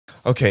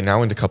Okay,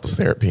 now into couples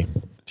therapy.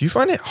 Do you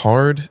find it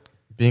hard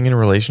being in a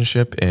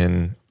relationship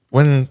and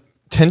when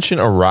tension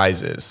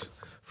arises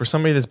for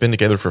somebody that's been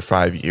together for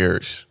 5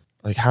 years?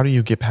 Like, how do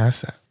you get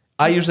past that?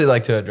 I usually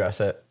like to address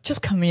it.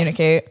 Just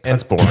communicate.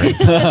 That's boring.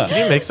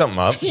 Can you make something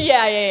up?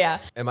 Yeah.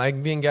 Am I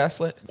being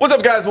gaslit? What's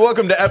up, guys?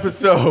 Welcome to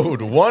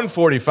episode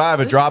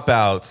 145 of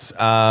Dropouts.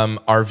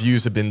 Our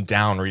views have been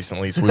down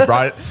recently, so we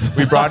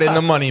brought in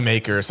the money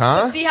makers,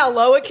 huh? To see how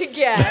low it could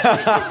get.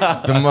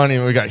 The money.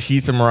 We got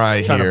Heath and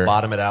Mariah Trying here. to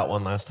bottom it out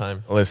one last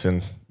time.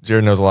 Listen,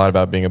 Jared knows a lot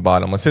about being a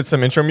bottom. Let's hit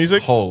some intro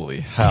music.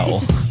 Holy hell.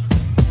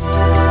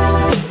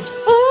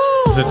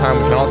 This is the time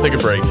we can all take a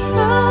break.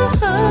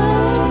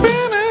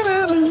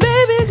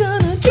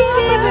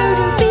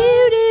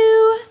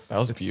 That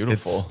was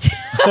beautiful.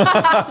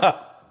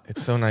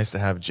 It's so nice to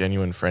have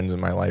genuine friends in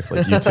my life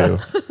like you two.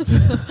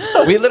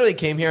 We literally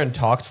came here and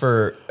talked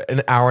for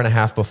an hour and a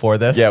half before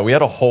this. Yeah, we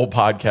had a whole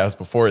podcast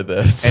before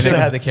this. And it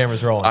had the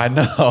cameras rolling. I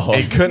know.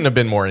 It couldn't have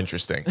been more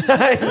interesting.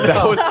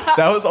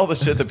 That was all the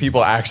shit that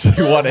people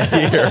actually want to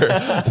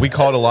hear. We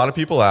called a lot of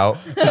people out.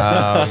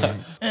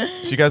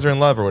 So you guys are in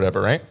love or whatever,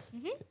 right?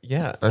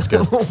 Yeah. That's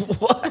good.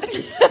 What?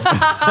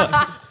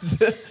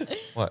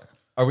 What?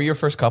 Are we your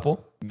first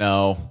couple?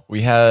 No,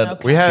 we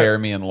had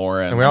Jeremy and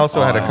Lauren. And we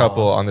also had a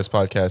couple on this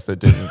podcast that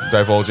didn't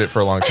divulge it for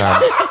a long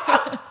time.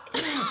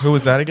 Who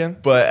was that again?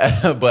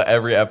 But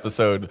every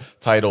episode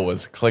title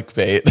was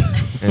clickbait.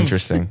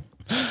 Interesting.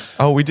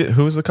 Oh, we did.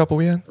 Who was the couple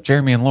we had?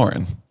 Jeremy and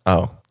Lauren.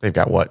 Oh, they've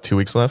got what? 2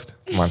 weeks left?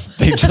 Come on.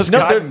 They just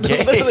got They're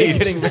engaged. literally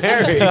getting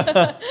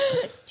married.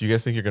 Do you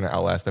guys think you're going to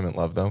outlast them in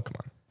love, though? Come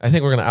on. I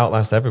think we're going to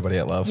outlast everybody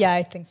at love. Yeah,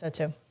 I think so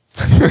too.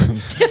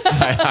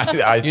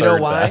 I You know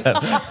heard why?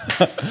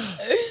 that.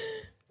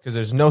 Because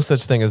there's no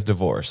such thing as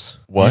divorce.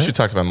 You should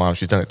talk to my mom.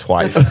 She's done it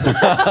twice.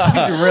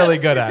 She's really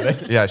good at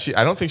it. Yeah,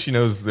 I don't think she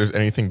knows there's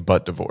anything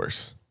but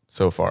divorce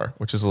so far,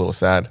 which is a little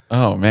sad.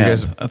 Oh, man. You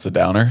guys- That's a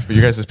downer. But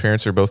you guys'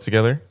 parents are both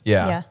together?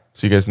 Yeah.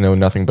 So you guys know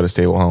nothing but a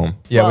stable home.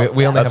 Yeah, Well,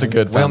 we only that's have a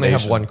good we only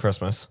have foundation. one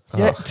Christmas.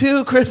 Yeah,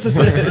 2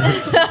 Christmases.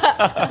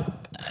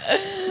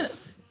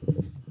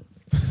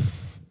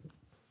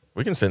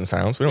 We can sit in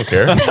silence. We don't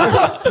care.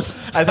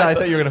 I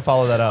thought you were gonna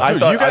follow that up. I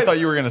Dude, thought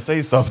you were going to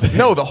say something.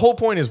 No, the whole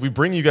point is we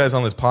bring you guys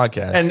on this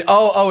podcast. And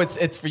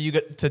it's for you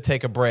to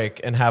take a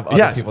break and have other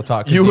yes, people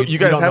talk. 'Cause you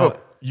guys don't have know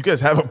you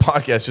guys have a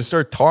podcast. Just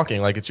start talking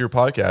like it's your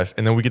podcast,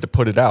 and then we get to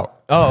put it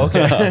out. Oh,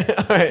 okay.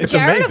 All right. It's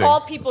Jared amazing. of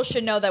all people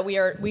should know that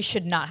we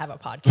should not have a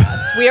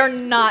podcast. We are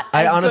not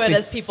I as honestly good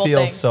as people feel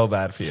think. so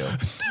bad for you.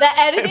 The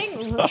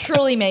editing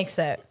truly makes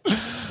it.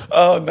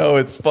 Oh, no,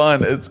 it's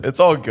fun. It's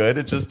all good.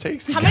 It just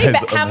takes you guys.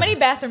 How many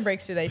bathroom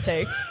breaks do they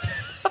take?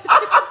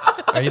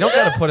 You don't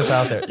got to put us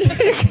out there.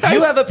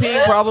 You have a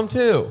peeing problem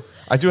too.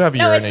 I do have a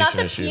No, it's urination not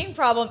the issue. peeing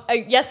problem.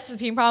 Yes, it's the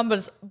peeing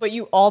problem, but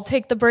you all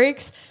take the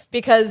breaks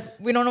because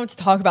we don't know what to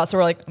talk about. So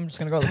we're like, I'm just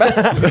gonna go to the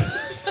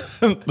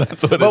bathroom.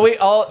 That's what But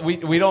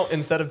we don't,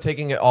 instead of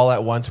taking it all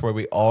at once where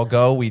we all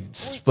go, we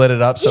split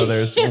it up so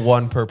there's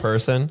one per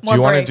person. Do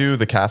you want to breaks. do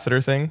the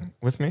catheter thing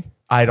with me?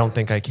 I don't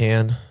think I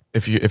can.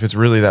 If it's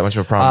really that much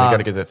of a problem, you got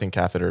to get that thing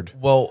cathetered.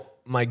 Well,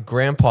 my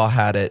grandpa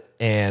had it,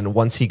 and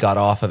once he got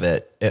off of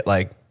it, it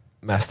like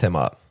messed him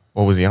up.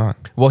 What was he on?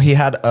 Well, he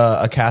had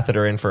a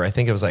catheter in for, I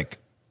think it was like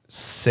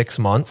 6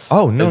 months.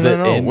 Oh no Is no it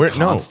no! in We're,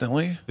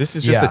 constantly? no. This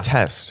is just Yeah. a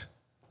test.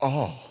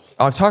 Oh,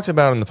 I've talked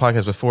about it on the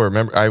podcast before.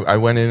 Remember, I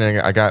went in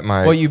and I got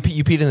my. Well, you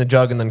peed in the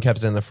jug and then kept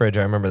it in the fridge.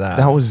 I remember that.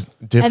 that was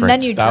different. And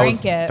then you That drink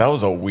it. That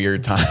was a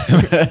weird time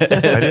I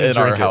didn't in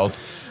our drink it. house.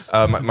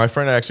 My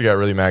friend actually got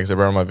really mad because I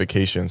brought her on my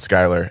vacation,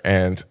 Skylar,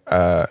 and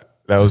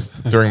that was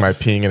during my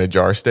peeing in a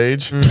jar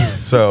stage.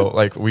 So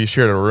like we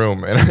shared a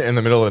room, and in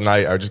the middle of the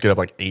night, I would just get up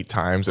like 8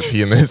 times to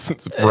pee in this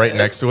right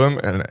next to him,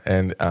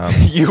 and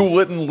You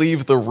wouldn't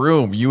leave the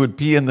room. You would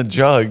pee in the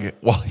jug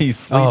while he's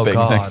sleeping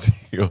God. next to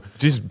you.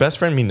 does best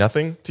friend mean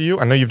nothing to you?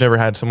 I know you've never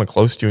had someone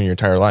close to you in your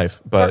entire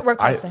life, but We're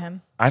close to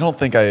him. I don't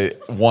think I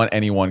want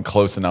anyone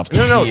close enough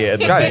to No, pee in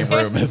the guys. same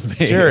room as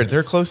me. Jared,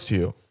 they're close to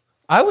you.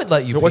 I would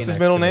let you. What's pee his next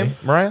middle to me. name?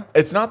 Mariah?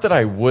 It's not that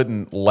I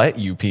wouldn't let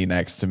you pee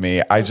next to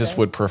me. I just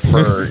would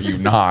prefer you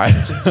not.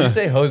 Did you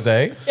say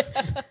Jose?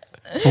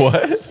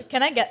 What?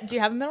 Do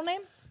you have a middle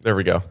name? There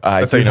we go.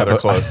 I That's how you do know they're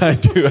have close. I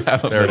do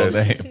have a There it middle is.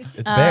 name.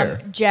 It's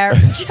Bear. Jared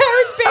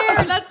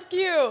Bear. That's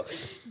cute.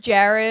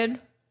 Jared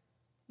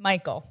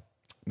Michael.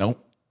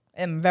 Nope.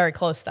 I'm very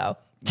close though.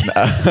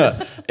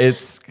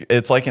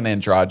 It's like an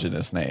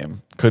androgynous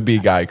name. Could be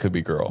guy, could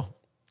be girl.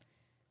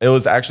 It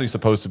was actually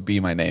supposed to be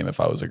my name if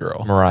I was a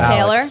girl. Mariah.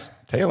 Taylor. Alex.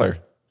 Taylor.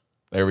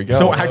 There we go.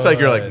 Don't act like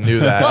you're like knew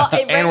that. Well,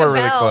 it rang and we're a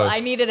really bell. close. I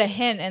needed a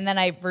hint, and then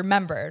I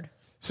remembered.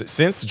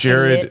 Since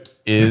Jared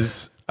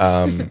is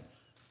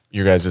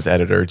your guys'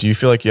 editor, do you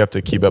feel like you have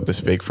to keep up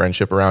this fake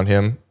friendship around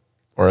him,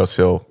 or else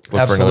he'll look for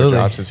another Absolutely.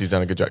 job since he's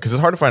done a good job? Because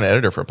it's hard to find an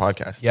editor for a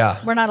podcast. Yeah.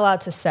 We're not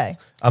allowed to say.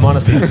 I'm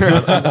honestly,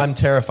 I'm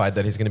terrified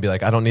that he's going to be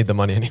like, I don't need the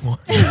money anymore.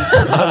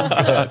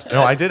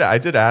 No, I did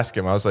ask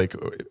him. I was like,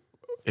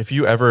 if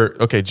you ever,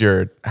 okay,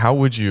 Jared, how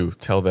would you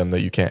tell them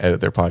that you can't edit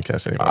their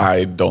podcast anymore?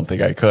 I don't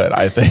think I could.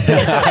 I think,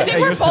 I think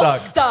we're you're both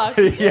stuck.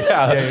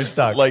 yeah, you're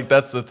stuck. Like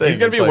that's the thing. He's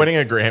gonna It's be like, winning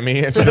a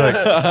Grammy, and she'll be like,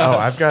 "Oh,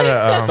 I've got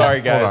to."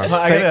 Sorry, guys. hold on.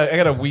 I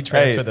gotta we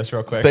transfer this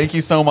real quick. Thank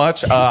you so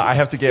much. I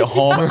have to get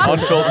home.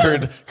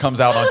 Unfiltered comes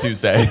out on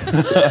Tuesday.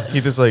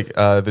 Heath is like,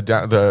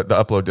 the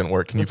upload didn't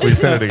work. Can you please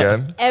send it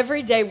again?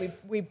 Every day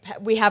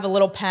we have a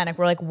little panic.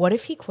 We're like, what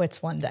if he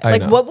quits one day? I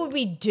Like, know. what would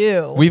we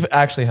do? We've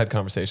actually had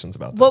conversations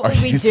about that. What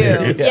would we you do?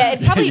 serious? Yeah,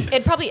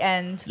 it'd probably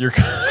end. You're.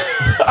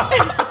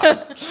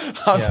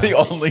 I'm the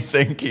only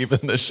thing keeping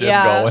the ship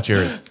Yeah. going.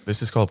 Jared,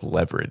 this is called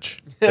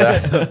leverage.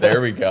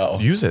 There we go.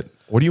 Use it.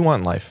 What do you want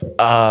in life?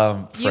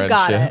 You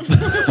got it.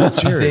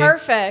 See?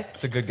 Perfect.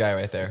 It's a good guy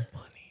right there.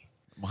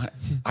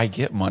 I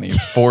get money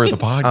for the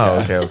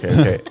podcast. Oh,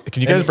 okay.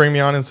 Can you guys bring me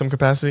on in some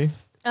capacity?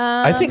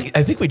 I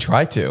think we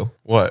tried to.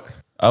 What?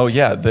 Oh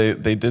yeah,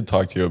 they did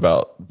talk to you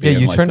about. Yeah, being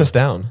you like turned the- us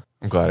down.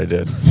 I'm glad I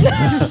did.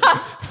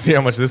 See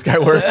how much this guy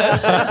works?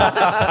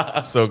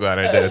 So glad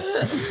I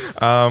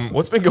did.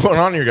 What's been going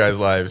on in your guys'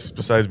 lives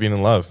besides being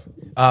in love?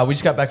 We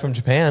just got back from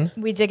Japan.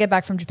 We did get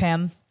back from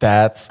Japan.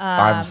 That's.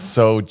 I'm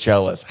so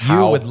jealous.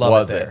 How would love it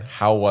was there.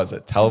 How was it?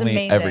 It Tell was me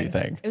amazing.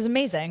 everything. It was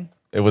amazing.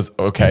 It was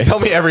okay. Tell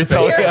me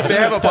everything. They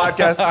have a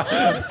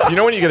podcast. You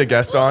know when you get a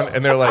guest on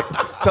and they're like,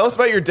 tell us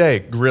about your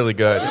day. Really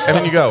good. And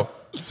then you go,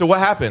 so what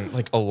happened?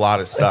 Like a lot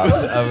of stuff.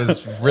 I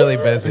was really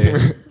busy.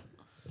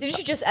 Didn't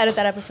you just edit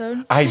that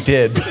episode? I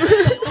did.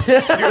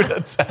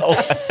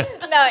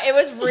 No,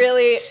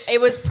 it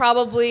was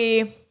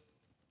probably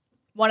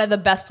one of the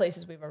best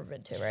places we've ever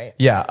been to, right?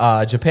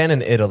 Yeah, Japan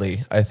and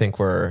Italy, I think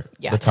were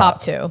Yeah, the top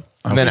two.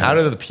 And then out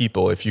of the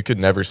people, if you could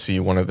never see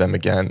one of them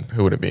again,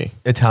 who would it be?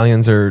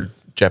 Italians are.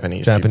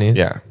 Japanese. Japanese? People.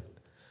 Yeah.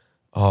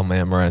 Oh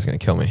man, Mariah's gonna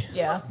kill me.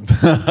 Yeah.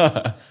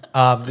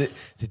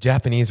 The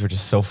Japanese were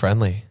just so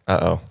friendly.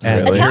 Uh-oh.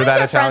 And- Really? You're Italians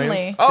that are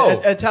Italians? friendly.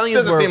 Oh, Italians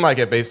doesn't were- seem like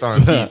it based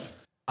on Heath.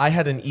 I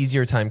had an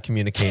easier time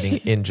communicating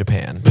in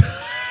Japan.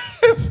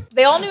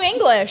 They all knew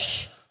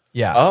English.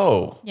 Yeah.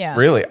 Oh, Yeah.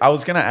 Really? I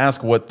was gonna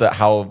ask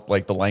how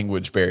like the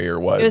language barrier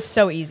was. It was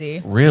so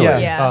easy. Really? Yeah.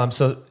 Yeah.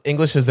 So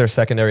English is their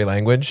secondary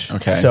language.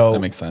 Okay. So that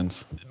makes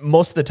sense.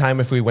 most of the time,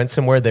 if we went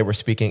somewhere, they were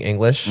speaking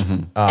English.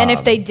 And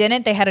if they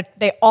didn't,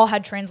 they all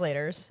had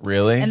translators.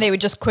 Really? And they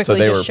would just So quickly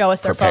they just were show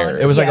us their phone.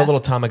 prepared. It was like Yeah. a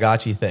little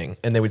Tamagotchi thing,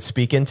 and they would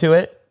speak into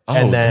it, Oh,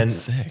 and then that's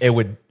sick. it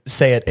would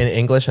say it in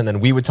English, and then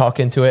we would talk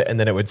into it, and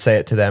then it would say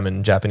it to them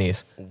in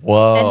Japanese.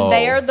 Whoa. And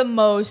they are the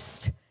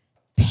most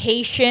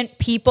patient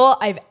people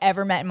I've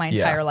ever met in my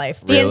entire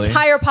life. The Really?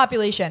 entire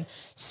population.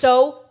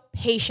 So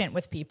patient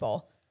with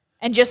people.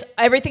 And just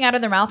everything out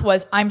of their mouth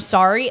was, I'm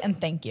sorry and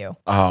thank you.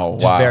 Oh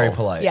Just wow. very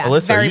polite. Yeah.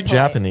 Alyssa, are very you polite.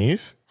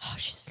 Japanese? Oh,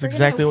 she's That's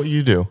exactly what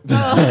you do.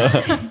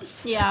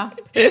 Yeah,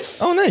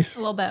 Oh, nice. a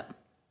little bit.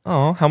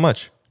 Oh, how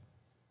much?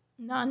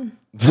 None.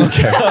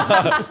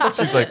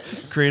 She's like,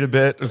 create a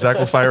bit. Zach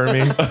will fire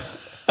me.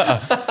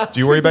 Do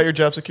you worry about your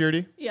job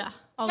security? Yeah,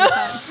 all the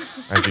time.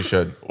 As you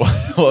should.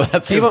 Well,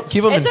 that's Keep them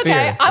It's in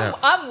okay. fear.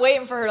 I'm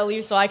waiting for her to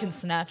leave so I can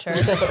snatch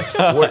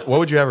her. What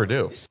would you ever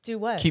do? Do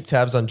what? Keep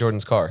tabs on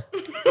Jordan's car.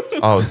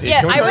 Oh, yeah,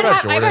 can we I talk would,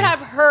 about have, I would have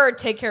her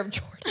take care of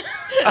Jordan.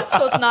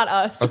 So it's not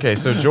us. Okay,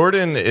 so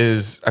Jordan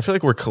is, I feel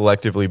like we're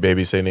collectively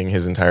babysitting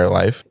his entire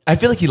life. I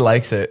feel like he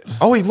likes it.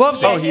 Oh, he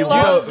loves Yeah, it. he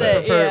loves So,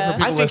 it. for Yeah.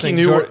 people I think he listening,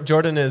 knew-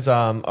 Jordan is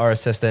our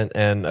assistant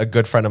and a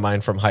good friend of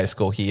mine from high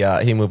school.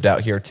 He moved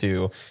out here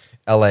to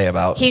LA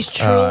about He's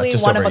truly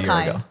just one over of a year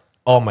kind. ago.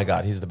 Oh my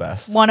God, he's the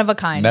best. One of a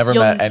kind. never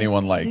You'll met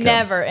anyone like him.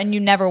 Never, and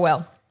you never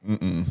will.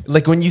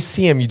 Like when you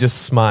see him, you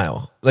just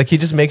smile. Like he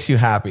just makes you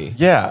happy.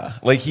 Yeah,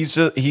 like he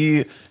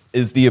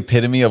is the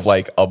epitome of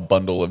like a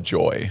bundle of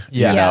joy.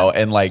 Yeah. You know,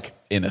 and like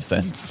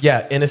innocence.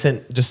 Yeah,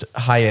 innocent, just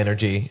high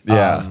energy.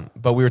 Yeah.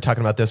 But we were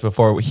talking about this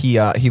before. He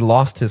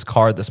lost his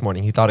car this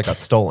morning. He thought it got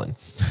stolen,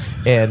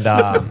 and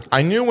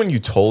I knew when you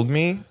told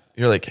me,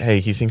 you're like, hey,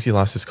 he thinks he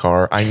lost his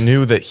car. I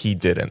knew that he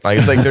didn't. Like,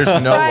 it's like, there's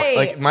no, Right.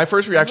 like, my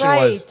first reaction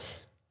was,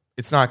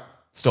 it's not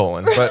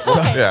stolen. But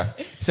yeah.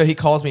 so he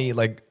calls me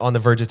like on the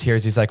verge of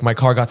tears. He's like, my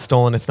car got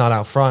stolen. It's not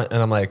out front.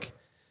 And I'm like,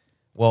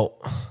 well,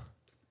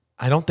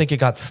 I don't think it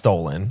got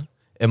stolen.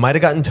 It might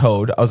have gotten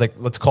towed. I was like,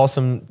 let's call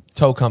some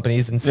tow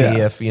companies and see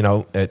Yeah. if,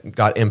 it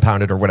got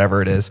impounded or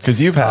whatever it is. Because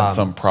you've had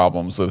some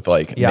problems with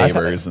like yeah, I've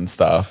had- neighbors and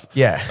stuff.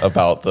 Yeah.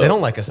 About the. They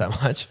don't like us that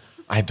much.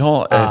 I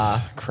don't.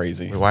 It's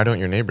crazy. Why don't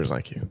your neighbors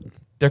like you?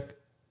 They're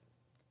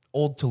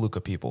old Toluca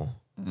people.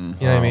 You know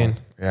what I mean?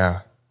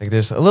 Yeah. Like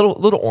there's a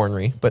little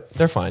ornery, but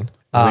they're fine.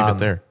 Leave it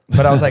there.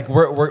 But I was like,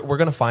 we're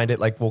gonna find it.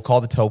 Like we'll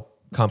call the tow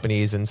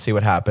companies and see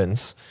what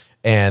happens.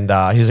 And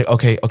he's like,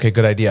 okay,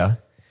 good idea.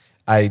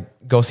 I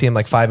go see him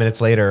like 5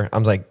 minutes later. I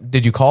was like,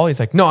 did you call? He's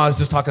like, no, I was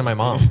just talking to my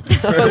mom.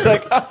 I was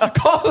like,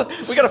 call.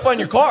 We gotta find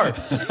your car.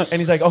 And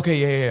he's like,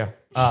 okay,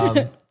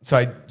 yeah. So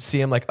I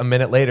see him like a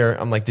minute later.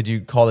 I'm like, did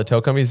you call the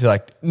tow companies? He's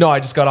like, no, I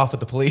just got off with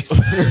the police.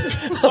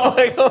 I'm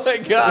like, oh my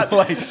God.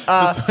 Like,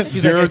 just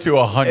He's 0 like, to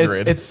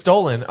 100. It's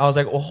stolen. I was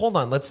like, well, hold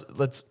on. Let's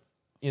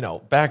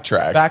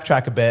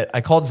backtrack a bit.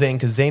 I called Zane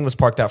because Zane was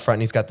parked out front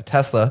and he's got the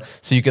Tesla.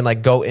 So you can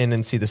like go in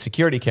and see the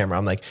security camera.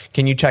 I'm like,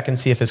 can you check and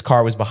see if his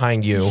car was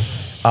behind you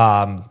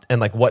and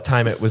like what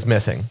time it was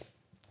missing?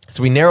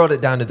 So we narrowed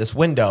it down to this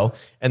window,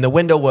 and the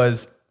window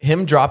was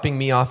him dropping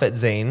me off at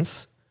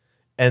Zane's,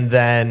 and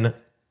then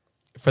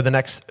for the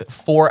next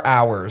 4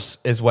 hours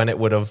is when it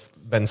would have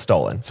been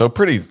stolen. So a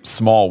pretty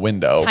small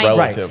window, Tiny.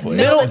 relatively.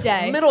 Middle of the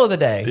day. Middle of the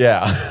day.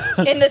 Yeah.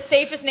 In the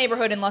safest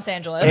neighborhood in Los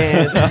Angeles.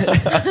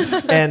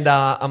 And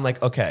I'm like,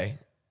 okay,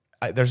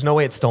 there's no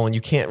way it's stolen.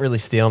 You can't really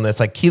steal them. It's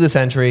like keyless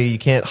entry. You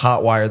can't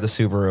hotwire the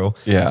Subaru.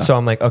 Yeah. So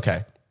I'm like,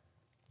 okay,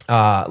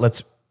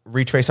 let's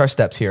retrace our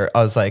steps here.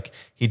 I was like,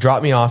 he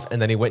dropped me off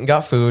and then he went and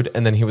got food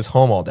and then he was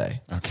home all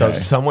day. Okay. So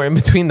somewhere in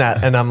between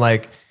that. And I'm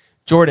like,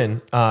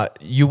 Jordan,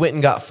 you went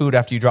and got food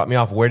after you dropped me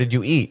off. Where did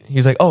you eat?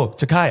 He's like, oh,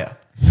 Takaya.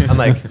 I'm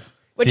like,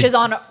 Which is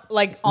on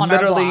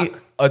literally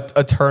our block.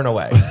 a turn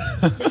away.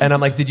 And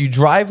I'm like, did you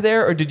drive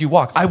there or did you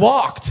walk? I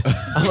walked.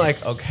 I'm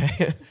like,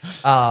 okay.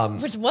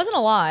 Which wasn't a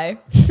lie.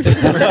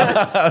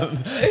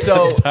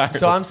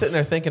 So I'm sitting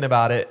there thinking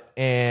about it,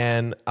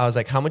 and I was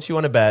like, how much you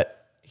want to bet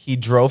he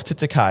drove to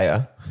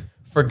Takaya,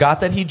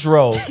 forgot that he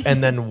drove,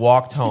 and then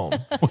walked home?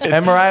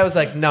 And Mariah was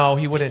like, no,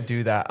 he wouldn't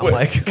do that. I'm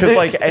like, because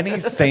like any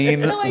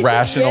sane,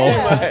 rational,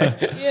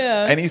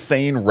 Yeah. any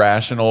sane,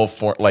 rational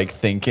for like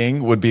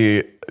thinking would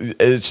be,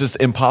 it's just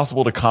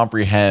impossible to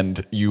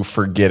comprehend you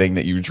forgetting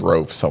that you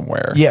drove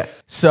somewhere. yeah.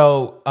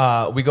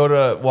 So we go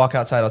to walk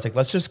outside. I was like,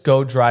 let's just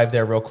go drive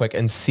there real quick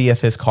and see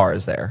if his car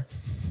is there.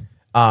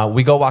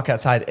 We go walk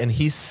outside, and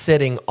he's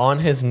sitting on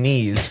his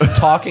knees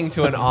talking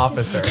to an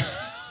officer.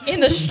 In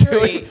the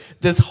street.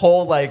 This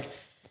whole like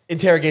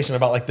interrogation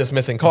about like this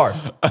missing car.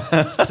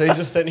 So he's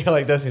just sitting here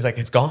like this. He's like,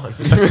 it's gone.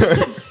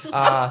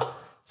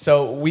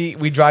 So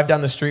we drive down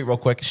the street real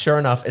quick. Sure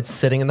enough, it's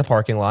sitting in the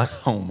parking lot.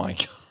 Oh my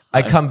God.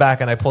 I come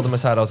back and I pulled him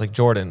aside. I was like,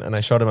 Jordan, and I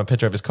showed him a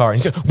picture of his car.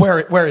 And he said,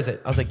 where is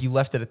it? I was like, you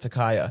left it at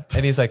Takaya.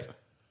 And he's like,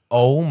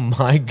 oh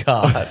my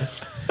God.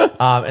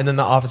 And then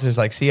the officer's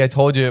like, see, I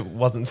told you it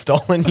wasn't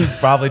stolen. You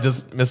probably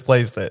just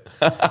misplaced it.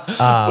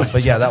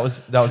 But yeah, that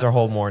was our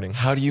whole morning.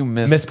 How do you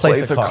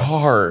misplace a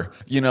car?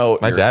 You know,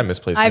 My dad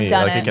misplaced I've me.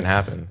 done Like it. it can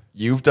happen.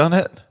 You've done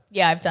it?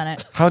 Yeah, I've done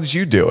it. How did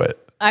you do it?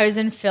 I was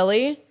in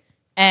Philly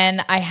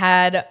and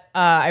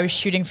I was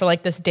shooting for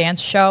like this dance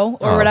show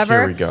or Oh, whatever.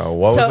 here we go.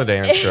 What was the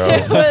dance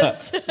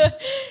show?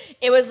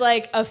 It was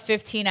like a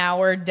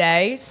 15-hour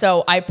day.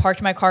 So I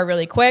parked my car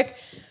really quick,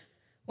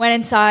 went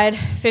inside.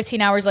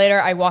 15 hours later,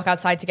 I walk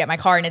outside to get my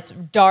car, and it's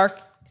dark,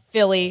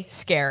 Philly,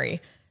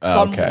 scary.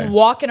 So Okay. I'm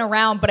walking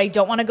around, but I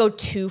don't want to go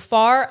too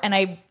far. And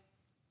I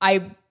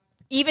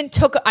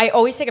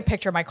always take a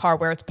picture of my car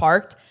where it's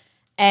parked.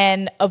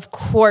 And of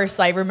course,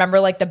 I remember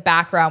like the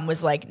background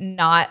was like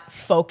not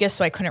focused,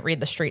 so I couldn't read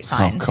the street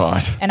sign. Oh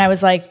God. And I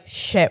was like,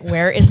 shit,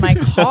 where is my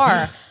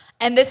car?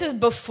 And this is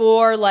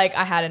before like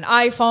I had an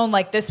iPhone.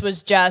 Like this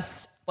was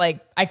just like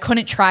I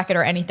couldn't track it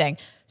or anything.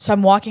 So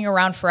I'm walking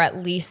around for at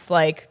least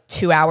like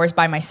 2 hours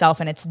by myself,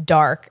 and it's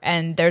dark,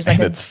 and there's like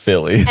It's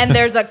Philly. and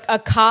there's a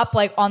cop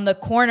like on the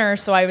corner.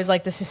 So I was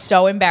like, this is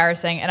so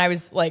embarrassing. And I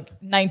was like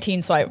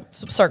 19, so I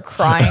started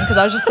crying because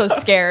I was just so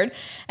scared.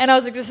 And I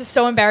was like, this is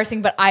so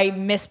embarrassing, but I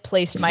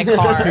misplaced my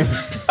car.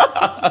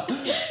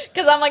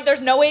 Because I'm like,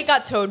 there's no way it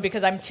got towed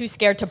because I'm too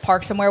scared to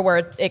park somewhere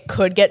where it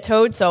could get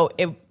towed. So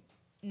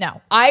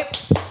I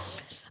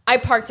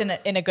parked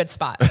in a good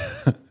spot.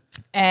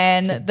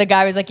 And the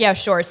guy was like, yeah,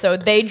 sure. So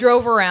they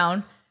drove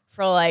around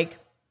for like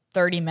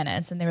 30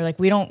 minutes, and they were like,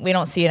 we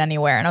don't see it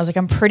anywhere. And I was like,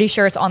 I'm pretty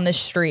sure it's on this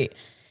street.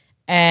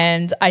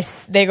 And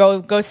they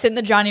go sit in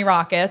the Johnny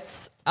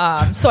Rockets.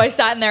 So I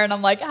sat in there, and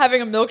I'm like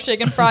having a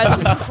milkshake and fries.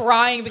 I'm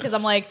crying because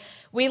I'm like,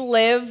 we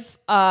live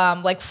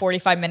like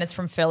 45 minutes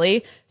from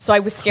Philly. So I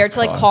was scared to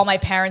like call my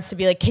parents to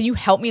be like, can you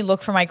help me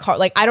look for my car?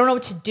 Like, I don't know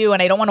what to do,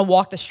 and I don't want to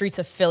walk the streets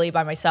of Philly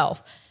by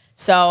myself.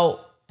 So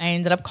I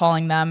ended up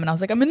calling them, and I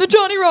was like, I'm in the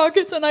Johnny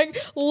Rockets and I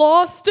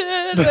lost it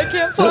and I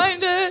can't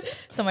find it.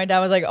 So my dad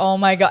was like, oh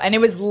my God. And it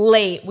was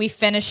late. We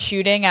finished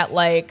shooting at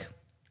like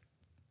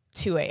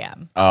 2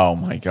 a.m. Oh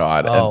my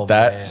God. Oh, And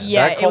that man.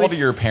 Yeah, that it call was to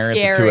your parents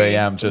scary. at 2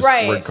 a.m. just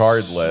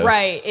regardless.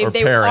 Right. Or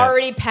They were parent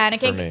already for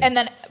panicking. me. And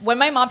then when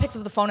my mom picks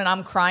up the phone and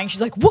I'm crying, she's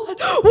like, what?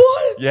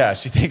 Yeah,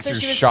 she thinks So you're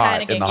she was shot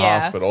in panicking, the yeah.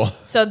 hospital.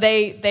 So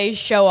they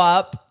show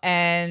up,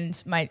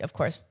 and of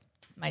course,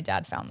 my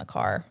dad found the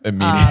car.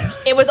 Immediately.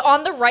 It was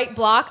on the right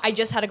block. I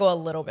just had to go a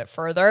little bit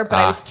further, but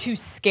I was too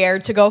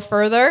scared to go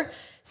further.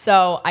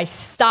 So I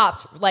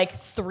stopped like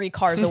 3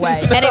 cars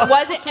away,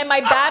 and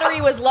my battery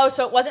was low,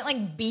 so it wasn't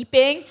like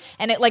beeping,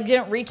 and it like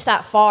didn't reach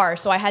that far.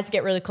 So I had to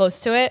get really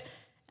close to it,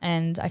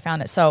 and I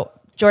found it. So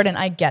Jordan,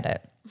 I get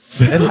it.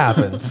 It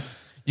happens.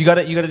 You got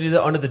to do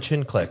the under the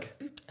chin click.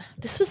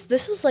 This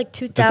was like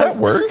 2000. that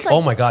work? This was like,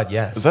 Oh my God,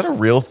 yes. Is that a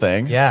real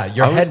thing? Yeah,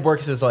 your I was- head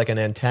works as like an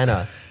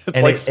antenna,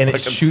 and like it fucking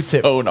shoots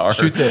sonar.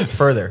 it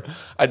further.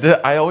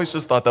 I always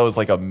just thought that was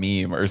like a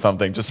meme or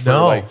something, just for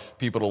No. like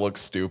people to look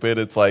stupid.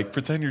 It's like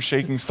pretend you're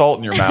shaking salt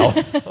in your mouth.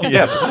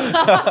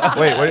 Yeah.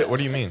 Wait, what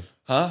do you mean?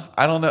 Huh?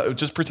 I don't know.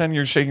 Just pretend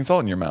you're shaking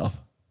salt in your mouth.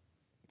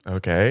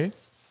 Okay.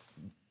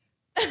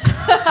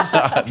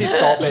 He's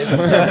salt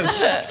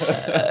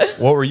based.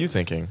 What were you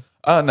thinking?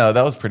 Oh no,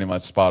 that was pretty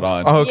much spot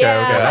on. Oh, okay,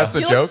 Yeah, okay. That's the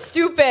you joke. Look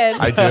stupid.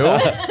 I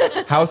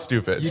do? How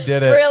stupid? You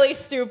did it. Really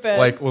stupid.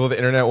 Like, well, the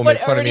internet will But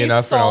make fun of me already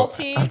enough and I'll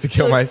salty. have to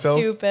kill You look myself.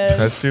 stupid.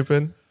 That's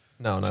stupid.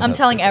 No, no. I'm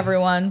telling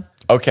everyone.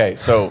 Okay,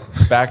 so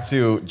back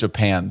to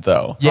Japan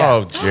though. Yeah.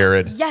 Oh,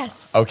 Jared.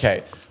 Yes.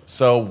 Okay,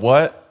 so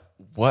what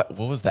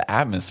was the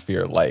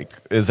atmosphere like?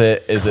 Is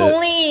it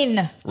Clean.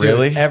 Dude,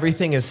 really?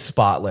 everything is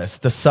spotless.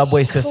 The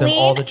subway system, Clean.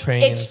 all the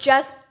trains. It's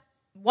just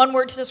one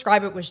word to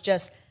describe it was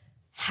just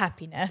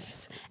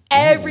happiness.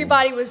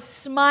 Everybody was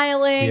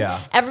smiling. Yeah.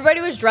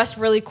 Everybody was dressed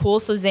really cool.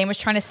 So Zane was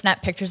trying to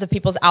snap pictures of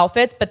people's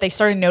outfits, but they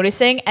started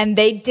noticing and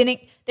they didn't.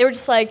 They were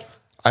just like,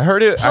 I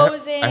heard it.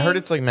 Posing. I heard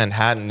it's like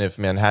Manhattan if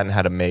Manhattan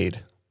had a maid.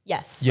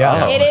 yes.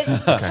 Yeah. It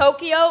is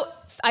Tokyo.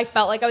 I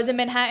felt like I was in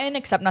Manhattan,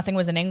 except nothing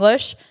was in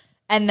English.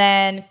 And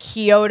then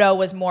Kyoto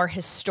was more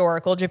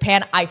historical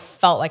Japan. I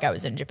felt like I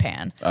was in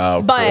Japan.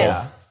 Oh, but cool.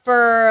 Yeah.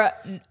 for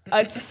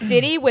a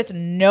city with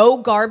no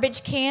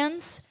garbage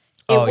cans,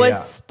 it Oh, was yeah.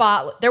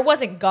 spotless. There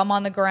wasn't gum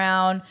on the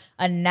ground,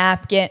 a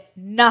napkin,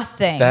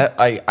 nothing. That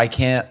I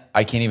can't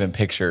even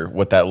picture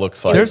what that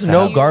looks like. There's to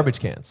no have- garbage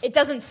cans. it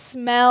doesn't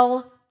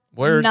smell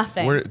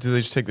nothing. Where do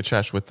they just take the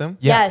trash with them?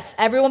 Yeah. Yes,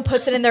 everyone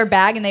puts it in their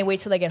bag and they wait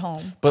till they get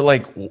home. But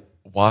like,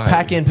 why?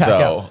 Pack in, pack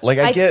though? out. Like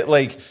I I- get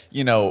like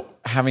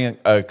having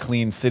a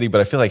clean city,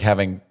 but I feel like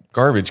having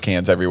garbage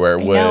cans everywhere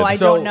would. No, I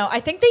So- don't know. I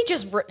think they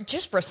just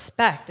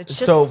respect. It's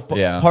just So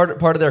Yeah.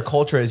 part of their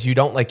culture is you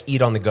don't like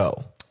eat on the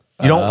go.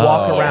 You don't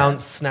walk around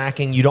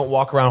snacking. You don't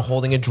walk around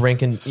holding a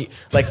drink and eat.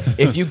 Like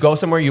if you go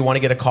somewhere you want to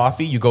get a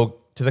coffee, you go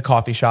to the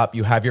coffee shop.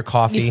 You have your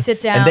coffee. You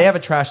sit down. and they have a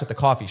trash at the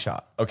coffee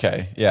shop.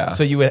 Okay, yeah.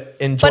 So you would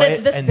enjoy but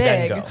it's it this and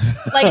big. then go.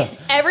 Like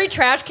every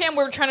trash can,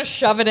 we're trying to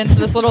shove it into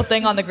this little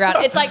thing on the ground.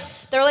 It's like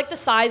they're like the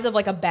size of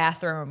like a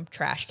bathroom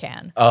trash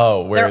can.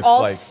 oh, where They're it's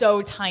all like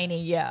so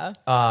tiny. Yeah.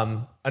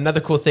 Another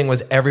cool thing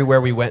was everywhere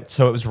we went,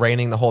 so it was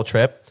raining the whole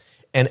trip,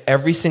 and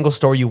every single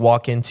store you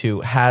walk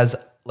into has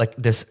like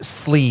this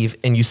sleeve,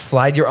 and you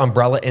slide your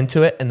umbrella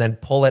into it and then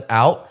pull it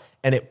out,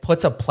 and it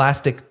puts a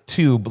plastic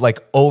tube like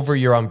over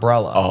your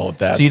umbrella. Oh,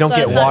 that's- so you don't So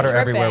get it's not water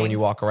dripping. everywhere when you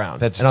walk around.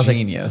 That's and I was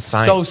genius.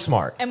 Like, so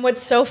smart. And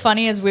what's so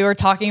funny is we were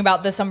talking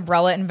about this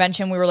umbrella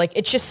invention. We were like,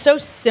 it's just so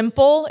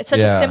simple. It's such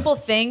a Yeah. simple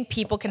thing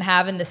people can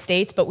have in the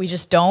States, but we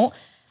just don't.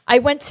 I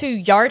went to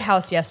Yard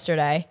House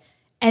yesterday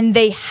and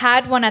they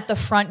had one at the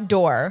front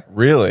door.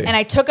 Really? And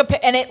I took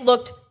and it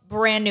looked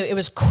brand new. It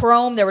was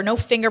chrome. There were no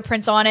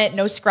fingerprints on it,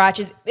 no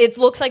scratches. It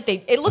looks like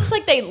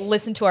they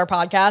listened to our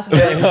podcast and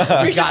they're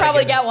like, we should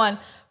probably get one.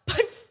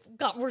 But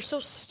God, we're so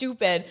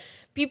stupid.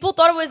 People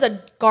thought it was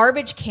a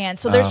garbage can,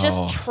 so there's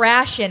just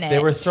trash in it. They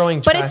were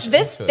throwing but trash it's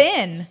this into it.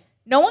 thin.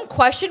 No one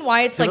questioned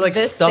why it's They were, like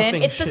this thin.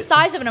 stuffing It's the shit.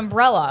 size of an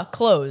umbrella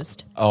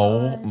closed,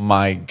 oh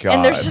my god.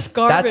 and there's just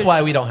garbage. That's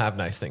why we don't have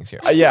nice things here.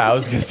 Yeah, I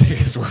was gonna say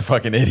because we're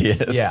fucking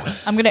idiots. Yeah.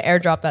 I'm gonna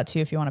airdrop that to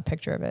you if you want a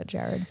picture of it,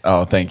 Jared.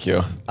 Oh, thank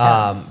you.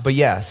 But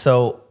yeah,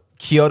 so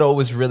Kyoto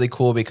was really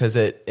cool because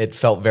it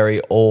felt very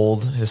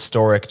old,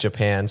 historic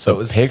Japan. So The it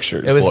was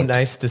pictures It was looked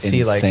nice to see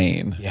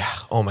insane. like yeah.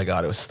 Oh my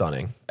god, it was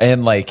stunning.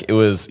 And like it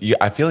was,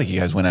 I feel like you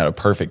guys went at a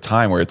perfect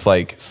time where it's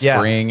like Yeah.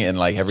 spring and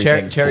like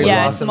everything's cherry blooming.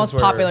 Yeah, it's the blossoms most were-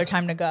 popular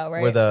time to go,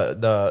 right? We're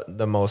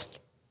the most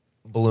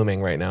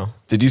blooming right now.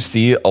 Did you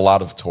see a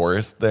lot of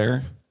tourists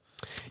there?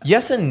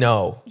 Yes and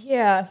no.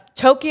 Yeah,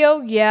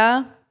 Tokyo.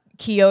 Yeah,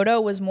 Kyoto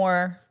was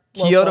more.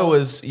 Kyoto local.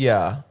 was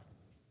yeah.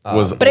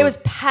 But it was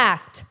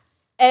packed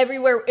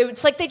everywhere.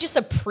 It's like they just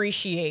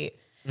appreciate.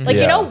 Like,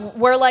 Yeah. you know,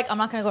 we're like, I'm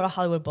not going to go to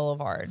Hollywood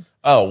Boulevard.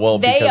 Oh well,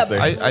 They because up-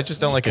 they I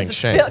just don't like getting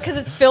shanked. Because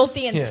it's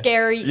filthy and Yeah.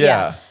 scary. Yeah.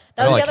 Yeah. I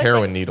That don't was like the other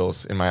heroin thing.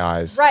 needles in my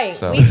eyes. Right.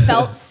 So. We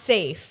felt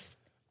safe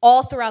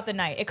all throughout the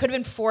night. It could have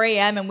been 4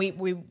 a.m. and we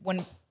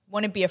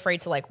wouldn't be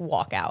afraid to like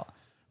walk out.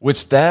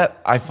 which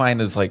that I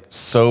find is like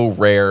so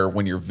rare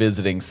when you're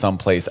visiting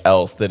someplace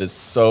else that is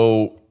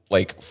so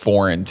like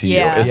foreign to you,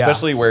 Yeah.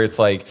 especially where it's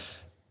like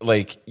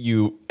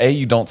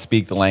you don't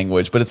speak the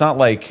language, but it's not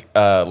like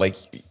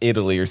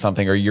Italy or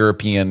something or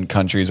European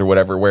countries or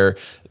whatever where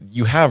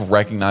you have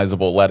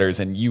recognizable letters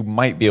and you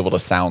might be able to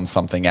sound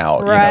something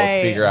out,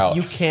 Right. figure out.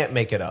 You can't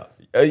make it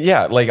up.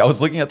 Yeah, like I was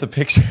looking at the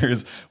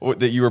pictures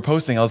that you were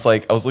posting. I was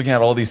looking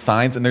at all these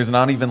signs, and there's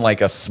not even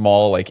like a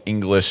small like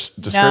English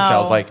description. I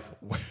was No. like,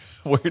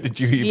 where did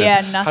you even?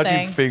 Yeah, How'd you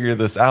nothing. figure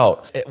this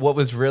out? What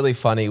was really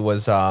funny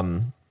was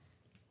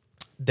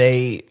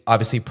they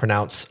obviously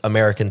pronounce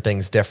American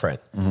things different.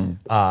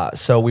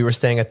 So we were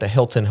staying at the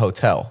Hilton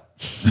Hotel.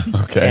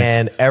 Okay.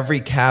 And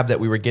every cab that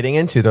we were getting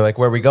into, they're like,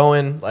 "Where are we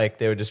going?" Like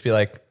they would just be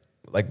like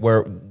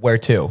where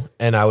to?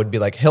 And I would be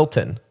like,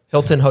 Hilton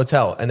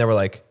Hotel. And they were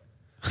like,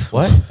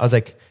 what? I was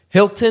like,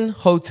 Hilton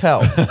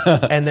Hotel.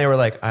 And they were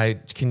like,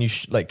 can you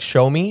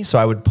show me? So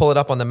I would pull it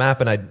up on the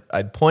map and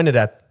I'd point it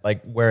at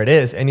like where it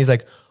is. And he's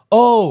like,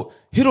 oh,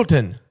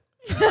 Hilton.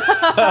 And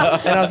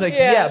I was like,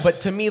 yeah,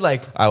 but to me,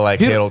 like, I like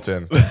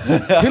Hilton.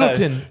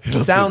 Hilton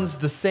sounds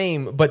the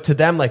same, but to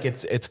them, like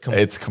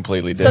it's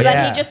completely So different. then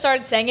Yeah. he just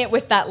started saying it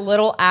with that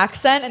little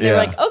accent, and they're Yeah.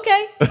 like,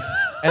 okay.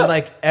 and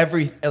like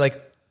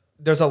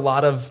there's a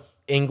lot of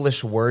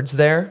English words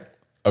there.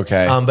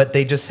 Okay. But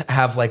they just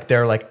have like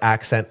their like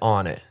accent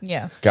on it.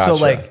 Yeah. Gotcha.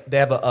 So like they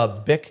have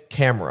a Bic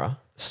camera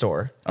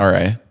store. All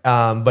right.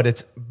 But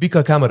it's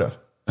Bica camera.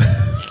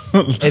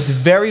 It's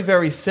very,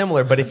 very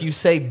similar. But if you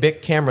say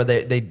Bic camera,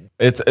 they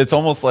It's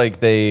almost like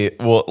they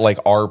will like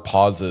our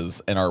pauses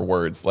in our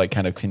words like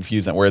kind of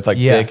confuse them. Where it's like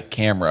Yeah. big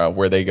camera,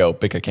 where they go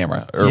big a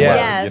camera or Yeah. whatever,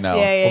 Yes, you know.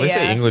 yeah. Well, they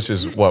say English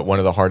is one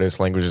of the hardest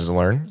languages to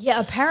learn. Yeah,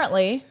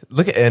 apparently.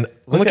 look at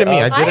Look at me.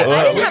 I us. did it.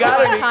 I didn't We have a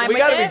hard gotta time be, we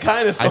with gotta it. be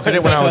kind of. I did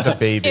it when I was a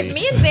baby. If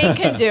me and Zane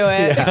can do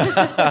it,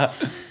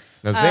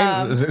 No,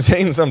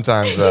 Zane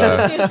sometimes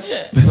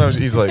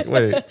he's like,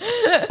 wait.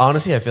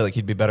 Honestly, I feel like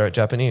he'd be better at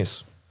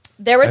Japanese.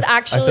 there was I feel like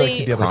actually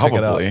he'd be able to pick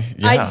it up. Probably.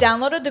 I Yeah.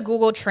 downloaded the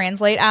Google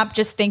Translate app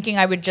just thinking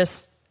I would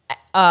just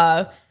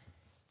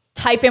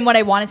type in what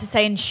I wanted to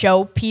say and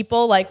show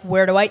people like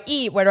where do I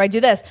eat, where do I do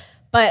this.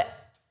 But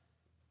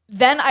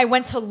then I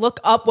went to look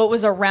up what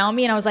was around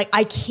me and I was like,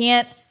 I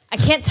can't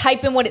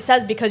type in what it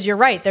says because you're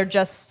right. They're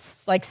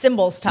just like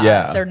symbols to Yeah.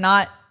 us. They're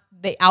not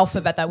the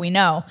alphabet that we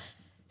know.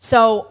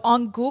 So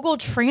on Google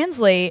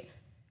Translate,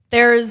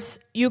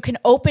 you can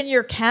open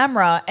your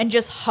camera and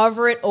just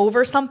hover it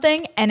over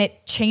something and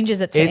it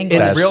changes it to English. In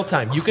That's real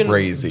time. You can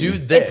crazy. do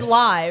this. It's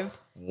live.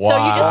 So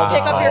you just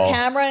pick up your Wow.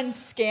 camera and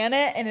scan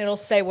it and it'll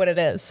say what it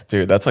is.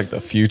 Dude, that's like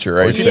the future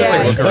right If you there. just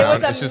like look it around,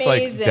 was it's just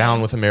like amazing.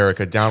 down with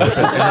America, down with it.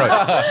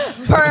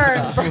 And you're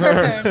like,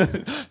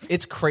 Burn.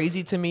 It's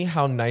crazy to me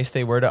how nice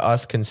they were to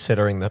us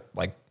considering the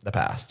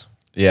past.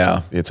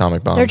 Yeah. the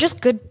atomic bomb. They're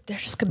just good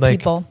Like-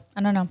 people.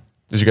 I don't know.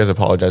 Did you guys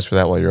apologize for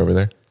that while you're over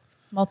there?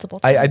 Multiple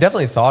times. I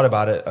definitely thought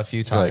about it a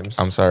few You're like, times.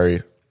 I'm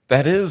sorry.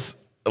 That is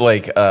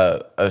like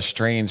a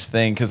strange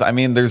thing because I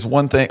mean, there's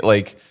one thing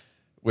like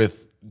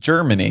with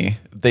Germany,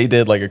 they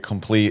did like a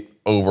complete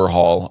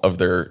overhaul of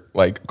their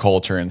like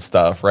culture and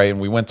stuff, right?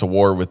 And we went to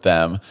war with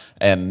them,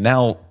 and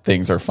now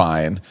things are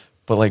fine.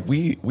 But like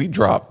we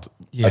dropped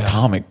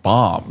atomic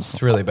bombs.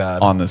 It's really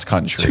bad. on this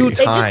country.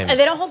 they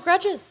don't hold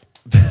grudges.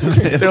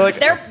 They're like,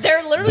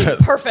 They're literally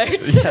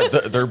perfect. Yeah,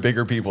 they're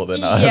bigger people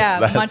than us. Yeah,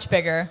 That's- much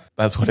bigger.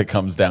 That's what it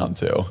comes down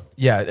to.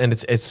 Yeah, and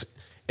it's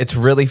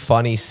really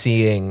funny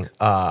seeing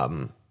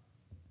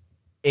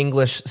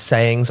English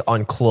sayings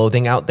on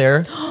clothing out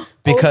there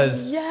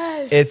because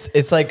yes.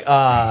 it's like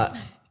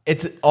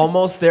it's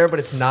almost there, but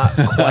it's not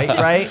quite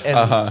right,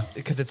 and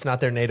because it's not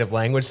their native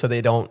language, so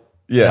they don't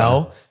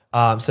know.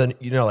 So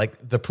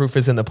like the proof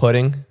is in the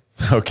pudding.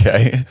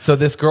 Okay. So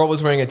this girl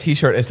was wearing a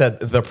T-shirt. It said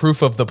 "the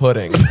proof of the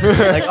pudding,"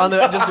 like on the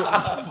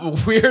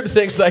just weird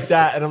things like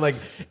that, and I'm like,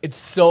 it's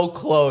so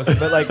close,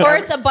 but like, Or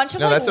it's a bunch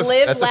of No, like that's a-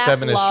 live, that's a laugh,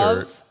 feminist love,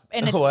 shirt.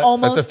 and it's What?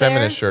 almost that's a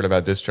feminist there. shirt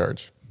about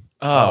discharge.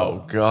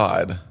 Oh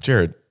God.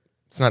 Jared,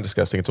 it's not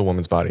disgusting. It's a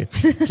woman's body.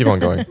 Keep on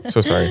going. So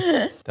sorry.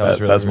 that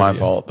was really That's my rude.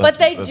 fault. But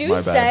they that's do my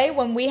bad. say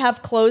when we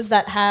have clothes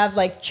that have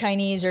like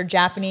Chinese or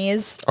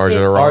Japanese, Ours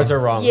are wrong. Ours are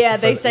wrong. yeah,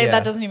 they say yeah.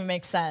 that doesn't even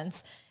make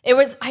sense. It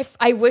was.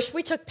 I wish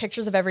we took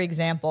pictures of every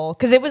example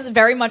because it was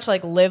very much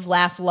like live,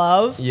 laugh,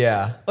 love.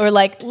 Yeah. Or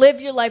like live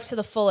your life to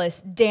the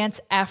fullest, dance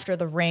after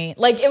the rain.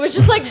 Like it was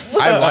just like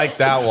I like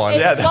that one.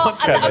 Yeah, that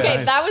one's kinda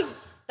okay, nice.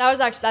 that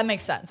was actually that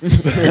makes sense.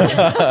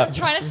 I'm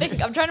trying to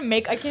think. I'm trying to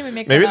make. I can't even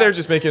make. Maybe that they're up.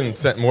 just making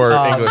more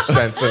English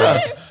sense than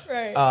us.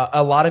 right.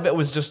 A lot of it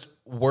was just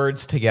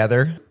words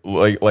together.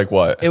 Like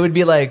what? It would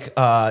be like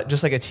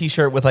just like a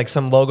T-shirt with like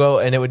some logo,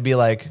 and it would be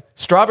like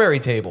strawberry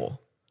table.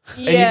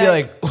 And you'd be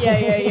like,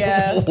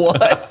 yeah.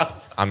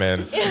 what? I'm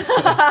in.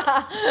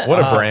 What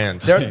a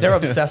brand. They're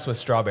obsessed with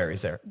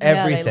strawberries there.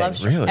 Everything. Yeah, they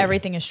love Really?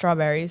 everything is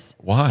strawberries.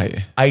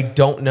 Why? I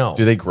don't know.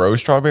 Do they grow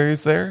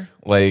strawberries there?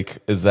 Like,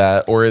 is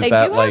that or is They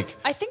that do like? have,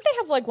 I think they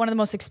have like one of the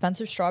most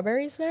expensive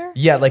strawberries there.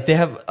 Yeah, like they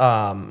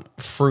have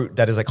fruit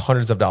that is like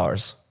hundreds of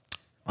dollars.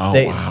 Oh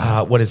They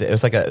wow! what is it? It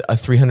was like a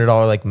 $300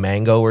 like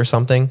mango or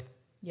something.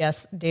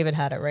 Yes, David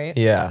had it right.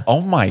 Yeah. Oh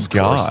my Of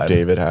course, God!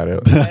 David had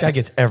it. That guy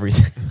gets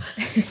everything.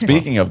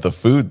 Speaking of the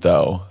food,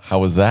 though, how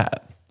was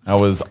that? How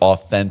was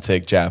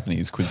authentic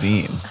Japanese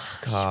cuisine?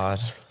 God.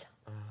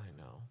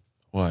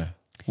 What?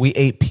 We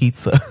ate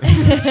pizza. we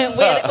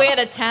had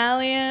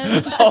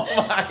Italian.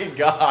 My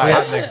God! We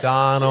had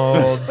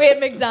McDonald's. We had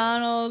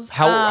McDonald's.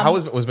 How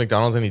was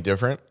McDonald's any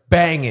different?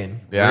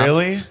 Banging. Yeah.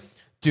 Really?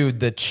 Dude,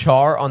 the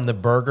char on the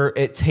burger,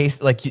 it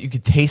tastes like you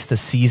could taste the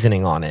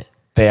seasoning on it.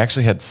 They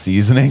actually had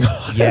seasoning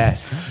on it?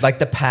 Yes. Like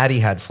the patty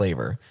had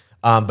flavor.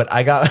 But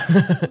I got,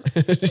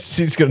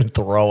 she's going to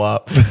throw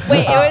up.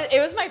 Wait,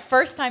 it was my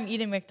first time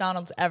eating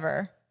McDonald's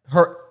ever.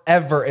 Her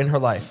ever in her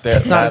life. There-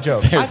 That's not a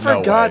that's- joke. there's I no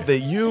forgot way.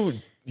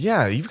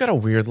 that you've got a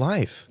weird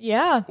life.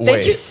 Yeah. Wait.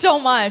 Thank you so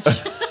much.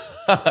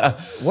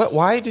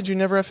 Why did you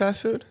never have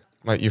fast food?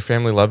 Like your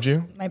family loved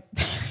you? My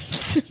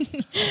parents.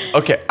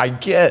 Okay, I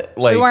get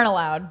like We weren't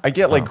allowed. I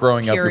get like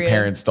growing up, your Period.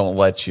 parents don't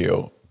let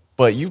you,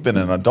 but you've been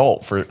an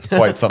adult for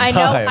quite some I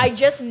time. know. I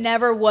just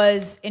never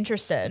was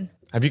interested.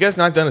 Have you guys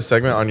not done a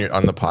segment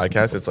on the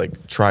podcast? It's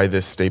like try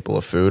this staple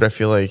of food. I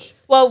feel like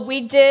Well, we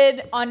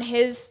did on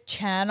his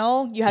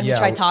channel. You had to Yeah.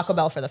 try Taco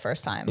Bell for the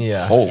first time.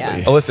 Yeah. Holy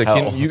Yeah. Alyssa, hell.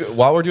 can you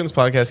while we're doing this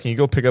podcast, can you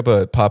go pick up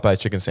a Popeye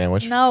chicken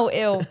sandwich? No,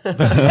 ew.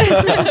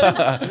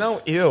 No,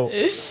 ew.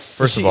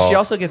 First of all, She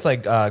also gets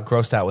like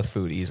grossed out with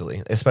food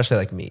easily, especially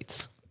like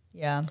meats.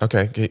 Yeah.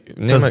 okay,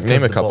 name a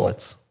the couple.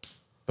 bullets.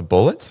 The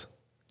bullets?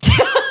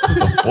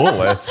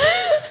 bullets.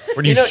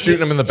 Were you shooting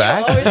them in the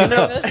back? Always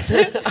nervous.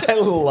 I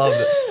love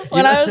it.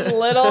 When I was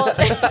little,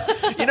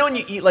 You know when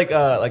you eat like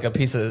a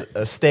piece of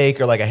a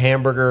steak or like a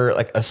hamburger,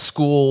 like a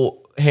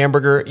school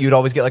hamburger, you'd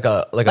always get like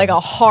a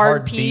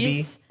hard BB,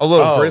 piece. A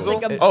little Oh. grizzle?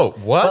 Like a- Oh,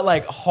 what? but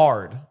like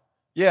hard.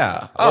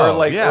 Yeah. Oh, or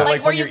like, yeah. or Like,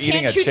 like where when you you're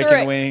eating can't a chew through chicken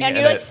it, wing and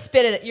you like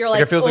spit it. You're like,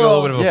 like it feels like a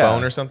little bit of a Yeah.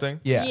 bone or something?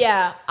 Yeah.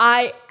 Yeah,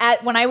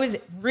 when I was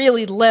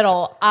really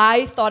little,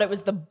 I thought it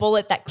was the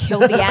bullet that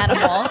killed the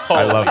animal.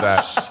 I love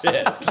that.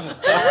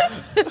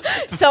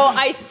 So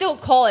I still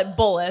call it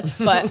bullets,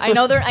 but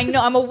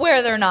I'm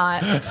aware they're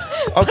not.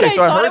 Okay,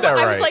 so I heard that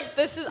I right.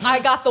 was like, I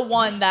got the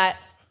one that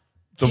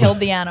killed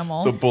the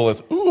animal. the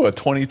bullets. Ooh, a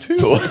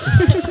 22.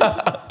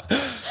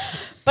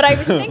 But I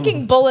was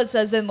thinking bullets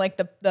as in like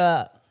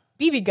the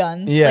BB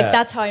guns. Yeah. Like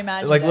that's how I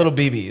imagined Like it. little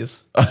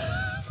BBs.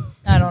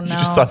 I don't know. You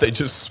just thought they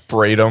just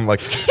sprayed them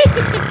like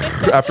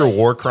after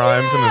war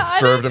crimes and then Yeah, I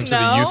served them didn't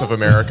to the youth know. of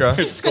America.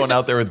 Just going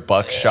out there with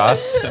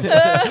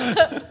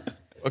buckshots.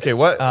 Okay,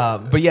 what?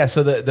 But yeah,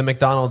 so the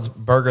McDonald's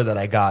burger that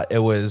I got,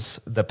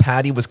 the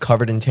patty was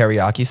covered in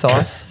teriyaki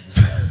sauce,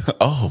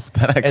 Oh,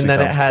 that actually and then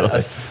it sounds had good.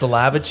 a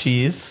slab of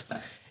cheese.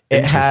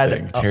 It had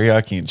Interesting.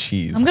 Teriyaki and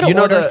cheese. I'm gonna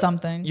order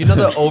something. You know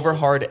the over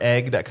hard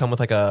egg that come with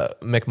like a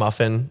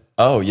McMuffin?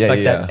 Oh, yeah, like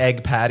yeah. that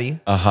egg patty.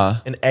 Uh-huh.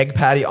 An egg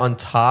patty on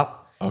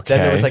top. Then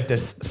there was Okay. like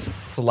this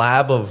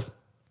slab of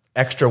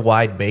extra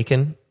wide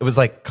bacon. It was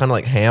like kind of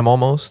like ham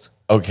almost.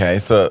 Okay,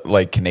 so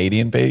like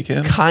Canadian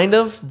bacon, Kind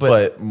of,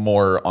 but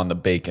more on the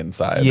bacon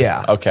side.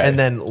 yeah. Okay. And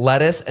then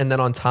lettuce, and then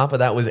on top of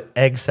that was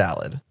egg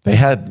salad. they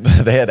had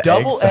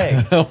Double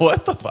egg.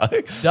 What the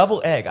fuck?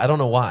 Double egg. I don't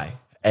know why.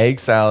 Egg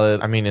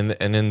salad. I mean,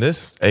 in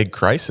this egg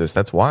crisis,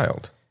 that's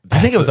wild. I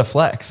think it was a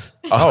flex.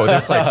 Oh,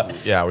 that's like,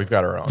 yeah, we've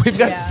got our own. We've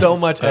got Yeah. so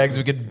much eggs,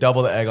 we could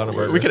double the egg on a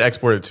burger. We could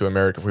export it to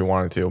America if we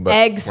wanted to, but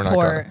we're not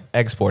Export. gonna.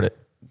 export it.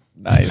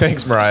 Nice.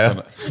 Thanks,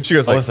 Mariah. She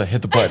goes like, Alyssa,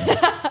 hit the button.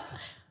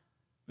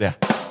 Yeah.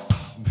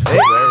 There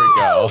we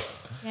go.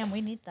 Damn,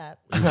 we need that.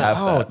 You have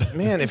oh that.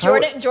 man, if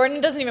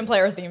Jordan doesn't even play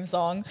our theme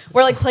song.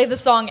 We're like, play the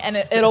song and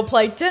it'll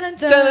play. Dun,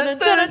 dun, dun, dun,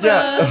 dun,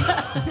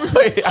 dun.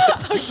 Wait,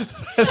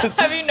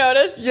 Have you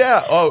noticed?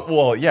 yeah. Oh,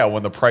 well, yeah.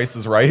 When the Price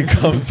is Right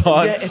comes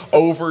on Yeah, it's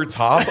over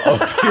top of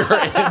your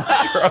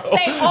intro.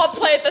 They all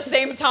play at the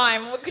same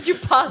time. What could you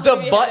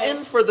possibly? The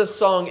button for the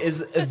song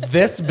is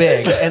this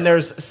big, and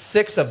there's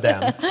 6 of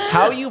them.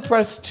 How you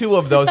press 2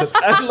 of those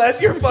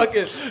unless you're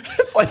fucking.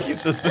 It's like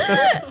he's just.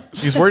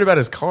 he's worried about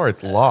his car,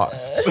 it's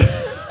lost.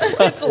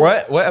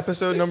 What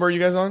episode number are you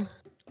guys on?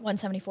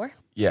 174.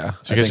 Yeah.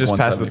 So you guys just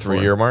passed the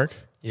 3-year mark.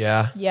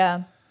 Yeah,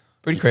 Yeah.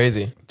 pretty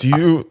crazy. Do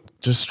you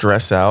just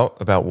stress out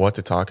about what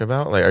to talk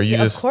about? Like, are you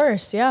Of just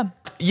course. Yeah.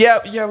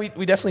 Yeah, we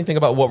definitely think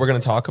about what we're going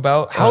to talk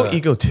about. how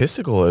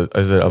egotistical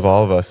is it of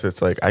all of us?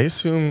 It's like I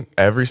assume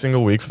every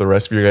single week for the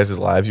rest of your guys'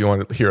 lives, you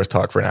want to hear us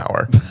talk for an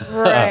hour.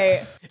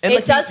 Right. And it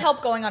like does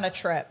help going on a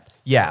trip.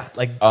 Yeah,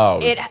 like Oh,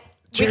 We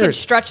Jared, can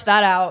stretch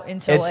that out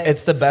into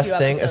it's the best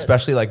thing,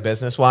 especially like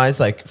business wise,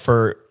 like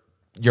for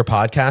your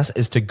podcast,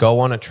 is to go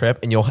on a trip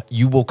and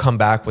you will come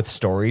back with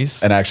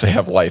stories. and actually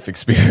have life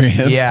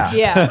experience. Yeah,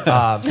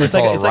 Yeah. So it's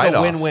all a like a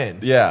write-off. win-win.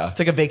 Yeah. it's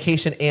like a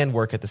vacation and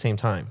work at the same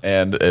time.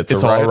 And it's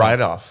It's a all a write-off.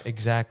 write-off.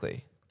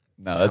 Exactly.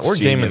 No, that's We're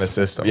gaming genius. the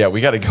system. Yeah,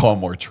 we got to go on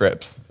more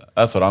trips.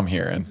 That's what I'm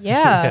hearing.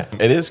 Yeah.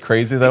 It is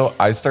crazy though.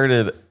 I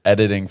started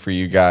editing for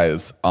you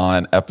guys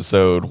on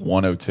episode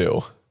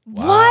 102.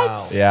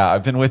 What? Yeah,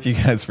 I've been with you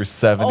guys for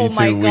 72 Oh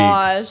my weeks.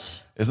 gosh.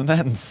 Isn't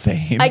that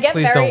insane? I get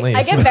Please don't leave.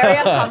 very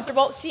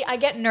uncomfortable. See, I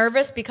get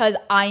nervous because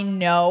I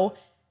know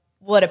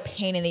what a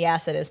pain in the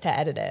ass it is to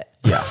edit it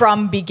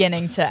from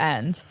beginning to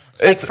end.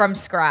 Like It's- from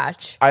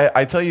scratch.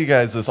 I tell you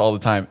guys this all the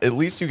time. At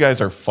least you guys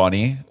are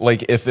funny.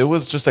 Like if it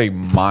was just a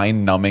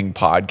mind-numbing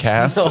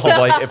podcast,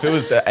 like if it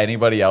was to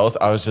anybody else,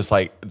 I was just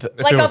like,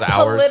 Like it a was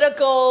ours.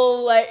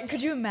 political, like,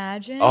 could you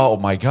imagine? oh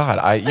my God.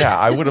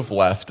 I would have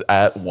left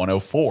at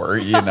 104,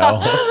 you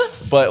know?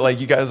 But like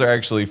you guys are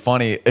actually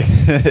funny.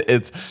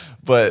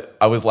 But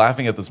I was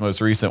laughing at this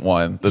most recent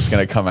one that's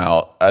going to come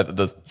out at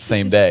the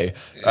same day.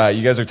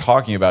 You guys are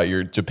talking about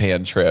your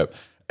Japan trip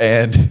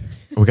and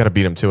We got to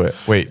beat him to it.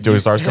 Wait, do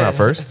his stars come out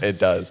first? it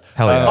does.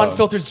 Hell yeah.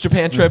 Unfiltered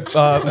Japan trip,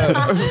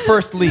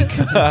 first leak.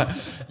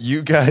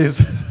 You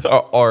guys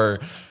are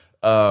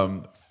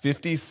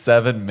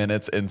 57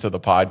 minutes into the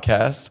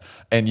podcast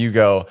and you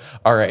go,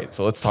 all right,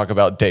 so let's talk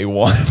about day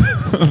 1.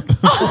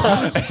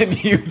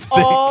 And you think,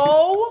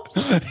 Oh,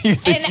 an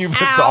you've been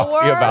talking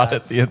hour? about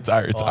it the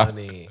entire time.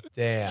 Funny.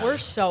 Damn. we're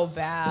so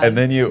bad. And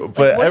then you, Like,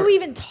 but what do we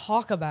even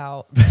talk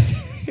about?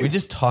 We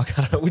just talk.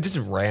 We just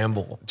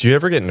ramble. Do you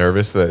ever get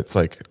nervous that it's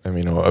like, I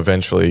mean,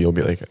 eventually you'll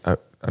be like,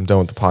 I'm done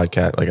with the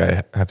podcast. Like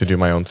I have to do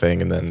my own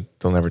thing, and then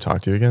they'll never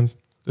talk to you again.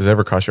 Does it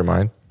ever cross your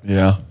mind?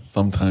 Yeah,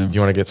 sometimes. Do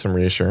you want to get some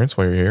reassurance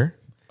while you're here?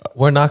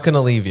 We're not going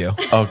to leave you.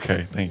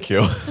 Okay, thank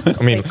you.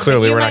 I mean,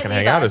 clearly You we're might not going to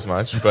hang leave out us. as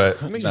much,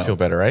 but it makes you feel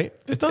better, right?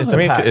 It's I a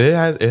mean, pact.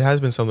 it has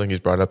been something he's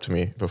brought up to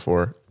me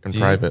before in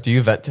private. Do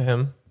you vent to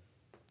him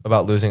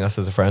about losing us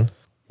as a friend?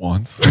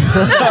 Once.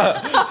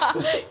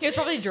 He was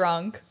probably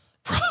drunk.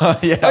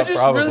 Yeah, I just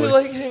probably. really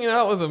like hanging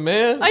out with him,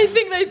 man. I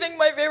think they think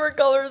my favorite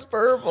color is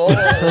purple.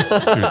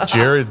 Dude,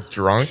 Jared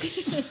drunk.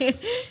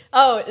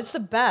 Oh, it's the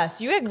best.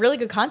 You get really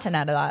good content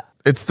out of that.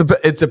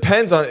 It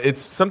depends on.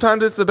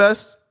 Sometimes it's the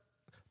best.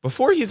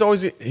 Before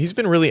he's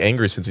been really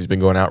angry since he's been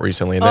going out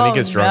recently, and then he Oh,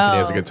 gets drunk and he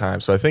has a no. good time.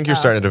 So I think you're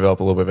starting to develop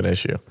a little bit of an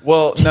issue.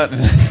 Well, no,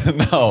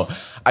 no.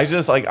 I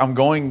just I'm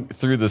going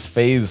through this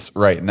phase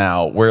right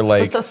now where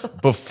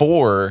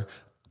before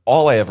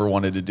all I ever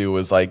wanted to do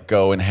was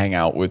go and hang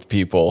out with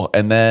people.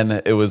 And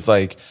then it was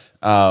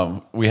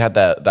we had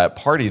that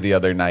party the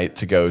other night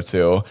to go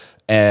to.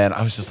 And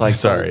I was just like,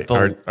 Sorry,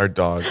 our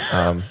dog.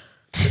 oh,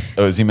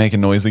 is he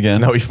making noise again?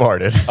 No, he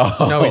farted.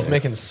 No, he's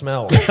making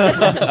smell.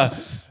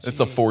 It's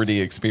a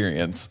 4D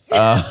experience.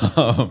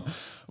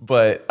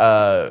 But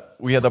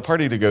we had the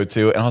party to go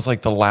to, and I was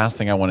like, the last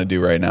thing I want to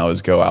do right now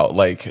is go out.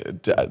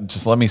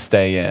 Just let me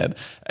stay in.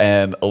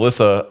 And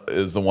Alyssa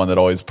is the one that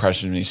always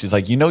pressures me. She's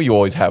like, you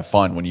always have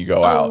fun when you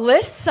go out.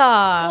 Alyssa.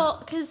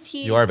 Well, because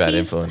You are a bad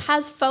influence.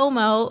 has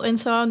FOMO, and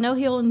so I know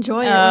he'll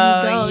enjoy it when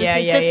Oh, he goes. yeah,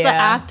 it's yeah, just the yeah.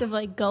 act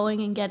of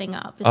going and getting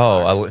up. is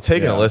hard.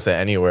 Taking Alyssa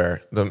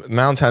anywhere. The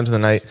amount of times in the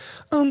night.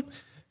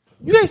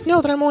 You guys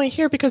know that I'm only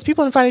here because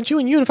people invited you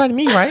and you invited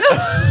me, right?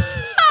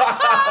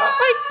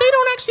 They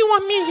don't actually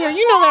want me here.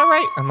 You know that,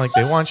 right? I'm like,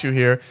 they want you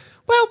here.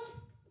 Well,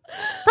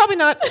 probably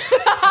not.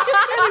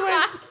 Anyway,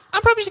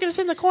 I'm probably just going to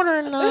sit in the corner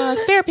and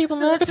stare at people.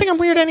 And they're going to think I'm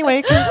weird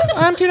anyway because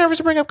I'm too nervous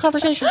to bring up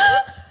conversation.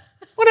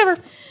 Whatever.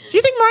 Do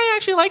you think Mariah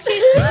actually likes me?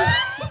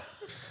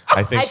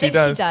 I think she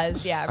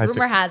does. Yeah, I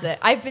rumor has it.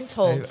 I've been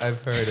told.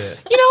 I've heard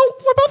it.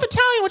 We're both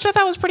Italian, which I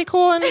thought was pretty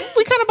cool, and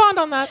we kind of bond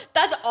on that.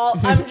 That's all.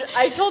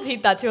 I told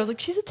Heath that too. I was like,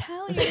 she's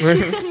Italian.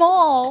 She's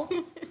small.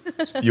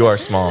 You are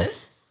small.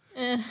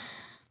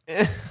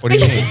 What do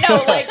you mean?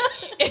 No,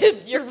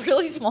 you're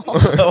really small.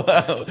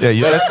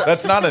 Yeah,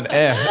 That's not an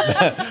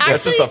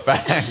that's just a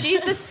fact.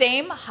 She's the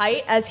same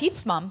height as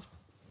Heath's mom.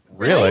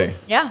 Really?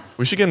 Yeah.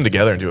 we should get them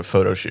together and do a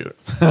photo shoot.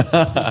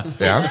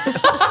 Yeah?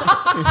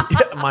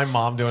 My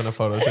mom doing a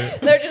photo shoot.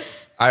 They're just.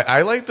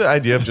 I like the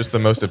idea of just the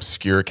most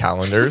obscure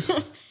calendars.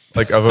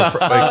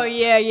 Oh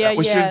yeah.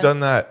 We should have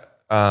done that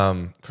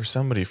for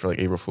somebody for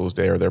April Fool's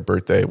Day or their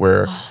birthday,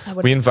 where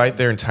would've we invite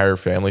their entire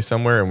family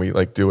somewhere and we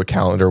do a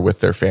calendar with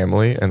their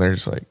family, and they're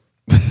just like,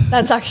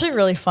 That's actually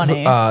really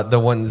funny. The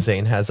one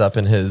Zane has up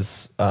in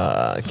his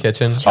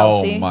kitchen.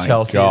 Chelsea. Oh my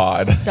Chelsea is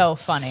God. So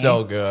funny.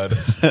 So good.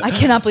 I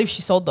cannot believe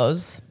she sold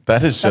those.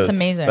 That's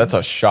amazing. That's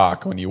a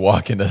shock when you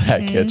walk into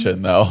that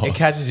kitchen, though. It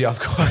catches you off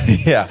guard.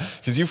 Yeah,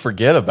 because you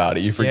forget about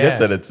it. You forget Yeah.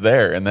 that it's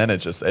there, and then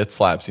it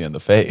slaps you in the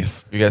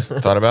face. you guys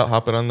thought about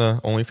hopping on the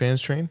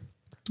OnlyFans train?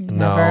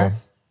 No. Never.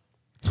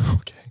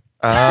 Okay.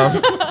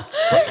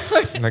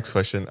 Next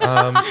question.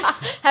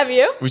 Have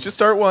you? We should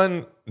start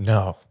one.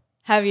 No.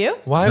 Have you?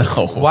 Why?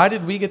 No. Why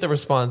did we get the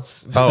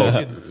response?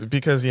 Oh,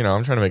 because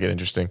I'm trying to make it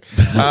interesting.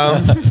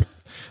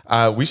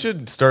 We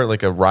should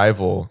start a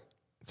rival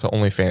to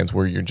OnlyFans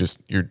where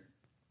you're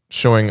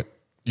showing.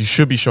 You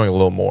should be showing a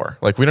little more.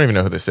 We don't even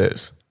know who this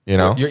is.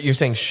 You're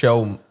saying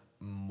show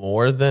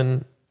more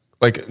than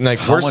we're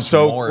much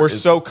so more we're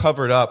is- so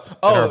covered up in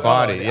our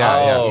body.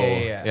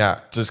 Yeah.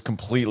 Just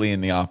completely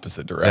in the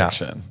opposite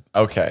direction.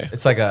 Okay.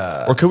 it's like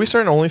a. Or could we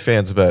start an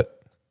OnlyFans? But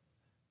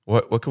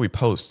what could we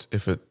post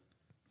if it's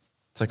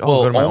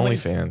go to my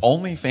OnlyFans?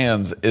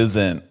 OnlyFans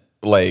isn't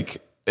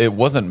it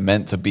wasn't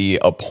meant to be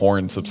a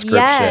porn subscription.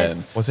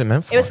 Yes. What's it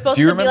meant for? It was supposed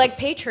Do you to be remember- like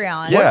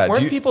Patreon. Yeah. Weren't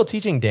do you- people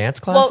teaching dance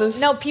Well,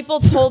 classes? no, people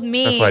told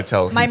me. That's what I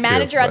tell my Heath too,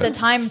 manager at the but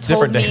time it's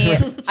told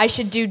different me I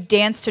should do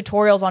dance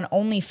tutorials on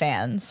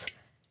OnlyFans.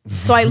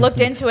 So I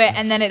looked into it,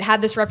 and then it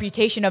had this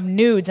reputation of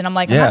nudes, and I'm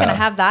like, I'm not Yeah. gonna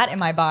have that in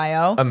my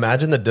bio.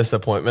 Imagine the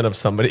disappointment of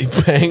somebody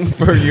paying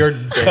for your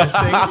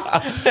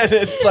dancing, and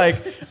it's like,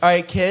 all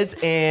right, kids,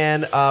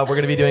 and we're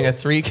gonna be doing a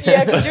 3.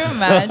 Yeah, could you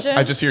imagine?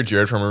 I just hear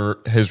Jared from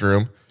his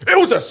room. It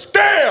was a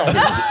scam.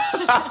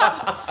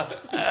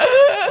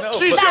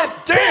 She's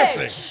just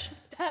dancing.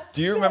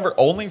 Do you remember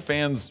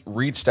OnlyFans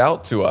reached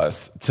out to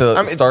us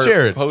to start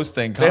Jared,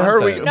 posting They content?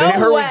 heard we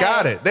No way.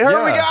 got it. They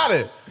heard we Yeah. got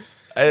it.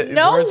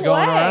 No Word's way.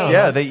 going around.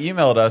 Yeah, they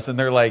emailed us and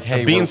they're like,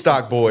 "Hey,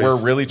 Beanstalk Boys. we're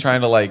really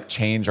trying to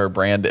change our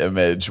brand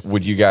image.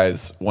 Would you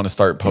guys want to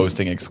start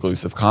posting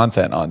exclusive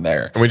content on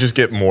there?" And we just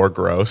get more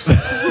gross.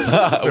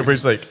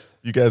 Everybody's like,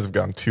 you guys have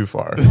gone too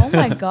far. Oh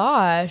my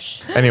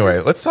gosh. Anyway,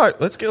 let's get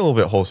a little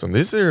bit wholesome.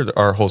 These are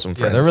our wholesome Yeah,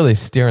 friends. they're really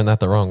steering that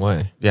the wrong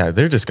way. Yeah,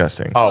 they're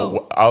disgusting.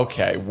 Oh,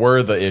 okay.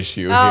 We're the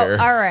issue Oh, here.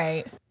 all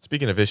right.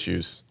 Speaking of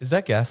issues, Is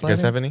that gaslighting? you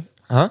guys have any?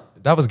 Huh?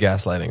 That was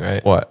gaslighting,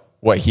 right? What?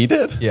 What he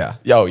did? Yeah.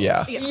 Oh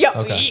yeah.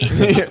 Yo,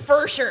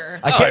 for sure.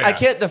 I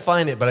can't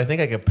define it, but I think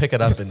I could pick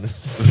it up in this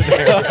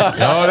scenario.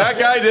 No, that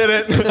guy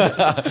did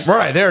it.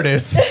 Right, there it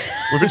is.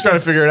 We've been trying to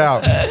figure it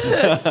out.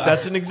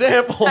 That's an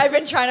example. I've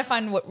been trying to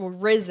find what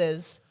Riz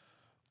is.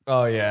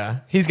 Oh yeah,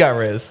 he's got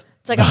Riz.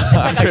 It's like a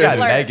I got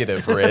flirt.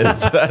 negative Riz.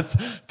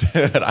 That's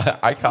dude.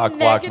 I cock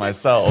block Negative.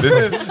 myself.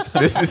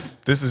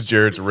 This is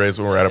Jared's Riz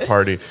when we're at a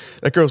party.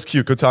 That girl's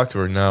cute. Go talk to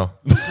her. No.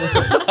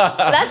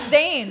 That's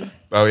Zane.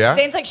 Oh yeah.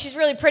 Zane's like, she's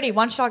really pretty.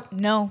 Why don't you talk?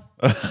 No.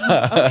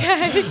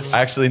 Okay.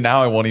 Actually,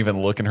 now I won't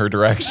even look in her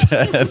direction.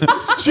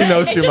 She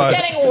knows It's too just much.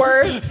 getting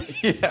worse.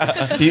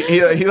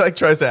 He like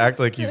tries to act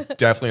like he's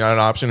definitely not an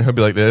option. He'll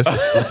be like this.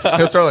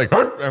 He'll start like,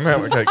 I'm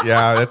like,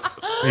 yeah,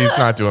 he's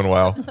not doing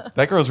well.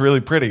 That girl's really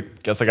pretty.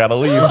 Guess I gotta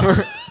leave.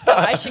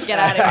 I should get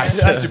out of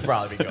here. I should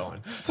probably be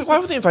going. So why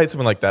would they invite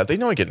someone like that? They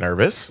know I get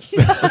nervous.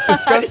 It's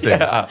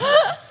disgusting.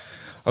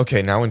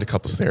 Okay, now into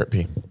couples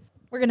therapy.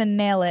 We're going to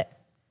nail it.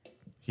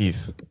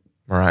 Heath,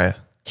 Mariah,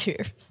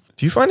 Cheers.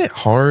 do you find it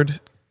hard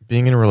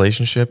being in a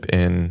relationship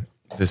in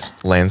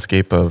this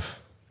landscape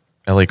of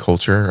LA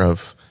culture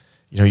of,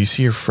 you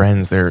see your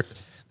friends, they're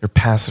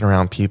passing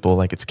around people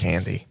like it's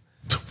candy.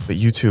 But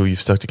you two, you've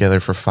stuck together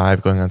for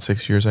 5 going on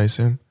 6 years, I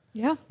assume?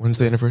 Yeah. When's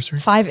the anniversary?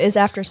 5 is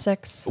after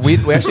 6. We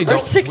actually Or don't.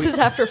 6 is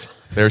after 5.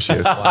 There she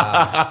is.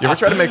 Wow. You ever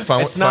try to make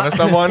fun of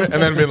someone and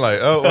then been like,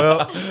 oh,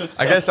 well,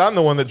 I guess I'm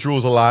the one that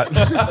drools a lot.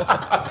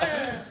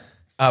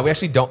 We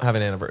actually don't have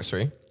an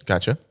anniversary.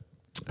 Gotcha.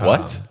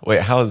 What? Wait,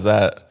 how is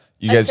that?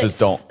 You guys just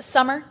don't.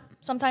 Summer.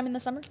 Sometime in the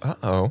summer.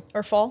 Uh-oh.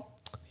 Or fall.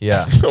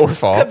 Yeah. Or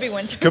fall. Could be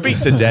winter. Could be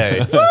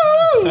today.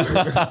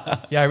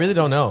 Yeah, I really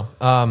don't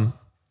know.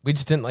 We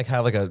just didn't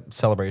have a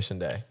celebration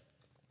day.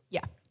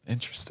 Yeah.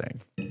 Interesting.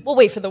 We'll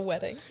wait for the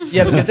wedding.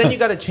 Yeah, because then you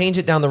got to change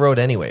it down the road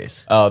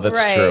anyways. Oh, that's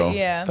Right, true.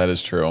 yeah. That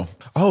is true.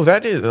 Oh,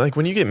 that is like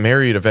when you get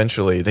married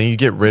eventually, then you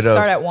get rid of.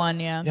 Start at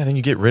 1, yeah. Yeah, then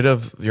you get rid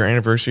of your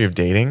anniversary of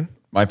dating.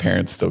 My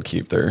parents still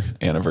keep their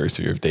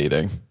anniversary of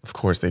dating. Of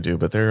course they do,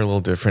 but they're a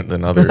little different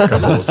than other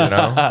couples,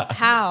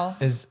 How?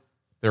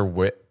 They're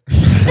wit.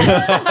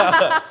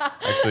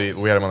 Actually,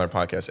 we had them on their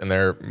podcast, and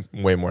they're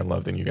way more in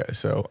love than you guys,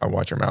 so I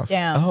watch your mouth.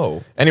 Damn.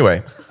 Oh,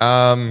 Anyway,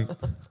 oh,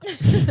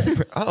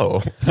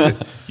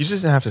 you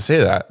just didn't have to say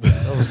that.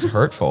 that was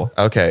hurtful.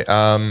 Okay,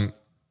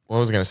 what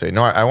was I going to say?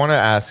 No, I want to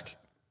ask,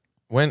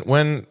 when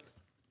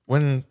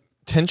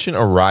tension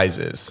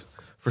arises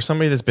for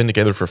somebody that's been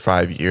together for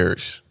 5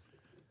 years,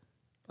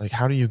 like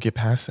how do you get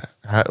past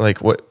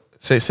that? What?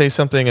 Say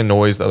something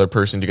annoys the other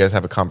person. Do you guys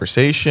have a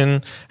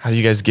conversation? How do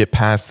you guys get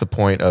past the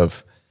point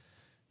of,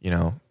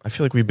 I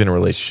feel like we've been in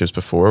relationships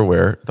before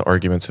where the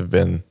arguments have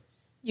been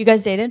You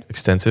guys dated?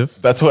 extensive.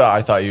 That's what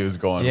I thought you was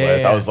going Yeah.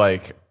 with. I was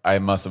like, I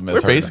must have We're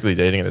misheard. basically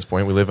dating at this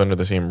point. We live under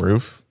the same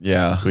roof.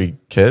 Yeah. We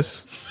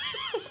kiss.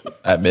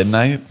 At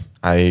midnight.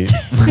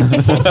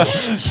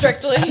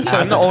 Strictly.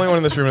 I'm the only one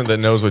in this room that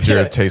knows what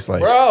Jared tastes like.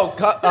 Bro,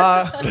 come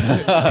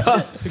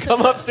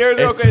upstairs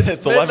real quick.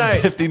 It's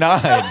midnight.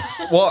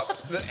 11:59. Well,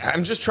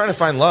 I'm just trying to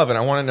find love, and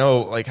I want to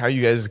know how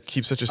you guys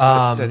keep such a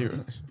steady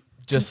relationship.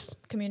 Just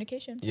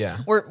Communication. yeah.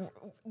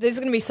 This is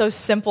gonna be so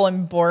simple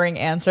and boring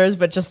answers,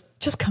 but just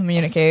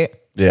communicate.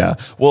 Yeah.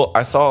 Well,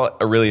 I saw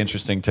a really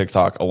interesting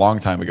TikTok a long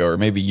time ago, or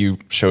maybe you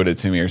showed it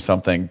to me or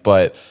something.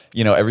 But,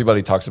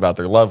 everybody talks about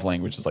their love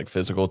languages like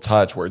physical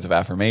touch, words of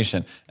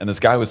affirmation. And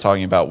this guy was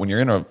talking about when you're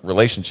in a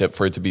relationship,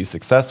 for it to be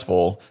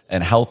successful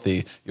and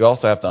healthy, you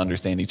also have to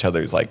understand each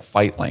other's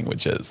fight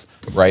languages,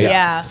 right?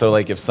 Yeah. So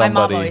if My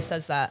somebody. mom always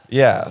says that.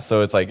 Yeah.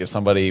 So it's if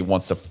somebody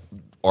wants to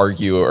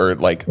argue or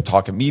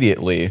talk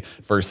immediately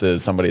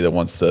versus somebody that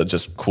wants to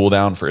just cool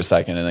down for a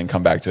second and then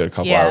come back to it a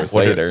couple Yeah. hours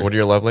What later. are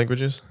your love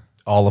languages?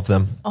 All of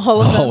them. All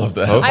of them. All of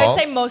them. Both? I would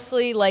say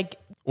mostly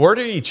What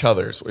are each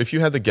other's? If you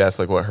had to guess,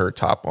 what her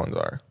top ones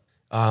are.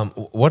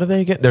 What do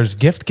they get? There's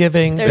gift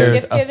giving. There's There's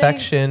gift giving,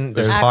 affection.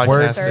 There's acts of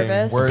words.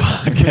 service. Words.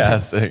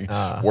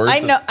 Podcasting. Words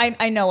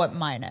I know what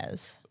mine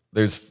is.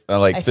 There's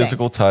think.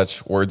 physical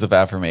touch, words of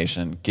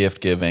affirmation,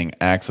 gift giving,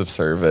 acts of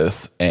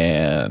service,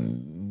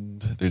 and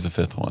there's a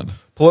fifth one.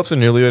 Pull up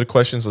some newlywed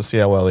questions. Let's see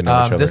how well they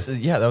know each other.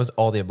 That was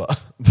all the above.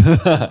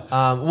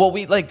 Well,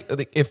 we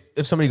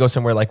if somebody goes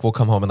somewhere, we'll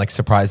come home and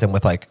surprise them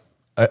with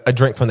a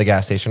drink from the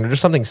gas station or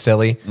just something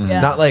silly.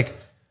 Yeah. Not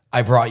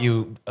I brought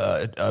you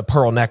a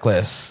pearl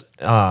necklace.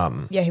 Yeah,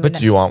 he would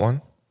Do you want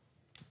one?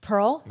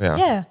 Pearl? Yeah.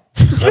 Yeah.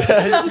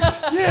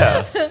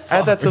 Yeah.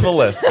 Add that to the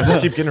list.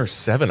 Just keep getting her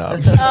 7-Up.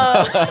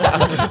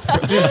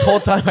 Dude, this whole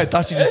time I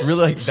thought she just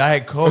really liked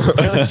Diet Coke.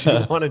 Apparently she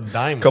wanted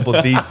diamonds. Couple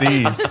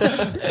DCs.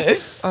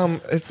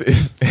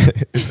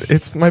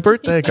 It's my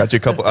birthday. Got you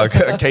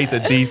a case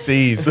of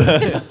DCs.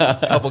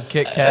 A couple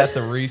Kit Kats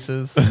and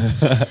Reese's.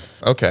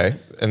 Okay,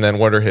 and then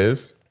what are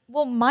his?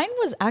 Well, mine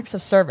was acts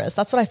of service.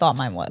 That's what I thought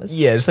mine was.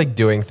 Yeah, just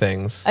doing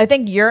things. I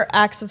think your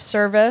acts of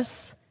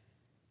service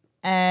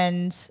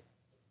and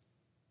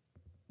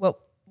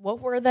what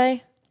were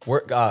they?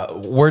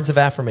 Words of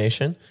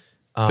affirmation.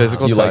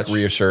 Physical You touch. like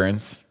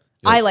reassurance.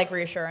 I like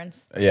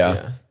reassurance.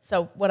 Yeah.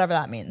 So whatever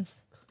that means.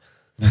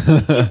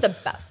 He's the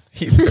best.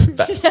 He's the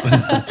best.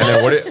 And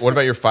then what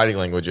about your fighting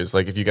languages?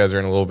 Like if you guys are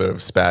in a little bit of a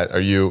spat, are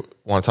you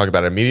want to talk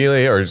about it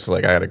immediately or just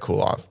like I got to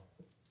cool off?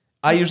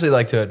 I usually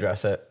like to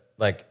address it,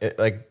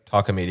 like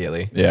talk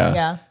immediately. Yeah.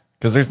 Yeah.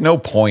 Because there's no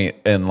point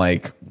in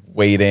like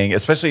waiting,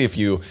 especially if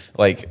you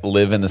like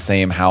live in the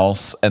same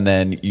house and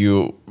then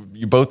you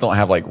both don't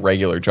have like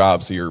regular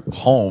jobs, so you're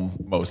home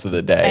most of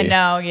the day. I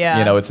know, yeah.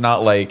 You know, it's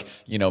not like,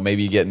 you know,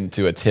 maybe you get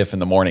into a tiff in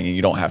the morning and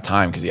you don't have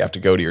time because you have to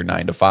go to your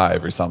 9 to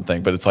 5 or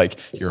something. But it's like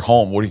you're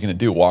home. What are you going to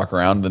do? Walk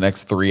around the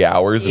next 3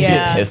 hours and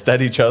Yeah. be pissed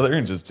at each other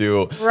and just be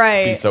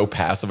Right. so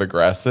passive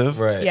aggressive.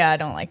 Right. Yeah, I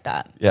don't like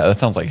that. Yeah, that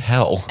sounds like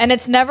hell. And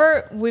it's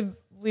never we've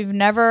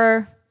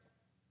never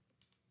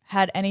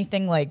had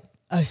anything like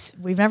us.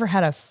 We've never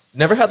had a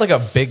Never had like a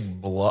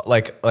big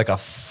like a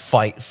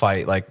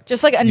fight like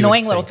just like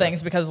annoying little think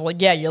things because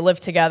like yeah, you live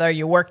together,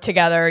 you work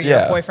together, you're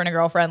Yeah. a boyfriend and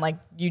girlfriend, like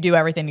you do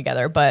everything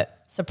together. But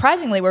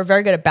surprisingly, we're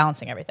very good at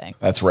balancing everything.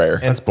 That's rare.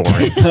 That's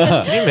boring.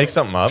 Can you make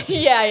something up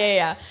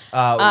Yeah.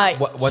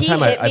 one he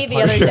time hit I me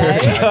the other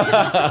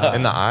day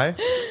in the eye?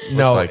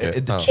 no, like it,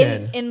 it. the Oh.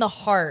 chin. in the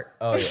heart,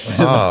 Oh,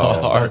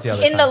 That was the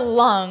other in the time.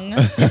 lung.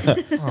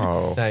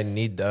 oh. I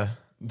need the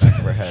back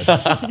of her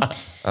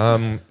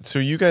head. So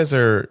you guys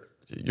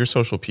you're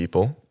social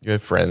people. You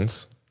have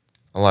friends.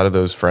 A lot of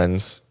those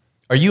friends.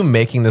 Are you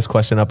making this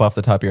question up off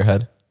the top of your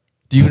head?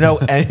 Do you know?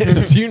 Do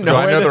you know? Do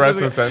I where know the this rest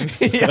of is the going?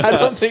 sentence? Yeah, I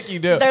don't think you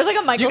do. There's like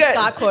a Michael guys-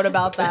 Scott quote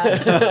about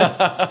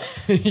that.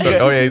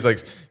 Oh yeah, he's like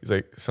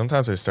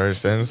sometimes I start a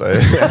sentence, I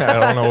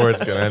don't know where it's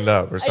gonna end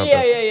up or something.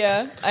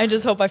 yeah. I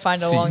just hope I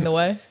find it along the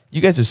way.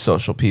 You guys are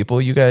social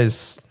people. You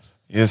guys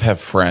have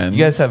friends.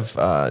 You guys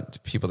have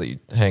people that you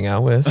hang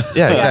out with.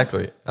 Yeah,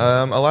 exactly.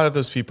 A lot of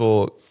those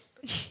people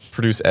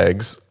produce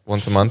eggs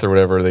once a month or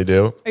whatever they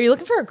do. Are you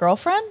looking for a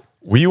girlfriend?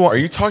 Are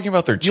you talking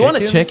about their You want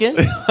a chickens?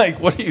 chicken? Like,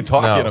 what are you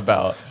talking No.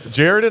 about?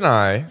 Jared and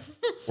I,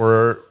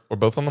 we're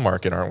both on the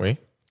market, aren't we?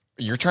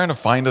 You're trying to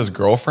find us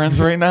girlfriends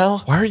right now?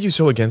 Why are you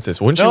so against this?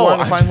 Wouldn't you No,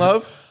 want to I- find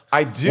love?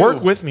 I do.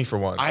 Work with me for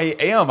once. I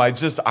am.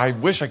 I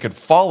wish I could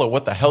follow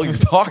what the hell you're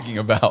talking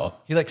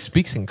about. He like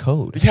speaks in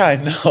code. Yeah, I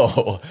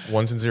know.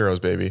 Ones and zeros,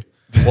 baby.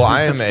 Well,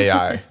 I am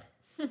AI.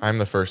 I'm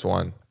the first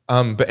one.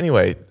 But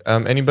anyway,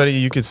 anybody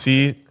you could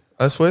see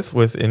us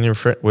with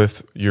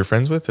your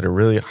friends with that are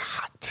really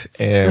hot.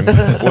 And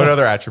what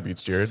other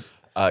attributes, Jared?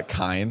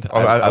 Kind. Oh,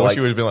 I wish like,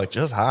 you would have been like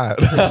just hot.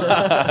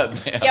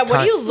 Yeah, what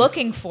are you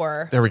looking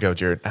for? There we go,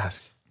 Jared.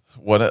 Ask.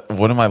 What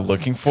am I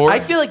looking for?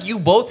 I feel like you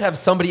both have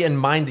somebody in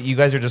mind that you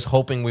guys are just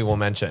hoping we will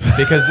mention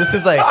because this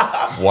is like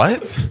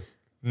What?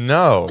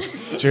 No,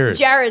 Jared.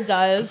 Jared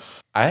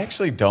does. I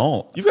actually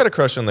don't. You've got a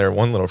crush on their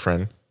one little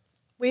friend.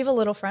 We have a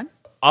little friend.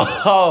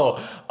 Oh.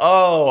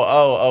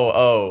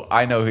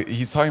 I know.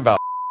 He's talking about.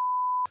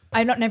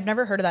 I've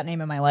never heard of that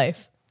name in my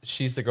life.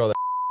 she's the girl that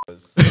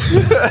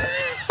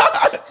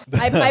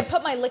I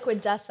put my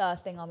liquid death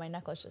thing on my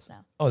necklace just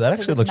now. Oh, that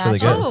actually looks really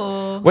good.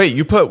 Oh, Wait,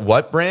 you put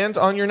what brand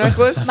on your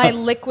necklace? My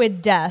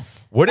liquid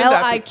death. Wouldn't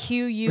that be-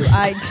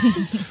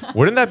 LIQUID.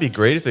 Wouldn't that be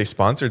great if they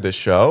sponsored this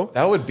show?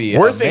 That would be.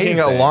 We're thinking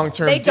a amazing.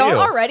 long-term They deal. don't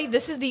already.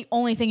 This is the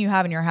only thing you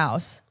have in your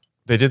house.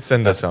 They did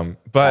send us some,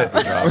 but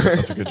Good job.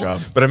 That's a good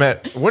job. but I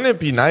meant, wouldn't it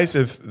be nice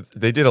if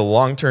they did a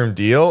long-term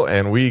deal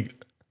and we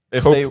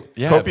If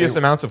copious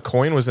amounts of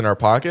coin was in our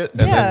pocket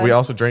and Yeah. then we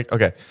also drank?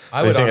 Okay,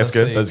 I They would think that's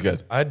good. honestly- That's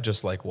good. I'd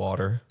just like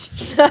water.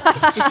 Just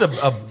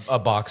a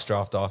box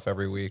dropped off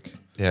every week.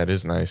 Yeah, it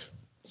is nice.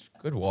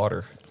 Good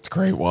water. It's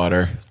great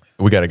water.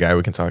 We got a guy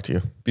we can talk to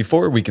you.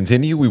 Before we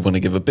continue, we want to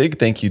give a big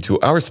thank you to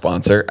our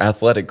sponsor,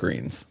 Athletic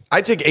Greens.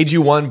 I take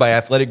AG1 by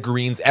Athletic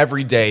Greens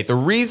every day. The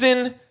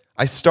reason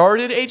I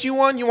started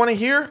AG1, you want to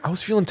hear? I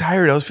was feeling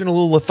tired. I was feeling a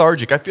little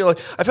lethargic. I felt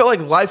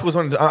like life was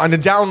on a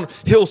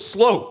downhill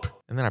slope.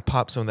 And then I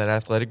popped some of that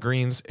Athletic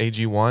Greens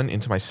AG1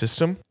 into my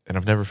system, and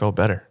I've never felt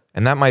better.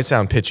 And that might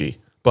sound pitchy,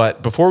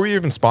 but before we were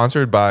even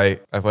sponsored by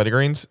Athletic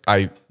Greens,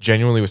 I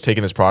genuinely was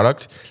taking this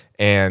product,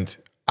 and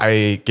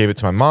I gave it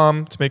to my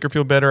mom to make her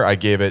feel better. I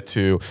gave it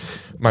to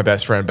my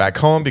best friend back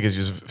home because he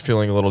was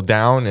feeling a little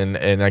down,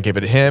 and I gave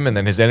it to him, and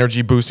then his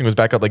energy boosting was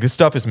back up. Like, this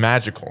stuff is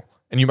magical.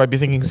 And you might be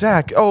thinking,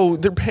 Zach, oh,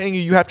 they're paying you.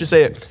 You have to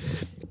say it.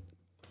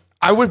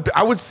 I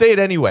would say it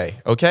anyway,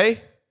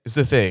 okay? Is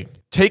the thing.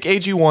 Take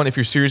AG1 if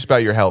you're serious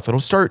about your health. It'll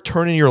start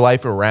turning your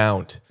life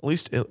around. At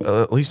least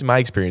in my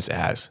experience, it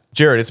has.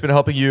 Jared, it's been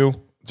helping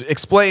you.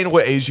 Explain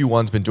what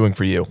AG1's been doing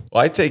for you.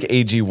 Well, I take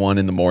AG1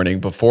 in the morning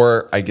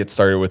before I get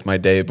started with my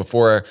day,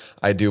 before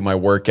I do my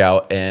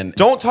workout. And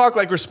Don't talk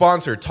like we're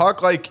sponsored.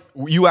 Talk like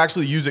you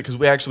actually use it because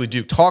we actually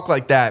do. Talk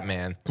like that,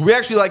 man. We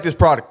actually like this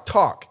product.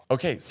 Talk.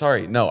 okay,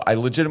 sorry. No, I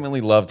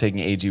legitimately love taking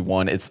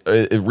AG1.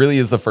 It really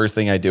is the first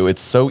thing I do.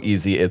 It's so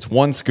easy. It's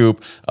one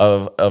scoop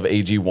of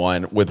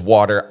AG1 with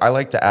water. I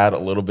like to add a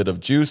little bit of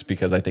juice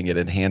because I think it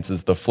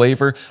enhances the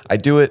flavor. I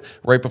do it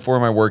right before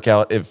my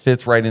workout. It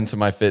fits right into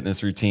my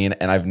fitness routine,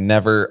 and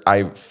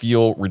I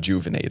feel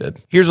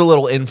rejuvenated. Here's a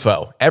little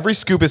info. Every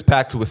scoop is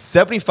packed with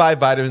 75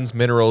 vitamins,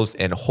 minerals,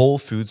 and whole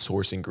food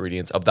source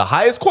ingredients of the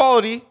highest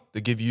quality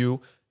that give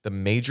you the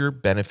major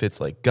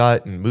benefits like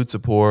gut and mood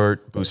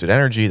support, boosted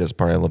energy, that's the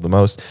part I love the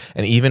most,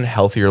 and even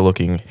healthier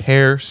looking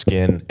hair,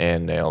 skin,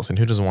 and nails. And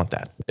who doesn't want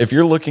that? If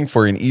you're looking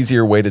for an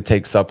easier way to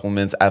take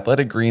supplements,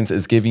 Athletic Greens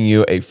is giving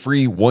you a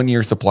free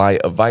 1-year supply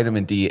of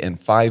vitamin D and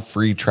 5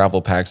 free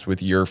travel packs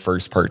with your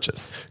first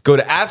purchase. Go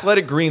to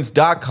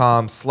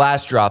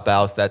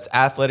athleticgreens.com/dropouts. That's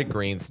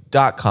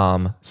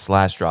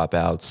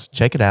athleticgreens.com/dropouts.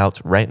 Check it out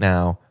right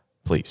now,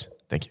 please.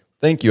 Thank you.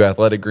 Thank you,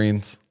 Athletic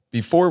Greens.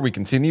 Before we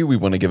continue, we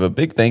want to give a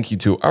big thank you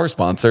to our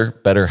sponsor,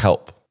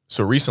 BetterHelp.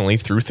 So recently,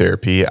 through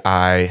therapy,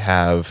 I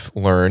have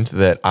learned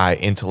that I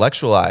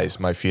intellectualize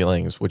my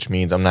feelings, which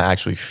means I'm not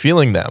actually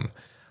feeling them.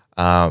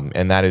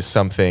 And that is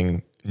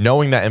something,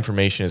 knowing that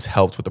information has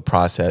helped with the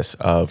process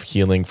of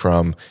healing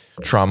from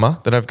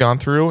trauma that I've gone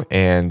through.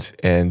 And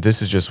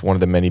this is just one of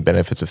the many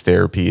benefits of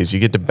therapy is you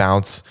get to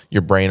bounce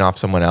your brain off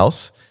someone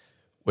else,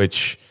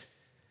 which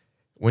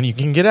when you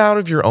can get out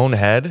of your own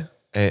head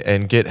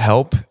and get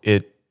help,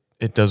 it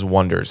does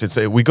wonders.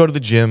 We go to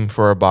the gym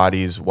for our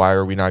bodies. Why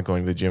are we not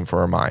going to the gym for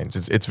our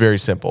minds? It's very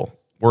simple.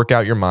 Work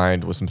out your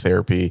mind with some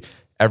therapy.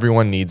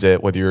 Everyone needs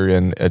it, whether you're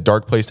in a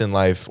dark place in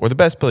life or the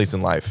best place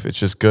in life. It's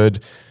just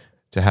good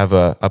to have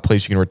a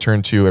place you can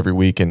return to every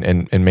week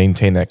and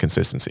maintain that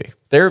consistency.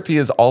 Therapy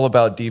is all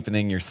about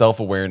deepening your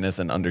self-awareness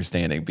and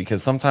understanding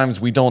because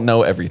sometimes we don't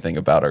know everything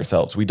about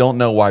ourselves. We don't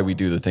know why we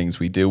do the things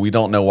we do. We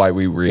don't know why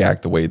we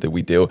react the way that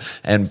we do.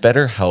 And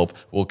BetterHelp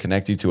will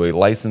connect you to a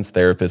licensed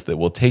therapist that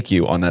will take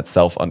you on that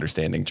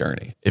self-understanding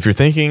journey. If you're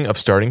thinking of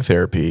starting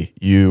therapy,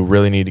 you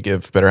really need to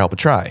give BetterHelp a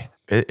try.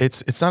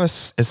 It's not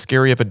as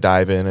scary of a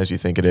dive in as you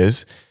think it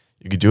is.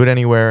 You could do it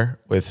anywhere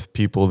with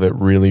people that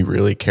really,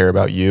 really care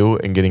about you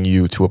and getting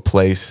you to a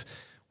place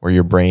where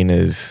your brain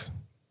is,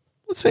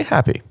 let's say,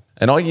 happy.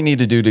 And all you need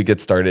to do to get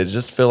started is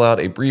just fill out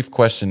a brief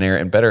questionnaire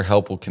and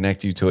BetterHelp will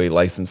connect you to a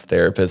licensed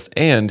therapist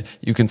and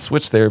you can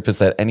switch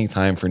therapists at any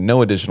time for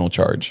no additional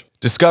charge.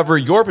 Discover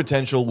your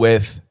potential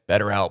with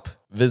BetterHelp.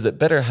 Visit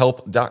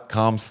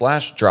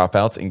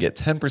betterhelp.com/dropouts and get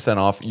 10%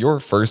 off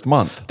your first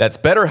month. That's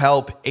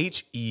BetterHelp,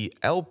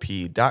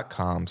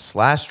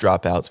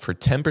 HELP.com/dropouts for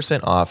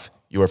 10% off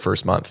your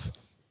first month.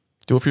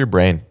 Do it for your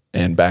brain.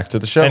 And back to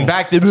the show. And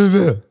back to...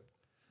 Don't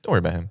worry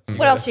about him.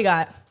 What else you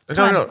got?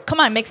 No. Come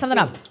on, make something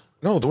up.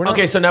 No, we're not.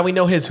 Okay, so now we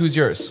know his. Who's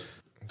yours?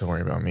 Don't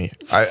worry about me.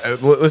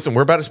 Listen,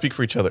 we're about to speak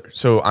for each other.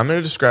 So I'm going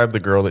to describe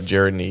the girl that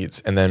Jared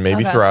needs and then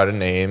maybe throw out a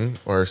name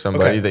or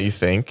somebody that you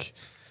think.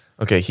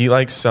 Okay, he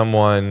likes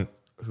someone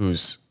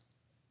who's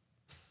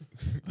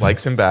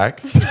likes him back,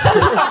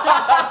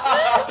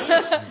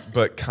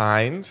 but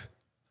kind.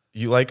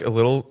 You like a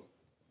little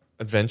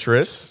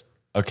adventurous.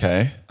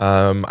 Okay.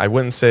 I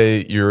wouldn't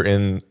say you're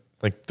in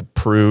like the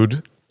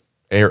prude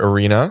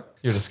arena.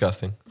 You're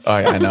disgusting. Oh,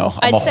 yeah, I know.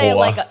 I'm I'd say whole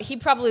lot. like he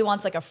probably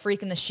wants like a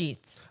freak in the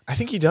sheets. I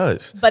think he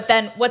does. But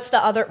then what's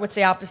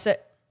the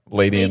opposite?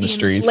 Lady in the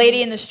streets.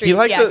 Lady in the streets.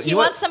 likes He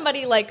wants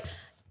somebody like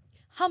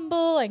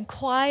humble and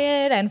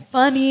quiet and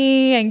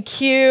funny and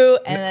cute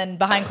and then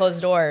behind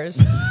closed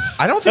doors.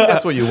 I don't think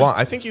that's what you want.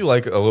 I think you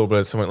like a little bit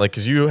of someone like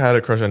because you had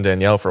a crush on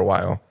Danielle for a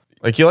while.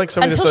 Like you like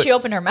somebody Until that's she like,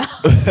 opened her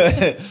mouth.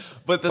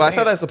 But I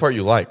thought that's the part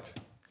you liked.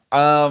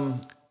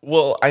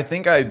 Well, I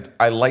think I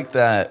like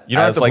that. You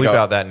don't have as to like bleep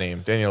out that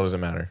name. Danielle doesn't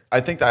matter. I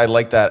think that I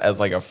like that as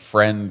like a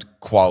friend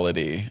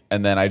quality,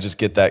 and then I just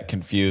get that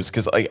confused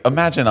because like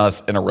imagine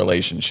us in a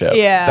relationship.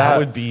 Yeah. That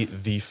would be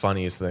the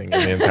funniest thing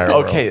in the entire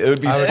world. Okay, it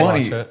would be I would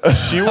funny. watch it.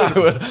 She would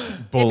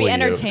bully It'd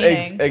be you.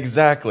 entertaining.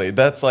 Exactly.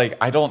 That's like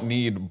I don't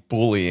need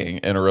bullying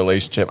in a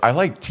relationship. I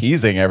like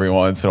teasing every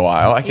once in a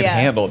while. I can Yeah.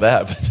 handle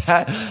that, but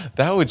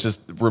that would just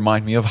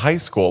remind me of high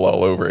school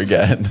all over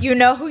again. You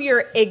know who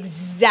you're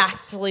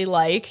exactly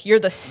like? You're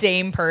the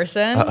same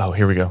person. Uh-oh,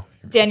 here we go.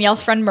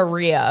 Danielle's friend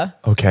Maria.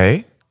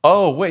 Okay.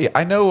 Oh wait,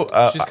 I know.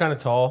 She's kind of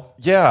tall.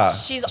 Yeah,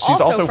 She's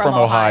also from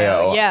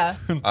Ohio. Yeah.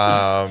 Me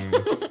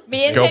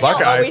and Go Danielle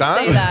Buckeyes, always huh?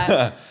 say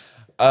that.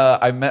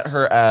 I met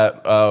her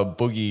at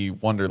Boogie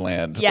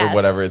Wonderland Yes. or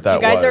whatever that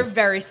you guys was. are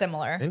very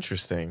similar.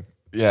 Interesting.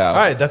 Yeah. All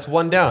right, that's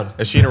one down.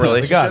 Is she in a We got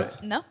relationship?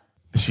 it. No.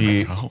 Is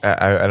she,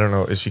 I don't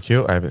know. Is she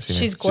cute? I haven't seen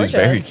She's her. gorgeous.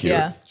 very cute.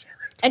 Yeah.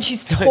 And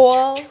she's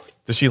tall.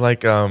 Does she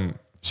like,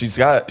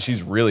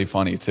 She's really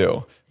funny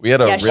too. We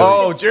had a Yeah, really she's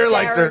oh, Jared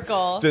likes her.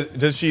 hysterical.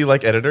 Does she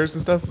like editors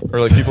and stuff? Or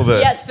like people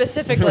that. Yeah,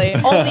 specifically.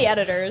 Only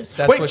editors.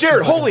 That's Wait, what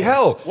Jared, she's looking holy for.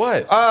 hell.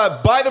 What?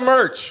 Buy the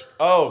merch.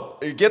 Oh,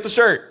 get the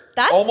shirt.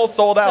 That's almost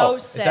sold so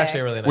out. sick. It's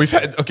actually really nice. We've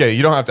had, okay,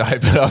 you don't have to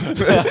hype it up.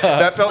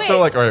 That felt so Wait.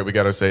 like, all right, we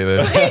got to say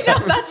this. I know,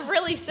 that's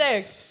really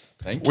sick.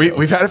 Thank you.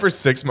 We've had it for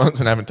 6 months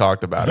and haven't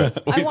talked about it.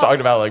 We want-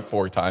 talked about it like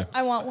 4 times.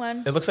 I want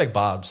one. It looks like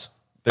Bob's.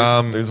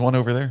 There's one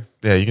over there.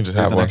 Yeah, you can just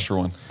There's have an one. extra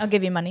one. I'll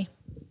give you money.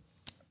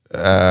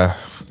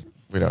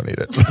 We don't need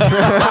it.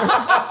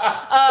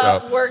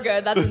 We're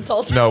good. That's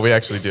insulting. No, we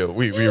actually do.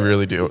 We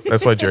really do.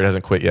 That's why Jared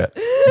hasn't quit yet.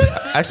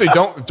 Actually,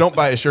 don't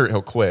buy a shirt.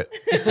 He'll quit.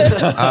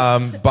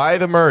 Buy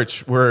the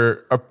merch.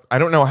 I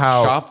don't know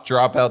how,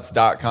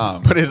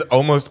 Shopdropouts.com. but it's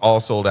almost all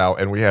sold out,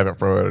 and we haven't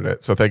promoted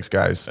it. So thanks,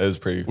 guys. It was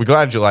pretty. We're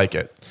glad you like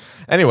it.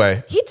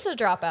 Anyway, Heath's a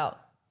dropout.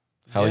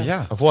 Hell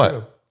yeah. of what?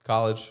 True.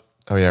 College.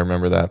 Oh yeah, I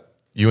remember that.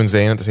 You and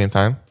Zane at the same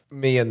time?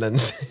 Me and then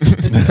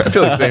I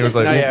feel like Zane was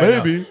like, No, well,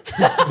 yeah, maybe.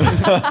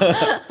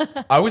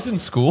 I was in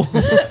school.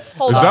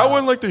 Hold Is on. that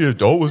when like the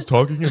adult was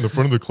talking in the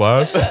front of the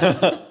class?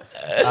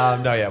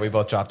 No, yeah, we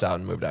both dropped out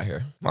and moved out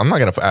here. I'm not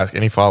going to ask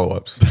any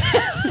follow-ups.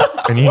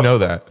 And you know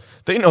that.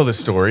 They know the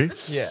story.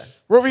 Yeah.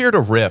 We're over here to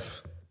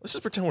riff. Let's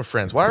just pretend we're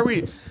friends. Why are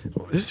we?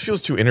 This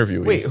feels too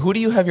interviewy. Wait, who do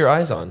you have your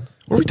eyes on?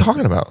 What are we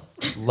talking about?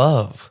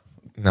 Love.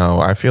 No,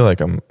 I feel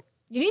like I'm.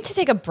 You need to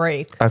take a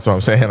break. That's what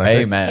I'm saying.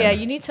 Amen. Yeah,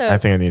 you need to. I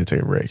think I need to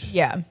take a break.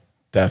 Yeah.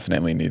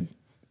 Definitely need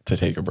to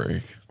take a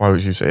break. Why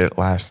would you say it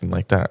last and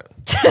like that?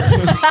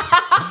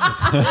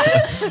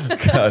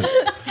 Because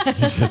you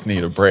just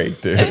need a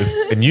break, dude.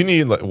 And you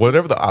need like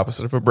whatever the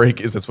opposite of a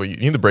break is. That's what you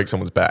need to break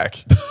someone's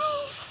back.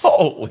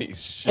 Holy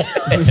shit.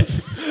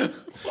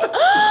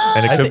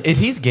 And it could.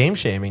 He's game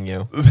shaming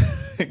you.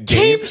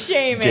 Game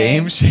shaming.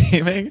 Game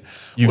shaming?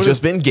 You've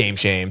just been game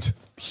shamed.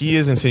 He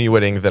is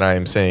insinuating that I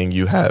am saying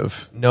you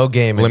have No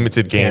game.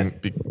 limited game.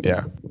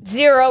 Yeah.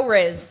 0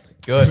 Riz.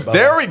 Good.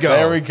 There we go.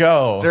 There we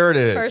go. There it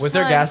is. First- Was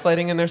there Fine.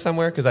 gaslighting in there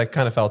somewhere? Because I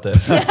kind of felt it.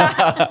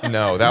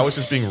 No, that was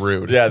just being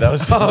rude. Yeah, that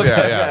was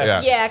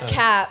Yeah. Yeah,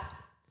 Cap.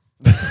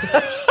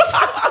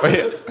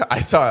 Wait, I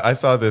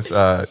saw this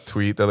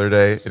tweet the other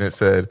day, and it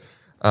said,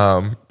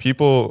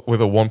 people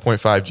with a 1.5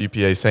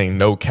 GPA saying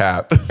no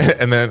cap.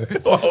 And then,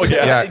 Oh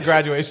yeah.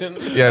 Graduation.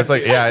 yeah, it's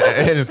like, yeah,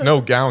 and it's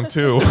no gown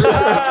too.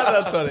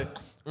 That's funny.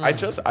 I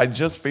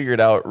just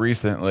figured out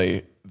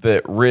recently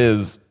that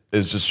Riz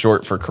is just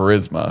short for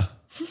charisma.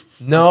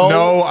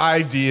 No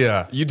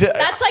idea. You did.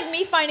 That's like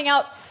me finding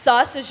out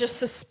sus is just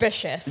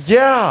suspicious.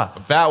 Yeah.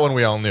 That one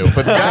we all knew.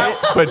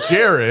 But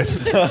Jared,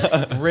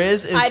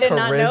 Riz is I did charisma.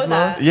 not know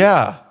that.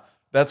 Yeah.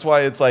 That's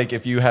why it's like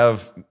if you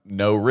have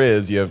no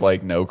Riz, you have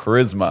like no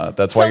charisma.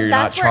 That's why So you're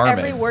not that's where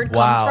charming. every word comes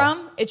Wow.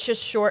 from. It's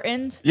just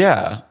shortened.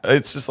 Yeah.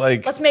 It's just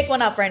like Let's make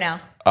one up right now.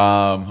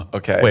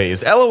 okay. wait,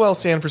 is LOL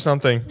stand for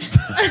something?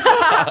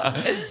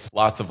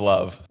 Lots of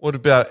love. What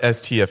about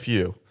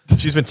STFU?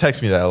 She's been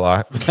texting me that a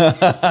lot.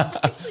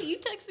 Actually, you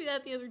texted me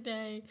that the other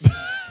day.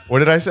 What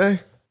did I say?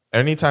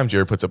 Anytime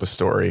Jared puts up a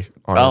story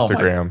on Oh my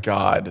Instagram,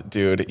 God,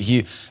 dude.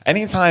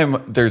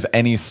 Anytime there's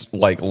any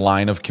like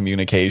line of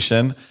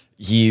communication,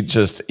 he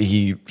shuts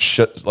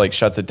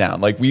it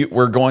down. Like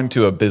we're going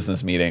to a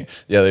business meeting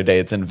the other day.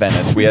 It's in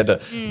Venice. We had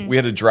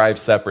to drive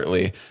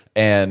separately,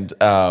 and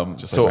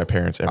just like my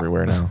parents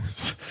everywhere now.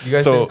 You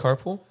guys So- did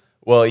carpool?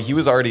 well, he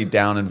was already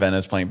down in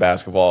Venice playing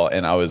basketball,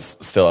 and I was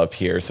still up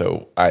here.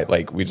 So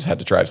we just had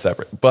to drive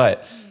separate.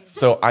 But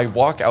so I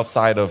walk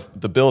outside of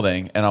the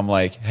building, and I'm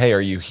like, "Hey,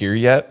 are you here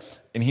yet?"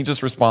 And he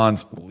just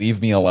responds,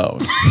 "Leave me alone."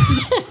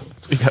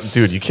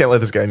 Dude, you can't let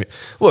this guy.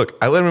 Look,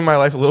 I let him in my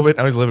life a little bit.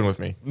 Now he's living with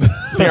me.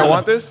 Think I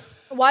want this?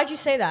 Why'd you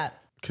say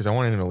that? Because I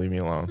wanted him to leave me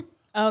alone.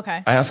 Oh,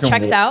 okay. I ask him,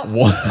 Checks out.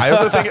 What? I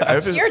also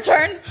think Your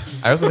turn.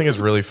 I also think it's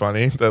really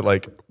funny that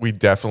like we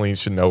definitely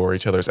should know where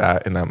each other's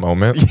at in that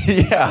moment.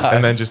 Yeah.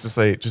 And then just to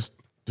say,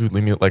 dude,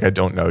 leave me, like I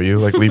don't know you,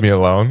 like leave me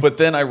alone. But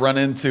then I run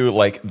into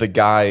like the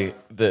guy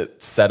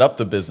that set up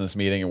the business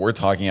meeting, and we're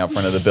talking out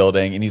front of the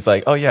building, and he's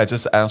like, "Oh yeah,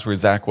 just ask where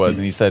Zach was,"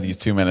 and he said he's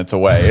 2 minutes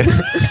away.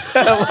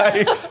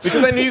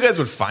 Because I knew you guys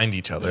would find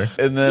each other.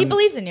 And then He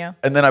believes in you.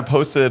 And then I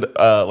posted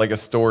like a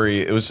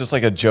story. It was just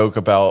like a joke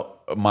about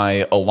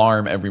my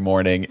alarm every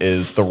morning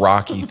is the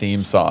Rocky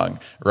theme song,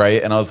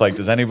 right? And I was like,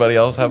 does anybody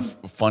else have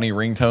funny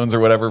ringtones or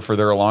whatever for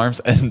their alarms?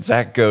 And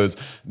Zach goes,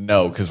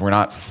 no, because we're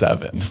not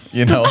 7,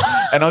 you know?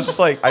 And I was just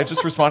like, I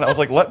just responded. I was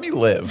like, let me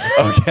live,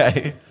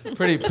 okay?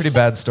 Pretty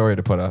bad story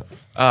to put up.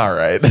 All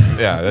right.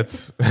 Yeah,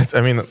 that's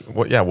I mean,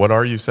 what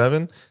are you,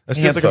 7? That's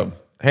Handsome.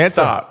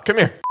 Handsome. Stop. Come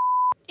here.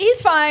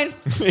 He's fine.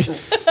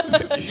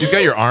 He's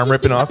got your arm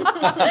ripping off.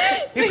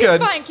 He's He's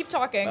good. fine. Keep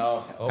talking.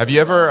 Have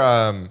you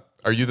ever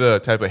are you the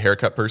type of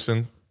haircut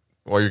person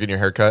while you're getting your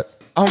haircut?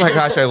 Oh my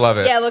gosh, I love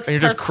it. Yeah, it looks and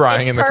you're just perfect.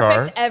 crying It's in the car.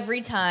 perfect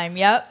every time.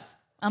 Yep.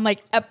 I'm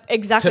like,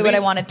 exactly what I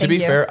wanted. To Thank be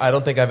you. fair, I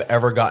don't think I've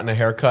ever gotten a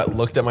haircut,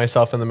 looked at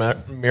myself in the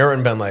mirror,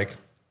 and been like,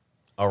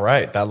 "All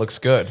right, that looks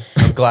good.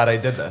 I'm glad I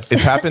did this."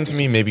 It's happened to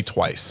me maybe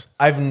twice.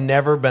 I've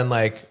never been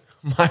like,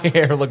 "My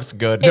hair looks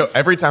good." No,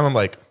 every time I'm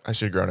like, I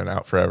should have grown it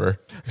out forever.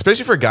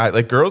 Especially for guys,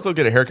 like girls, they'll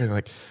get a haircut and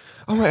like,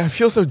 oh my, I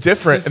feel so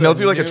different. just And they'll a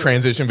do like a new-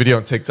 transition video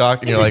on TikTok,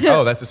 and you're like,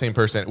 oh, that's the same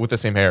person with the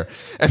same hair.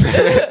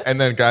 And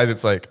then guys,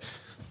 it's like,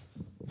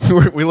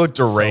 we look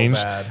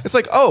deranged. bad. It's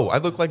like, oh, I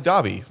look like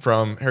Dobby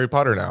from Harry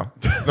Potter now.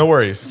 No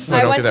worries.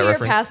 I went to your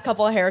past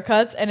couple of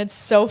haircuts, and it's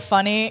so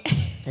funny.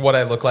 What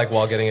I look like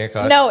while getting a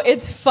cut. No,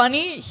 it's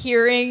funny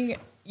hearing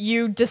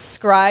you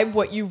describe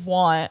what you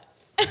want.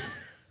 I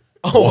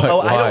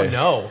Why? don't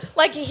know.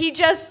 Like he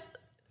just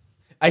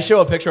I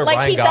show a picture of Like,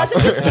 Ryan he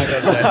doesn't Gosling.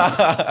 and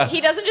I go,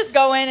 he doesn't just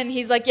go in and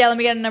he's like, yeah, let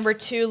me get a number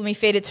 2, let me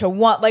fade it to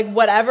 1, like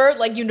whatever.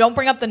 Like you don't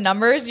bring up the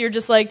numbers. You're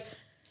just like,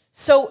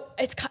 so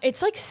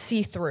it's like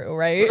see through,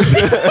 right?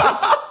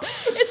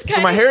 It's kind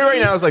So my hair right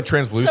now is like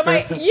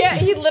translucent. So yeah,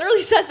 he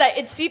literally says that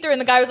it's see through,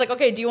 and the guy was like,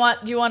 okay, do you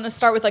want to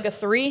start with like a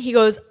 3? He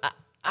goes,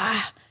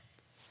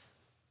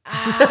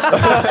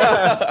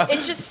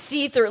 it's just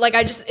see through. Like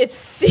it's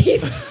see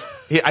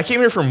through. I came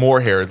here for more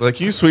hair. Like,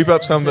 you sweep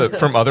up some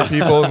from other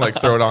people and like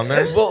throw it on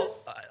there. Well,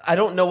 I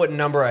don't know what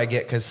number I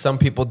get because some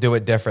people do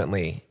it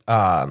differently.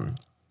 And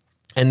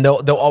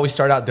they'll always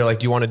start out. They're like,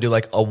 "Do you want to do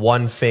like a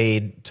 1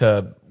 fade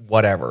to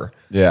whatever?"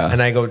 Yeah.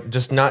 And I go,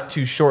 "Just not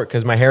too short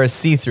because my hair is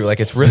see through. Like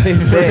it's really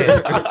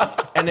thin."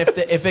 And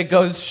if it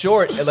goes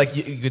short, like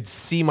you could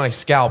see my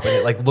scalp and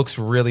it like looks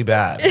really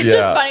bad. It's Yeah.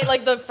 just funny,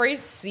 like the phrase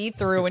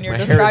 "see-through" when you're My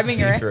hair is describing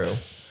your. see-through.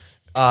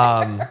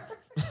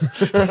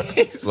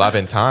 La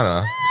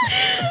Ventana.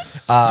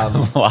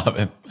 Love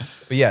it.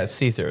 But yeah, it's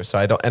see-through. So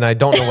I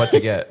don't know what to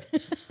get.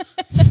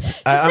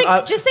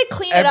 Just say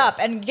clean it up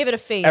and give it a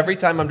fade. Every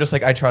time I'm just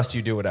like, I trust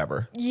you, do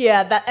whatever.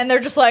 Yeah, that, and they're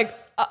just like,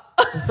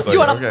 do you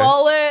want to okay.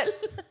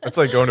 mullet? It's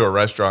like going to a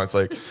restaurant. It's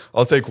like,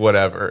 I'll take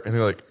whatever. And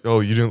they're like,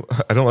 oh,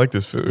 I don't like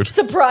this food.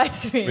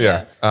 Surprise me.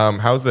 Yeah.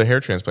 How's the hair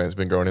transplants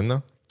been growing in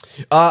though?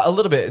 A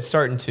little bit. It's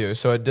starting to.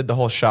 So I did the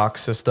whole shock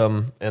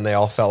system and they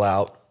all fell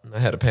out. I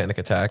had a panic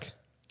attack.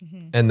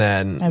 And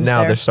then now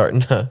there. they're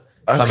starting to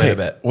come in a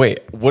bit. Wait,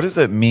 what does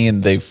it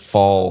mean they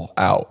fall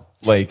out?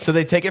 Like, So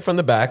they take it from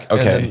the back and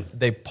Okay. then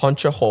they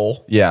punch a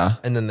hole. yeah.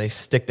 And then they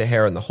stick the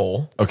hair in the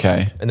hole.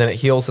 Okay. And then it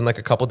heals in like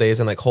a couple days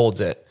and like holds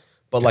it.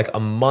 But like a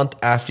month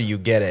after you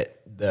get it,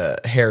 the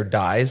hair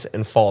dies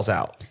and falls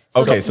out.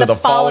 Okay, so the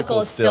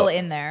follicle is still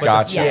in there.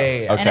 Gotcha.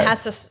 Yes. Yeah. And it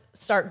has to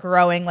start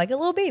growing like a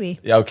little baby.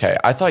 Yeah, okay.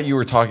 I thought you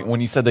were talking when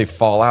you said they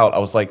fall out. I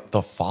was like,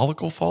 the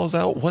follicle falls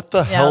out. What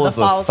the hell is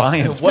the follicle.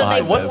 science So they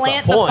behind what's this?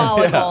 plant the point?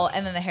 follicle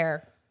and then the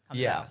hair.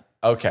 Yeah.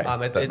 Okay,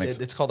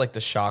 It's called like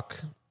the shock.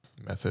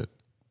 Method.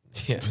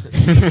 Yeah.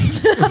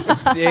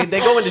 See, they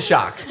go into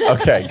shock.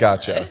 okay,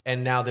 gotcha.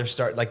 And now they're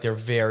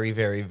very,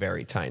 very,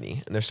 very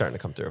tiny. And they're starting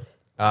to come through.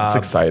 It's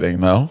exciting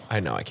though. I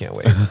know, I can't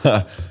wait.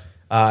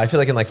 I feel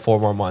like in like 4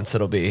 more months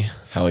it'll be.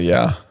 Hell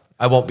yeah.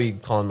 I won't be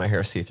calling my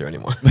hair see-through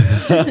anymore.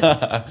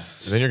 Then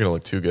you're gonna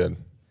look too good.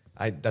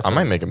 I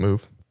might make a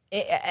move.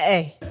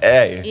 Hey.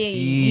 Hey.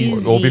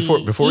 Easy. Well,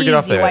 before we get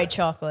off Easy that- white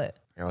chocolate.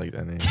 I like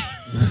that name.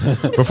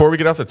 Before we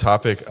get off the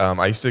topic,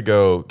 I used to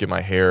go get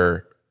my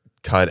hair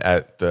cut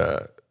at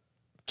the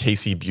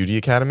KC Beauty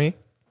Academy.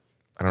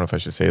 I don't know if I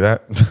should say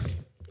that.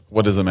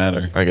 What does it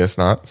matter? I guess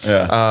not.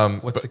 Yeah.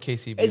 What's the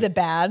KCB? Is it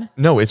bad?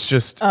 No, it's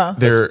just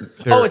they're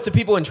Oh, it's the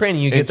people in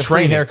training. You in get the free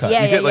training. haircut.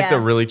 Yeah, You get like the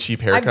yeah. really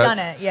cheap haircuts. I've done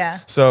it, yeah.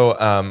 So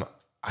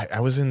I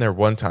was in there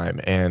one time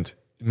and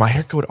my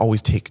haircut would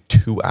always take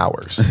 2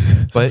 hours,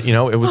 but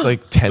it was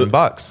like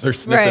 $10. They're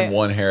snipping Right.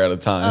 one hair at a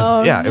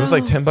time. Yeah, it was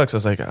like $10. I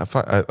was like,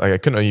 I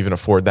couldn't even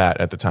afford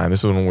that at the time.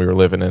 This was when we were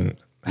living in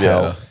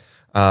hell.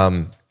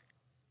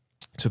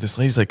 So this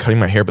lady's like cutting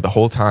my hair, but the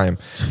whole time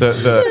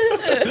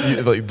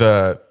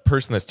the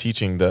person that's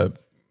teaching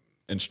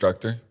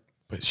Instructor.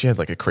 but she had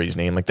like a crazy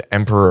name, like the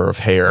Emperor of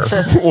Hair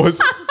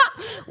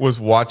was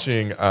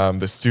watching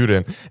the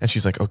student, and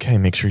she's like, okay,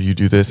 make sure you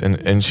do this,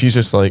 and she's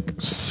just like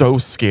so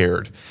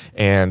scared,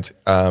 and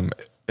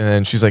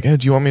then she's like, hey,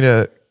 do you want me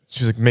to?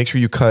 She's like, make sure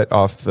you cut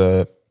off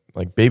the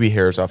like baby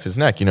hairs off his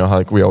neck. You know how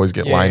like we always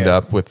get lined yeah.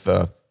 up with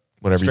the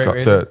whatever Straight you call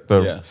razor?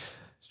 the Yeah.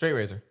 Straight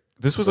razor.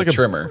 This was The like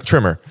a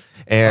trimmer.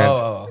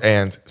 and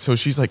and so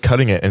she's like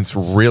cutting it, and it's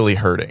really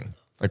hurting,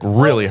 like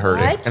really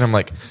hurting, what? and I'm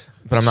like.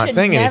 But I'm not Should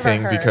saying never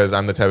anything hurt. because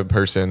I'm the type of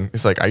person.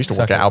 It's like I used to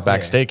work Suck at it,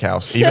 Outback yeah.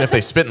 Steakhouse. Even if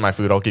they spit in my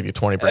food, I'll give you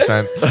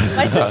 20%.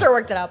 My sister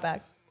worked at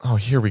Outback. Oh,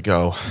 here we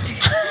go.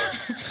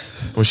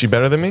 Was she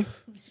better than me?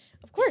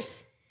 Of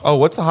course. Oh,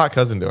 what's the hot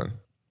cousin doing?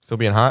 Still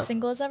being hot?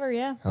 Single as ever,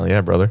 yeah. Hell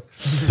yeah, brother.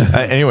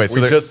 Anyway, so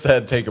We they're- just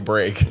said take a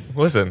break.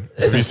 listen.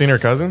 Have you seen her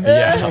cousin?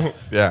 Yeah.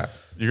 Yeah.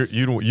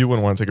 You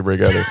wouldn't want to take a break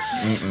either.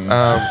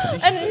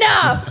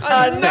 Enough.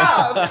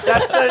 Enough.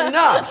 That's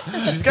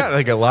enough. She's got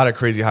like a lot of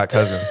crazy hot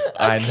cousins.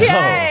 I know.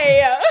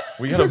 Yay.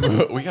 We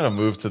gotta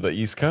move to the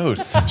East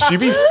Coast. She'd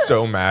be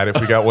so mad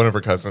if we got one of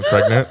her cousins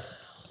pregnant.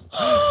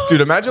 Dude,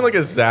 imagine like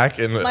a Zach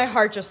and My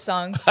heart just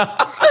sunk.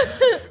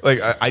 like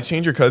I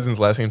change your cousin's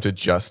last name to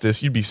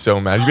Justice. You'd be so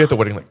mad. You'd be at the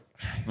wedding like,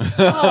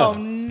 Oh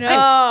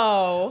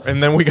no.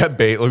 and then we got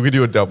bait. Like we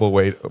do a double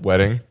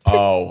wedding.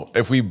 Oh,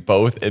 if we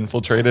both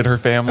infiltrated her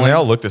And family. they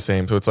all look the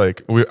same. So it's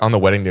like we on the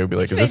wedding day we'd be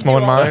like, is They this do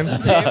one all mine? look I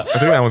the same. think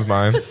that one's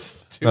mine.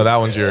 No, that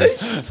one's yours.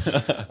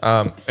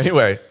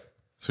 Anyway,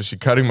 so she's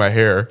cutting my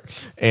hair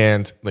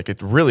and like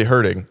it's really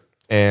hurting.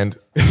 And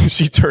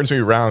she turns me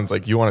around, and is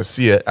like, you want to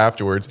see it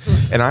afterwards?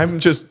 And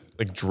I'm just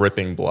like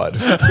dripping blood.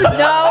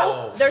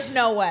 No, there's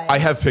no way. I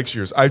have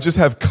pictures. I just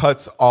have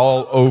cuts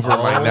all over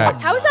my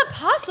neck. How is that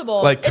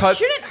possible? Like it cuts-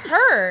 shouldn't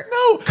hurt.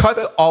 No,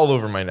 cuts all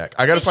over my neck.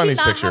 I gotta Did find she these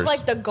not pictures. have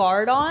like the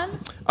guard on?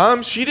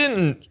 She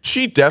didn't.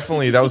 She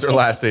definitely. That was her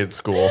last day at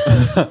school.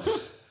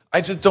 I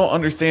just don't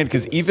understand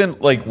because even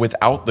like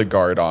without the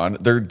guard on,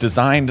 they're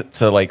designed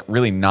to like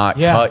really not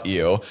Yeah. cut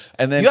you.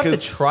 And then You have to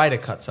 'cause- try to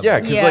cut something. yeah,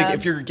 because Yeah. like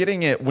if you're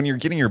getting it when you're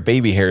getting your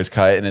baby hairs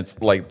cut and it's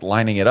like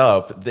lining it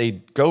up, they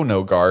go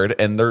no guard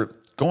and they're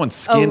going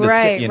skin to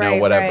right, skin,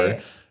 right, whatever.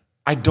 right.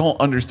 I don't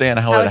understand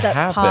how, How it is that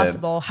happened.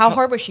 possible? How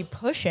hard was she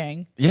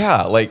pushing?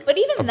 Yeah, like But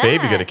even A that,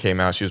 baby could have came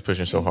out. She was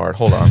pushing so hard.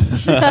 Hold on.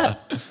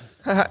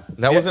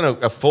 That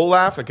wasn't a full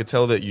laugh. I could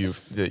tell that you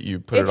put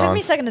it it took on. me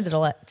a second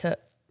to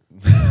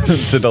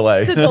to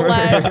delay. to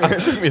delay.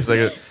 It took me a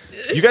second.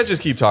 You guys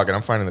just keep talking.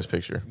 I'm finding this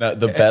picture. No,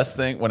 the best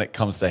thing when it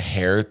comes to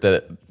hair,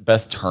 the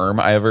best term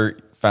I ever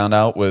found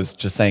out was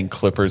just saying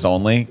clippers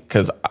only,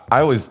 because I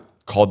always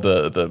called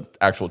the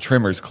actual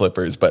trimmers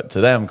clippers, but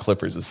to them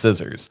clippers is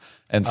scissors.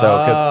 And so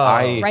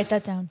because Write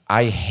that down.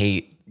 I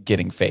hate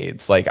getting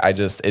fades. Like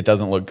it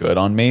doesn't look good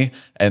on me.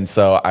 And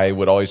so I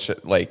would always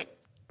like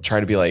try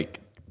to be like,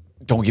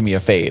 don't give me a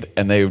fade.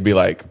 And they would be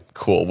like,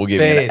 cool, we'll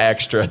give you an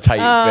extra tight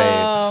fade.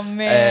 Oh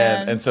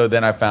man. And so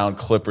then I found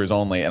clippers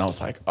only, and I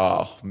was like,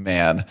 oh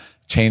man,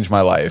 changed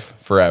my life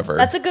forever.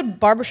 That's a good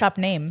barbershop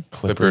name.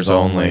 Clippers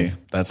only.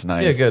 That's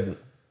nice. Be a good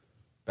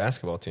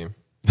basketball team.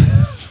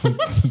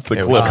 The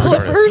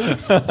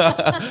Clippers. Clippers.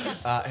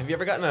 Have you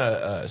ever gotten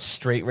a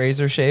straight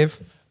razor shave?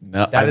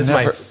 No, That is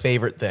my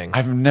favorite thing.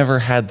 I've never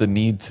had the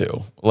need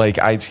to. Like,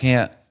 I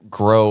can't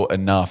grow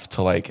enough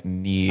to like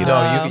need.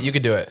 No, you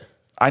could do it.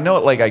 I know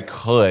it. Like I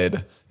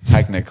could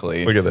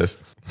technically. Look at this.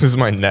 This is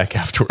my neck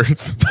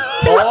afterwards.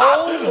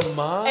 Oh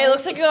my! It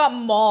looks like you got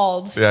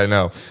mauled. Yeah, I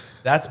know.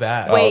 That's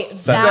bad. Wait,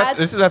 that's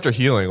This is after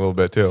healing a little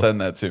bit too. Send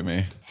that to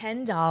me.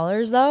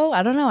 $10 though.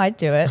 I don't know. I'd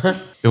do it.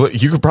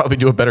 You could probably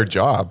do a better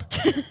job.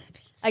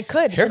 I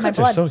could. It's in my Haircuts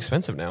are blood. so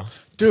expensive now.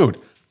 Dude,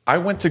 I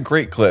went to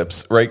Great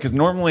Clips, right? Because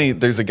normally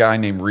there's a guy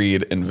named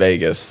Reed in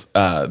Vegas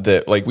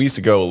that like we used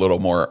to go a little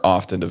more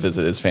often to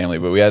visit his family,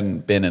 but we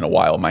hadn't been in a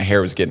while. My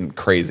hair was getting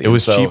crazy. It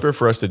was cheaper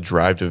for us to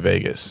drive to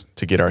Vegas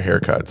to get our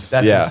haircuts.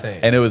 That's insane.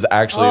 and it was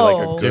actually like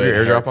Oh. a Do you good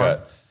have your airdrop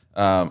haircut.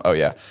 Oh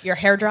yeah. Your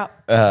hair drop.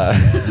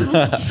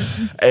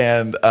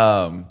 And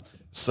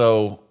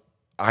so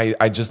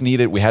I just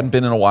needed, we hadn't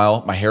been in a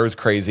while. My hair was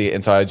crazy.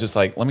 And so I just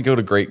like, let me go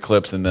to Great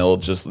Clips and they'll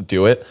just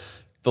do it.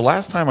 The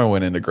last time I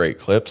went into Great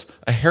Clips,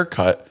 a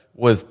haircut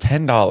was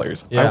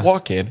 $10. Yeah. I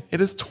walk in,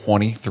 it is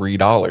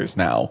 $23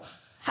 now.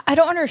 I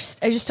don't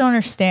understand. I just don't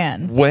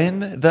understand.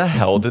 When the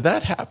hell did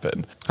that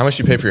happen? How much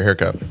do you pay for your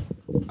haircut?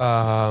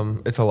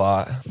 It's a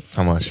lot.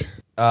 How much?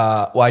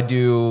 Well, I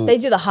do They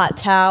do the hot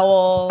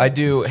towel. I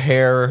do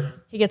hair,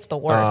 He gets the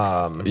works.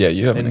 Yeah,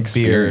 you have an And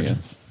beard.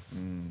 experience.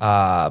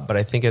 but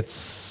I think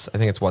it's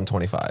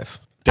 125.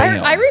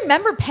 Damn. I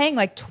remember paying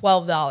like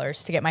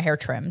 $12 to get my hair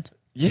trimmed.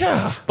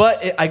 Yeah.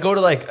 But I go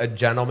to like a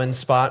gentleman's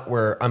spot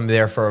where I'm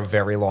there for a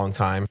very long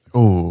time.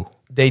 Ooh.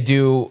 They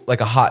do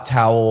like a hot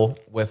towel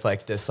with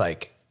like this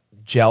like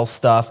gel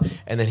stuff,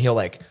 and then he'll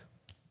like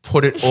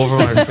put it over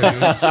my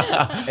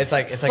face. It's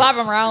like Slap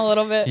him around a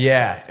little bit.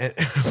 yeah, and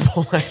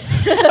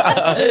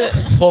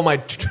pull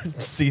my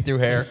see-through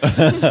hair,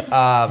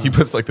 He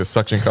puts like the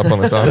suction cup on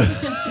the top.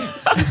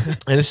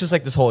 and it's just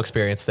like this whole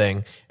experience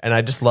thing. And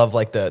I just love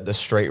like the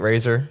straight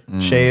razor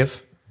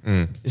shave.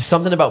 There's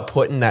something about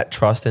putting that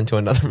trust into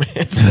another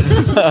man.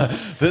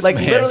 This Like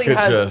man literally could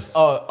has just,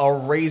 a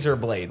razor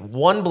blade,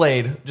 one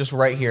blade just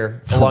right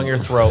here along your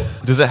throat.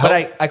 Does it help?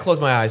 But I close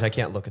my eyes. I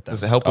can't look at them.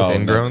 Does it help with Oh, no.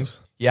 ingrowns?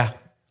 Yeah,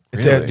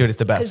 it's Really? dude, it's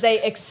the Because best. they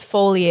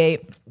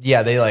exfoliate.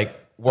 Yeah, they like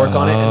work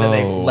on it, and then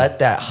they let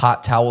that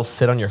hot towel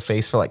sit on your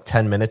face for like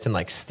 10 minutes and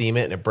like steam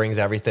it, and it brings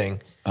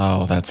everything.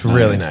 oh, that's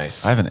really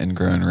nice. I have an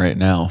ingrown right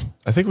now.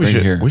 I think we Right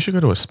should here. we should go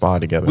to a spa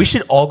together. We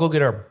should all go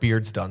get our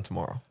beards done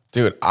tomorrow.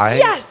 Dude,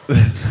 Yes.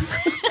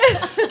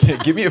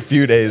 give me a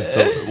few days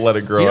to let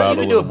it grow You know, out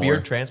you a can do little a beard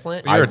more.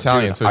 transplant. You're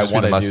Italian, so I just be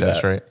the wanna do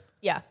mustache, that. right?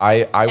 Yeah.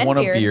 I And want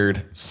a beard.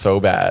 beard so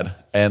bad.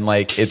 And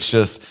like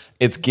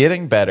it's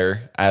getting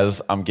better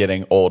as I'm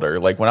getting older.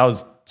 Like when I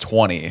was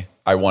 20,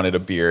 I wanted a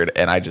beard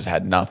and I just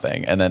had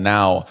nothing. And then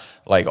now,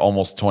 like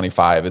almost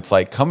 25, it's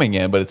like coming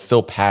in, but it's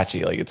still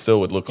patchy. Like it still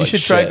would look You like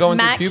should try shit. going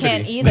Matt through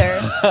can't puberty.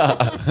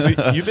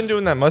 either. You've been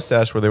doing that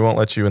mustache where they won't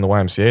let you in the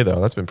YMCA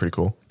though. That's been pretty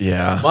cool.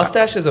 Yeah.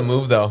 Mustache is a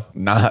move, though.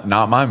 Not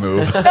my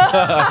move.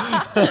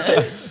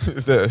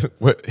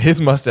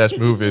 His mustache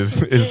move is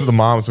the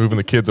moms moving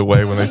the kids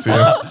away when they see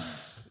him.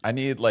 I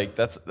need like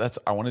that's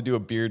I want to do a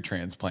beard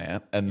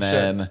transplant and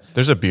then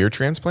There's a beard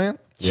transplant?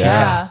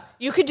 Yeah.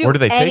 You could do Where do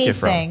they take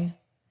anything. it from?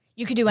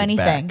 You could do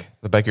anything. Back.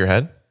 The back of your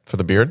head for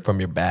the beard? From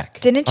your back.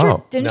 Didn't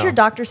Oh, your no.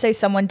 doctor say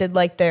someone did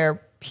like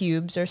their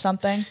pubes or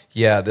something?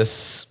 Yeah,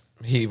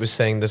 he was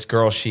saying this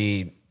girl,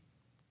 she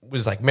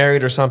was like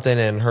married or something,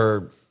 and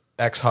her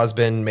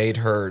ex-husband made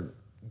her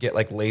get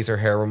like laser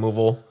hair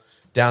removal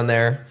down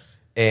there,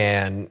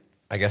 and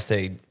I guess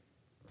they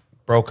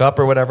broke up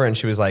or whatever, and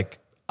she was like,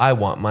 I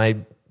want my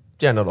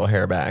genital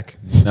hair back.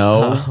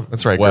 no.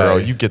 That's right, way. girl.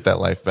 You get that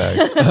life back.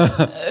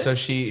 So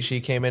she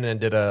came in and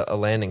did a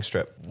landing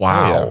strip.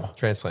 Wow.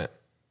 Transplant.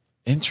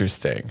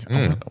 Interesting.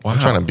 I'm Wow.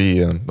 trying to be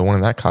the one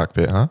in that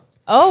cockpit, huh?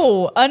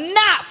 Oh,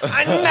 enough.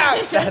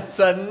 Enough! That's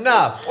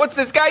enough. What's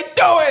this guy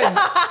doing?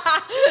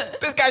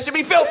 This guy should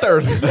be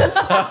filtered.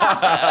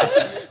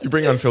 You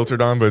bring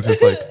Unfiltered on, but it's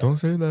just like, don't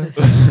say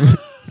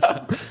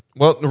that.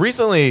 Well,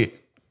 recently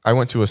I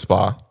went to a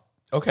spa,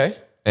 Okay.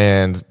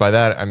 and by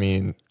that I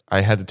mean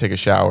I had to take a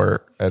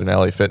shower at an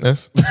LA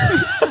Fitness.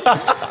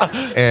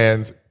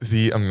 And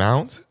the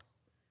amount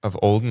of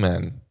old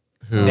men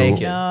who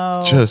Naked.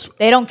 No. just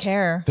They don't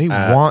care. they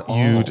want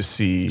you to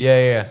see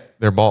Yeah.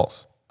 their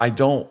balls. I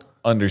don't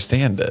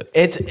understand it.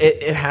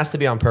 It has to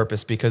be on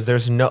purpose because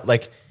there's no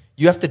like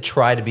You have to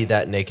try to be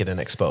that naked and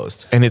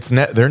exposed. And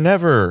they're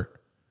never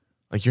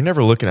like, you're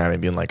never looking at it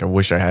and being like, I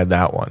wish I had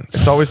that one.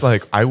 It's always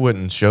like, I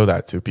wouldn't show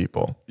that to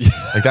people.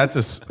 Like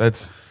that's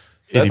But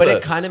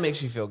it kind of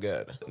makes you feel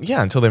good.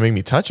 yeah, until they make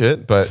me touch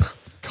it. But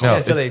no,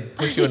 Until they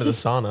push you into the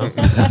sauna.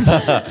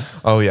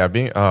 oh yeah,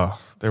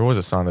 there was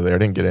a sauna there. I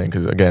didn't get in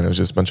because again, it was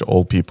just a bunch of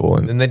old people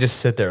and And they just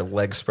sit there,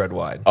 legs spread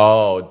wide.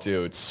 Oh,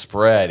 dude,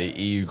 spread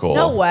eagle.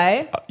 No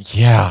way.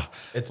 Yeah.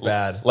 It's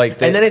bad.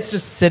 Like and then it's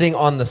just sitting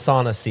on the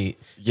sauna seat.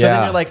 So Yeah.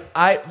 then you're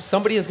like,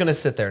 somebody is going to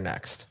sit there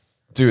next.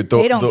 Dude,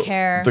 They don't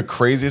care. The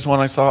craziest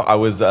one I saw,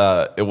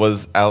 it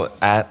was out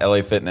at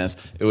LA Fitness.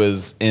 It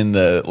was in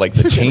the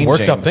changing.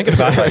 Worked up thinking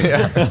about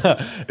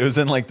it. It was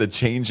in like the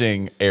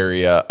changing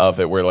area of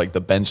it where like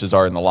the benches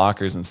are and the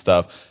lockers and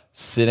stuff,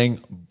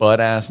 sitting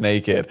butt ass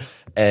naked.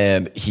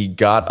 And he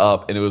got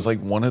up and it was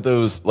like one of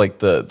those, like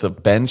the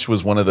bench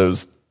was one of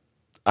those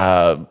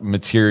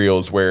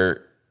materials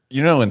where,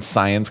 you know, in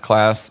science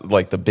class,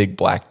 like the big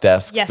black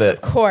desks Yes, that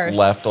of course.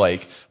 left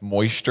like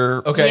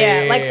moisture.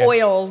 Okay. Yeah, like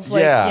oils.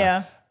 Like,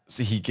 yeah.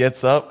 So he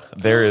gets up.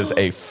 There is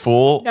a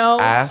full No.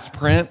 ass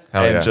print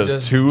Hell and yeah. just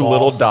Just 2 ball.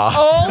 little dots.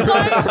 Oh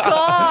my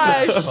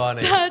gosh.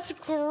 Funny. That's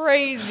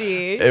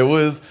crazy. It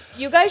was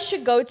You guys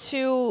should go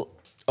to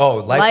Oh,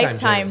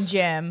 Lifetime is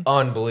Gym.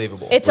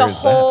 Unbelievable. It's Where a is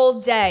that? whole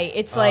day.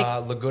 It's like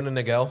Laguna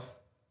Niguel.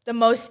 the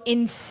most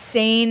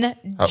insane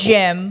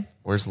gym.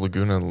 where's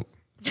Laguna?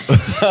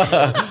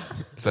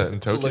 Is that in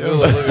Tokyo?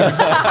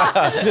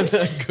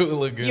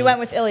 Laguna. You went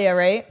with Ilya,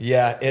 right?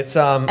 Yeah, it's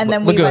And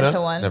then we Laguna. went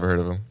to one. Never heard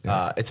of him.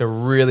 It's a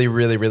really,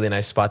 really, really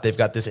nice spot. They've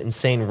got this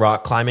insane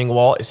rock climbing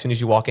wall. As soon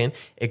as you walk in,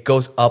 it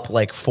goes up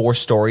like 4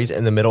 stories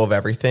in the middle of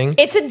everything.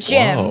 It's a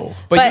gym. Whoa.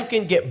 But you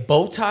can get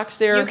Botox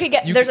there. You could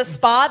get there's a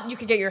spot, you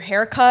could get your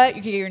hair cut,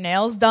 you could get your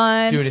nails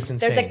done. Dude, it's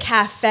There's a insane.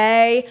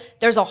 cafe,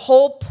 there's a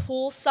whole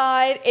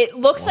poolside. It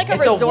looks like a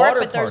It's a resort, water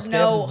but there's park. They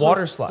have no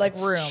water like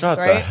slides. rooms, shut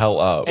right? the hell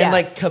up. Yeah. And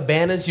like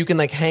cabanas, you can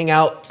like hang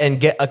out and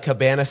get a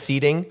cabana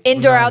seating.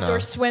 Indoor, outdoor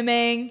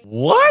swimming.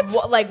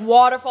 What? Like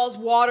waterfalls,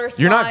 water slides.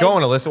 You're not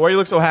going, Alyssa. Why you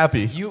look so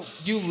happy? You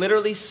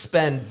literally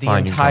spend the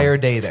Fine, you entire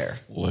day there.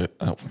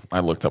 I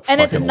looked up And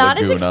it's fucking not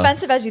Laguna. as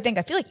expensive as you think.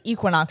 I feel like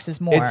Equinox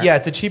is more.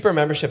 It's a cheaper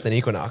membership than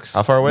Equinox.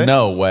 How far away?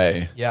 No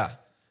way. Yeah.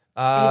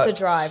 It's a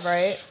drive,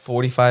 right?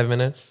 45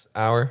 minutes,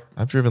 hour.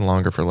 I've driven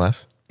longer for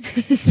less.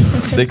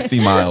 60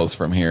 miles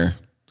from here.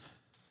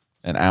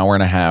 An hour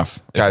and a half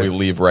if Guys. we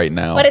leave right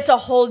now. But it's a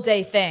whole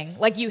day thing.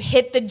 Like you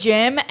hit the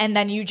gym and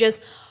then you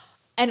just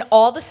and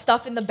all the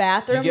stuff in the You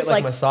bathrooms get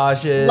like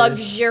massages.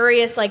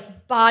 luxurious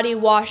like body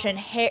wash and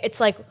hair.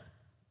 It's like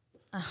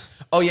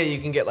Oh yeah, you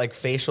can get like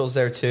facials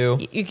there too.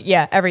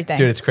 yeah, everything.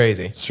 Dude, it's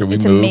crazy. Should we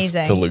It's move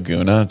amazing. to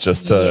Laguna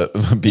just to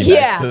be Yeah.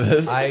 next to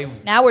this?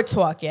 Now we're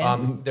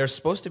talking. They're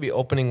supposed to be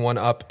opening one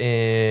up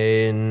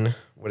in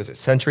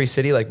Century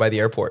City, like by the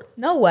airport.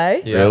 No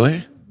way. Yeah.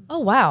 Really? Oh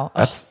wow.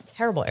 That's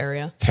Terrible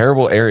area.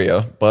 terrible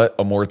area, but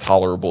a more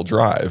tolerable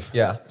drive.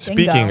 Yeah.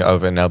 Speaking Bingo.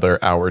 of another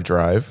hour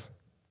drive,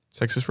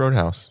 Texas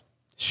Roadhouse.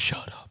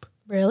 Shut up.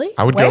 Really?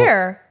 I would go-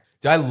 Where?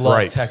 I love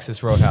Right.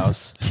 Texas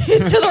Roadhouse. To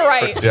the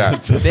right. Yeah.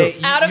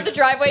 Out of the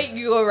driveway,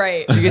 you go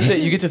right.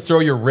 You get to throw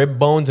your rib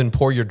bones and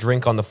pour your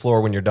drink on the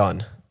floor when you're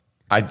done.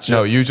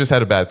 No, you just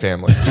had a bad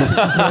family.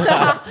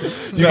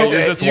 you're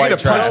just you white get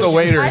to punch trash. the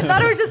waiters. I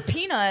thought it was just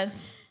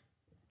peanuts.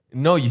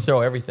 No, you throw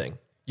everything.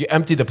 You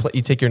empty the plate.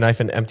 You take your knife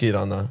and empty it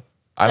on the.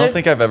 I don't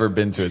think I've ever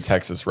been to a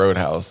Texas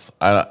Roadhouse.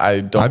 I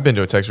don't. I've been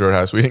to a Texas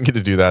Roadhouse. We didn't get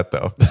to do that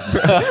though.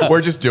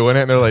 We're just doing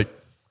it, and they're like,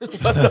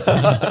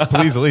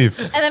 "Please leave."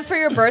 And then for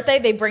your birthday,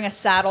 they bring a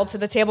saddle to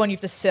the table and you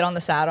have to sit on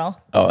the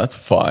saddle. Oh, that's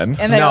fun.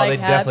 And they No, like they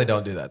have- definitely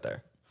don't do that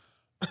there.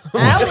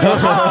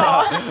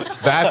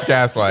 That's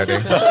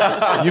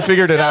gaslighting. You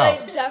figured it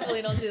out. I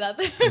definitely don't do that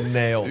there.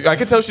 Nailed. I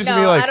could tell she's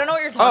gonna be No, like, I don't know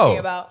what you're talking "Oh,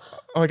 about.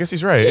 Oh, I guess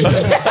he's right.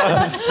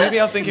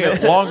 Maybe I'm thinking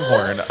of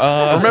Longhorn.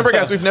 Remember,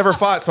 guys, we've never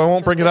fought, so I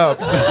won't bring it up.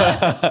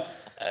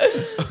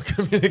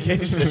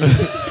 Communication.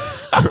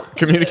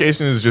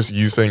 Communication is just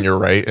you saying you're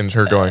right and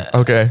her going,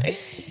 okay.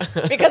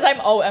 Because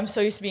I'm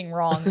so used to being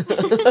wrong.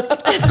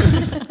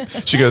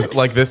 She goes,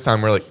 like this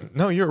time, we're like,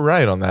 no, you're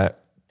right on that.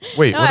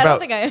 Wait, No, what I don't about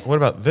think I- what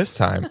about this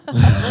time?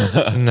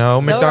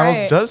 No, McDonald's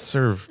right. does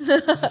serve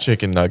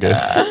chicken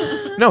nuggets.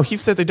 No, he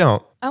said they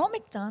don't. I want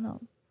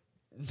McDonald's.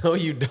 No,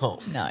 you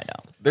don't. No, I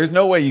don't. There's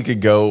no way you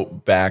could go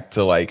back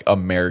to like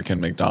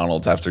American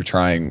McDonald's after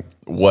trying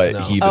what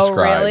he Oh,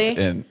 described. really?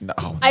 And no.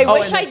 I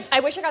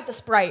and wish I got the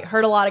Sprite.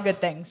 Heard a lot of good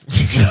things.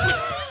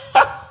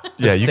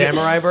 Yeah, you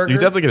Samurai get, burger? You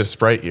definitely get a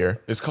Sprite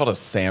here. It's called a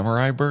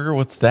samurai burger.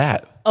 What's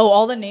that? Oh,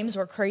 all the names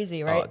were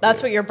crazy, right? Oh, That's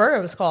dude. what your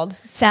burger was called.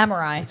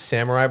 Samurai.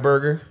 Samurai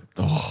burger.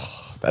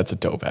 That's a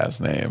dope ass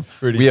name.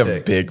 pretty We have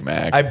sick. Big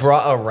Mac. I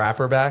brought a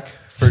wrapper back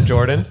for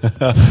Jordan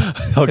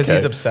because Okay.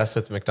 he's obsessed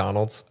with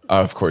McDonald's.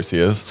 Of course he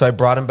is. So I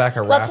brought him back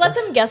a Let's wrapper. let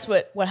them guess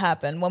what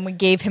happened when we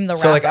gave him the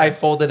wrapper. So like I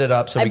folded it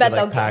up so I we bet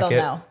could like pack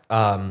they'll it.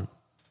 know.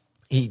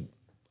 He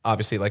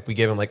obviously like we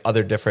gave him like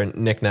other different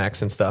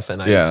knickknacks and stuff,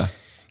 and I Yeah.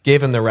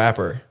 gave him the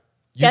wrapper.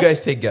 You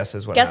guys take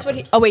guesses. Guess what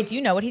he? Oh wait, do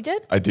you know what he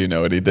did? I do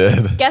know what he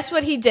did. Guess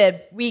what he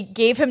did? We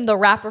gave him the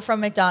wrapper from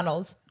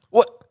McDonald's.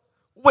 What?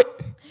 Wait,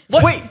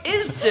 what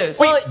is this?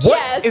 Well, Wait, what?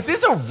 yes. Is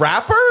this a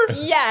rapper?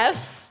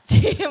 Yes,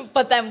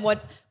 but then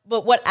what?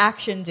 But what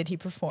action did he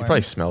perform? He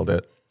probably smelled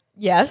it.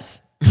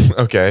 Yes.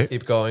 Okay.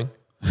 Keep going.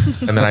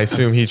 And then I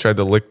assume he tried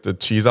to lick the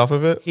cheese off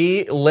of it.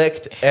 He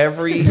licked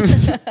every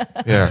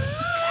Yeah.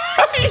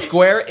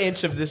 square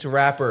inch of this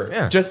wrapper.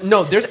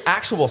 Yeah. There's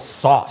actual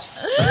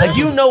sauce. Like,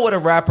 you know what a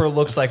wrapper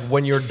looks like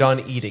when you're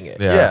done eating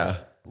it. Yeah.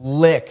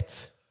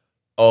 Licked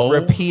Oh.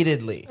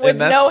 repeatedly. With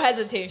that's- no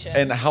hesitation.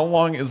 And how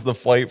long is the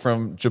flight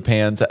from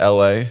Japan to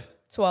LA?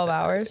 12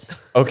 hours.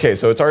 Okay,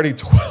 so it's already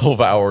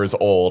 12 hours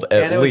old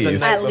And at it was the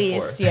least. night At before.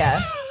 least,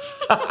 yeah.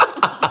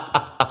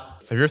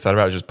 Have you ever thought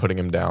about just putting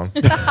him down?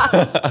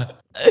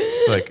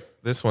 Just like,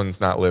 this one's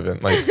not living.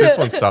 Like, this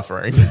one's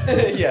suffering.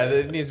 Yeah,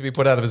 it needs to be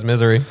put out of his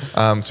misery.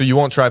 So you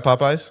won't try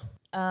Popeyes?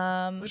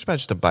 Just about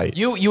just a bite.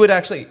 You would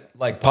actually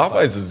like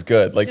Popeyes is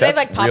good. Like Do they have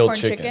that's like real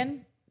popcorn chicken. chicken?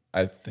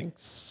 I think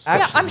so.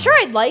 Yeah, I'm sure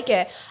I'd like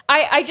it.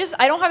 I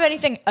don't have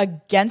anything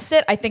against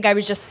it. I think I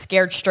was just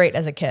scared straight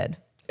as a kid.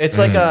 It's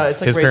like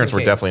it's like His Raising parents were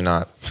Cane's. definitely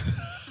not.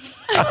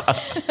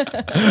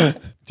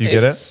 Do you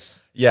get it?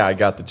 Yeah, I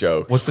got the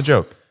joke. What's the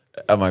joke?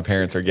 My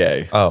parents are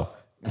gay. Oh,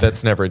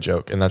 that's never a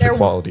joke, and that's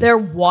equality. They're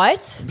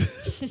what?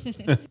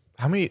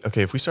 How many?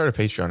 Okay, if we start a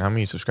Patreon, how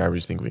many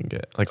subscribers do you think we can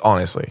get? Like,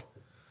 honestly,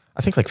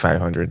 I think like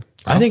 500.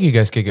 I think you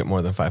guys could get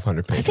more than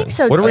 500 patrons. I think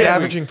so. What are we too.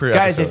 averaging per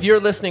Guys, episode? if you're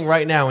listening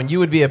right now and you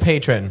would be a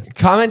patron,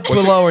 comment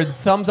below or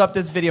thumbs up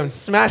this video and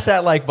smash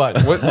that like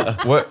button.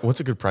 what's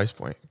a good price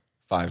point?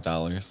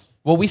 $5.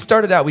 Well, we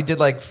started out, we did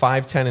like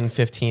 5, 10, and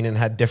 15 and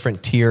had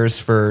different tiers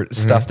for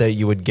stuff that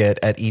you would get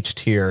at each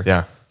tier.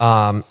 Yeah.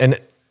 And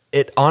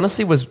it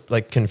honestly was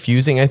like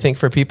confusing, I think,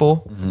 for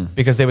people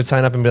because they would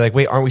sign up and be like,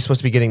 wait, aren't we supposed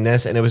to be getting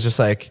this? And it was just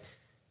like,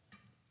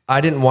 I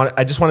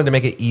just wanted to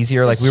make it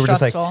easier. Like, we were just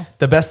Stressful. like,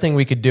 the best thing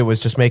we could do was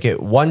just make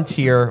it one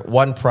tier,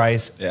 one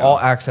price, Yeah. all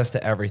access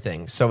to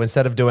everything. So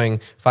instead of doing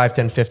 5,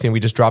 10, 15,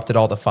 we just dropped it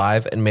all to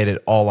 5 and made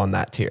it all on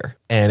that tier.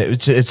 And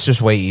it's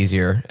just way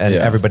easier. And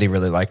Yeah. everybody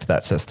really liked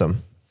that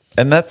system.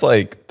 And that's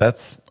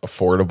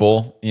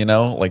affordable, you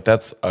know? Like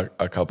that's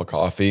a cup of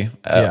coffee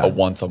Yeah.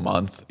 once a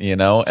month, you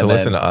know? To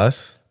listen to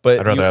us? but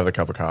I'd rather you- have the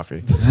cup of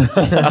coffee.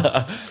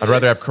 I'd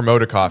rather have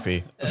Cremota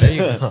coffee. There you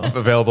go.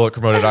 Available at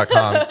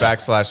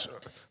Cremota.com/matcha.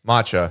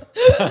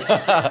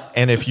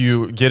 And if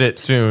you get it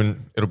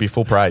soon, it'll be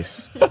full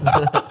price.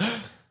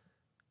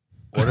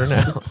 Order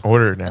now.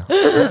 Order now.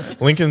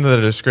 Link in the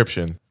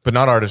description, but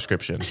not our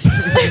description.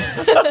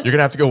 You're going to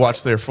have to go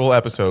watch their full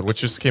episode, which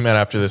just came out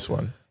after this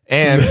one.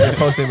 And You're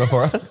posting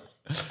before us?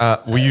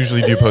 we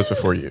usually do post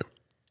before you.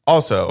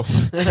 Also,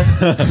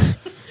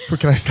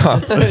 can I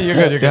stop? You're good. You're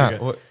good. Yeah. You're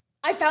good. what-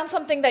 I found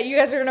something that you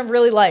guys are gonna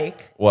really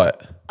like.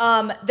 What?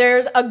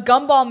 There's a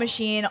gumball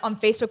machine on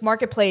Facebook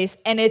Marketplace,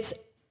 and it's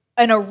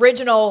an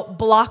original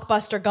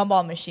Blockbuster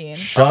gumball machine,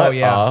 Oh,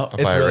 yeah. up. I'll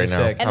It's buy it really right now.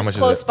 sick. and How it's much is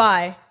close it?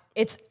 by.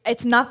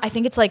 It's not. I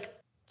think it's like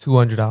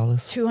 $200.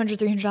 $200,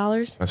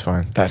 $300. That's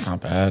fine. That's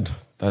not bad.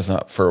 That's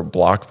not for a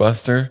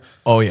Blockbuster.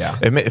 Oh, yeah.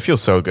 It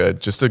feels so good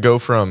just to go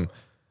from,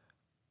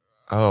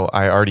 oh,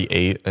 I already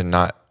ate and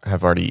not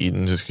have already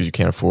eaten just because you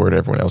can't afford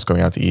everyone else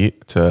going out to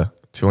eat, to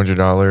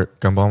 $200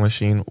 gumball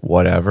machine,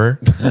 whatever.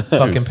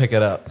 Fucking pick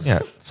it up. Yeah,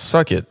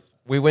 suck it.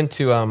 We went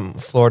to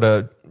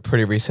Florida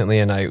pretty recently,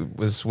 and I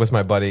was with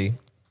my buddy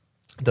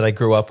that I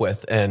grew up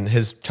with, and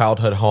his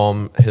childhood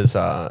home,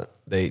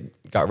 they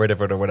got rid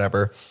of it or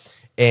whatever.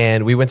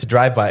 And we went to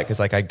drive by it because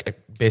like I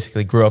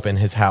basically grew up in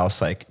his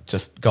house, like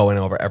just going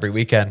over every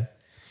weekend.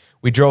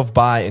 We drove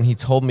by and he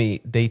told me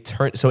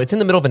so it's in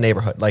the middle of a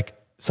neighborhood, like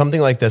something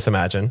like this,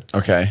 imagine.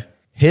 Okay.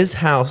 His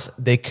house,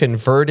 they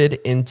converted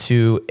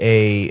into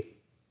a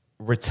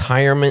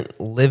retirement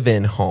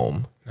live-in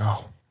home.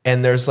 Oh,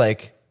 And there's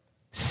like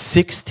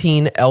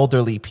 16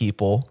 elderly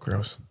people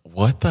gross.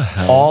 What the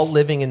hell? all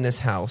living in this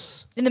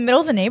house In the middle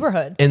of the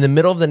neighborhood. in the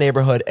middle of the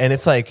neighborhood. And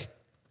it's like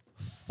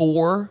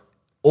 4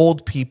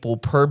 old people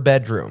per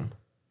bedroom.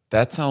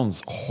 That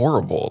sounds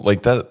horrible.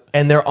 Like that.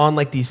 And they're on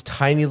like these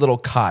tiny little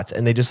cots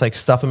and they just like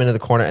stuff them into the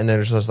corner. And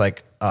there's just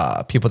like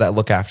people that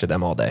look after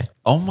them all day.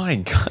 Oh my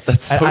God.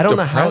 That's so I don't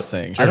know how-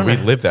 depressing. I don't We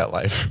know. live that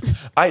life.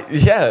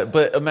 Yeah,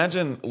 but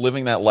imagine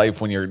living that life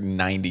when you're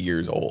 90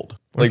 years old.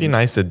 It'd be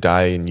nice to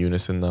die in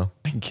unison, though.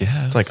 I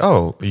guess. It's like,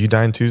 oh, you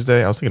dying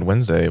Tuesday? I was thinking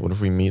Wednesday. What if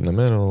we meet in the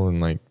middle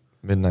and like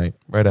midnight?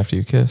 Right after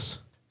you kiss.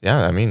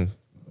 Yeah, I mean,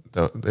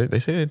 they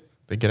say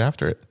they get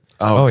after it.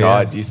 Oh, Oh,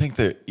 God. yeah. Do you think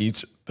that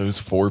those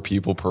 4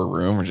 people per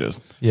room are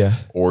just Yeah.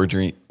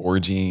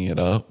 orgying it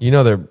up? You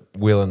know they're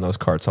wheeling those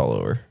carts all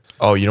over.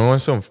 Oh, you know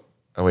what's so?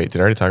 Oh wait, did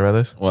I already talk about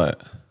this?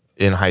 What?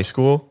 In high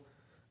school,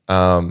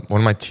 one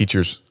of my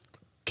teachers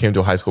came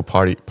to a high school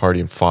party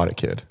and fought a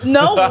kid.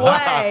 No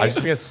I way. just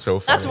think it's so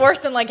funny. That's worse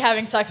than like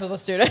having sex with a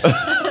student.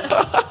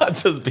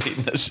 Just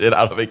beating the shit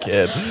out of a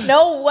kid.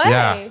 No way.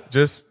 Yeah,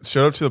 just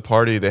showed up to the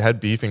party. They had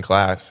beef in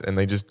class, and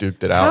they just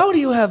duked it out. How do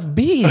you have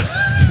beef?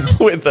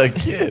 With a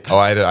kid. Oh,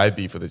 I had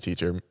beef with the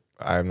teacher.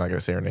 I'm not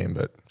gonna say her name,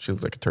 but she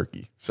looks like a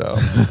turkey. So,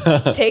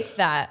 Take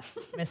that,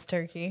 Miss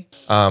Turkey.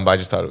 but I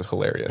just thought it was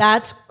hilarious.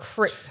 That's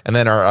crazy. And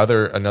then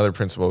another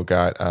principal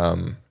got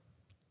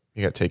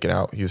he got taken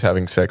out. He was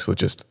having sex with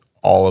just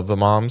all of the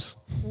moms.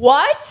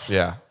 What?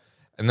 Yeah.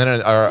 And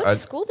then What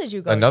school did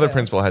you go another to?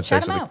 principal had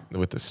Shout sex him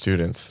with the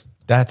students.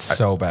 That's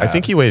so bad. I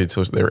think he waited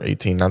till they were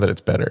 18. Now that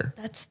it's better,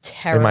 That's they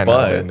terrible. might not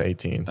But- have been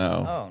 18.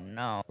 Oh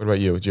no. What about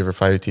you? Did you ever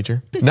fight a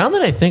teacher? Now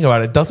that I think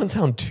about it, it doesn't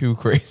sound too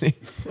crazy.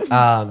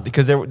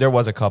 Because there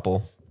was a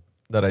couple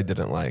that I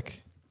didn't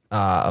like.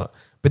 But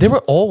they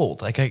were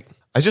old. Like I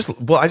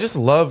just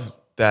love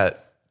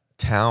that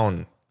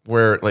town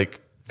where like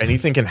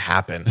anything can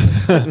happen.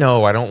 Like,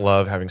 no, I don't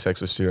love having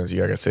sex with students.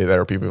 You gotta say that,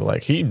 or people are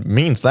like, he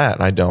means that,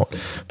 and I don't.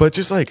 But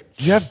just like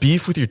you have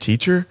beef with your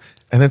teacher,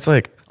 and it's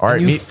like, all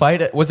right, you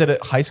fight at, was it a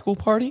high school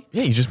party?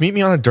 yeah, you just meet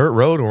me on a dirt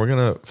road, and we're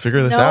gonna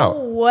figure this No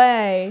out.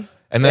 way.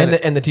 And then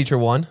And the teacher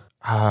won?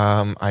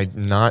 I'm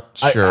not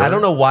sure. I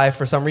don't know why.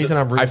 For some reason,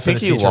 I'm rooting I for think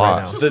the he teacher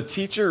lost. right now. The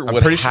teacher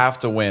would pretty have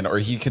to win, or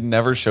he could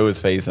never show his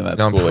face in that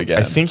No, school again.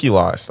 I think he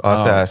lost. I'll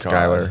have to Oh, ask God.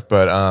 Skylar.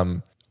 But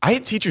I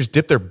had teachers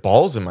dip their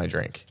balls in my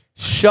drink.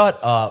 Shut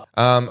up.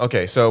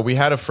 Okay, so we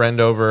had a friend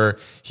over.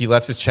 He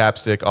left his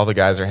chapstick. All the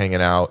guys are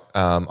hanging out.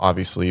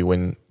 Obviously,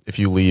 if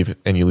you leave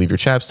and you leave your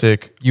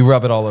chapstick, You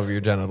rub it all over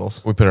your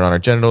genitals. we put it on our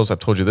genitals. I've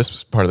told you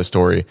this part of the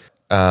story.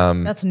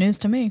 That's news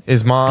to me.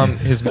 His mom,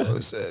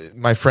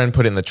 my friend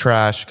put it in the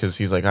trash because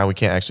he's like, oh, we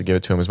can't actually give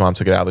it to him. His mom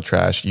took it out of the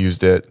trash,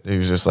 used it. He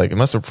was just like, it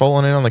must have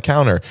fallen in on the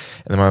counter.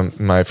 And then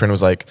my friend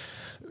was like,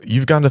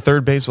 you've gone to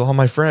third base with all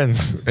my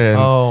friends. And,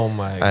 Oh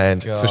my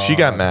and God. so she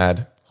got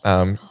mad.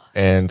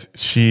 And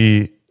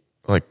she,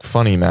 like,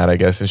 funny mad, I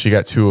guess. And she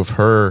got two of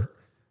her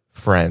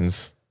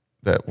friends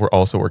that were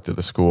also worked at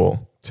the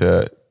school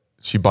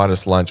she bought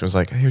us lunch and was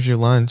like, here's your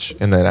lunch.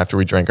 And then after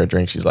we drank our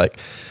drink, she's like,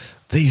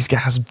 these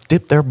guys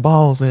dipped their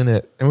balls in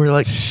it. And we're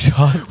like,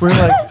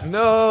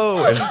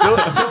 no. And still,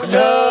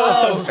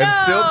 no.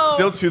 And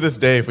still to this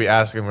day, if we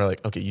ask them, we're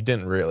like, okay, you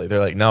didn't really. They're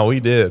like, no, we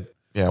did.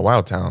 Yeah,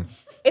 Wild Town.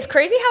 It's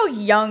crazy how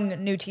young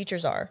new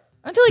teachers are.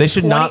 Aren't they like They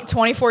should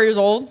 24 years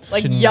old?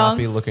 Like Should young. not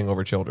be looking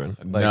over children.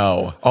 Like,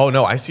 no. Oh,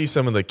 no, I see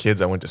some of the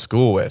kids I went to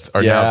school with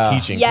are Yeah. now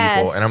teaching Yes.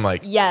 people. And I'm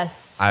like,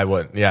 yes. I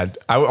wouldn't. Yeah,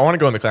 I want to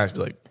go in the class and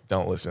be like,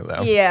 don't listen to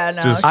them. Yeah,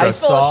 no. Just I She's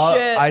full of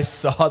shit.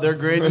 saw their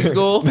grades in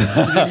school. You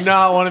do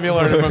not want to be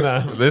learning from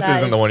them. This That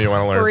isn't the is one you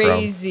want to learn from.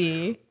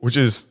 Crazy. Which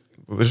is,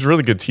 there's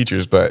really good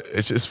teachers, but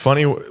it's just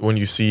funny when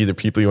you see the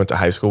people you went to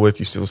high school with,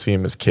 you still see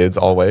them as kids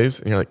always.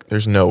 And you're like,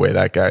 there's no way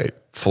that guy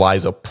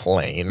flies a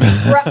plane.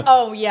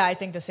 Oh yeah, I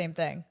think the same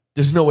thing.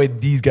 There's no way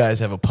these guys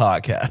have a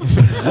podcast.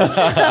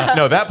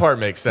 No, that part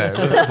makes sense.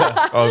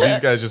 Oh, these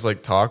guys just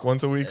like talk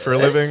once a week for a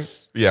living?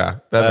 Yeah,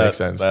 that makes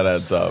sense. That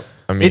adds up.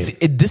 I mean,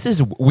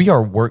 We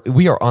are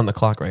on the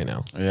clock right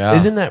now. Yeah.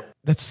 Isn't that's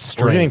we're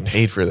strange? getting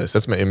paid for this.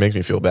 It makes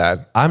me feel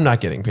bad. I'm not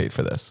getting paid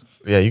for this.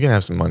 Yeah, you can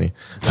have some money.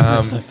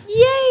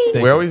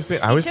 Yay! I always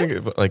think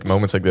of like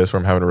moments like this where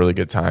I'm having a really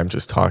good time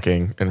just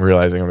talking and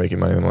realizing I'm making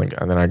money.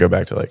 And then I go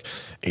back to like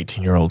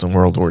 18-year-olds in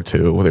World War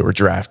II where they were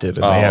drafted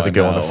and they had to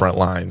go on the front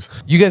lines.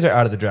 You guys are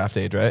out of the draft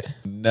age, right?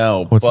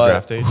 No. What's the but-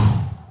 draft age?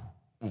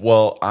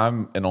 Well,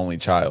 I'm an only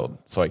child,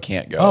 so I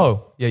can't go.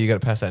 Oh, yeah, you got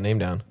to pass that name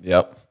down.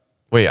 Yep.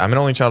 Wait, I'm an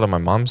only child of my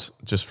mom's,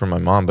 just from my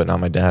mom, but not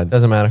my dad.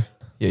 Doesn't matter.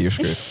 Yeah, you're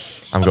screwed.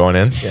 I'm going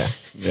in? Yeah.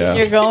 Yeah.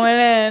 You're going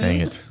in.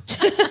 Dang it.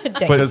 Dang.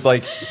 Because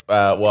like,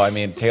 well, I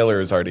mean,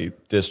 Taylor is already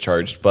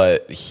discharged,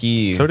 but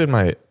he. So did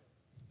I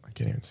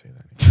can't even say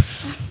that. I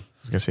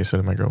was going to say so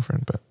did my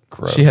girlfriend, but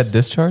Gross. She had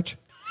discharge?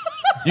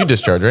 you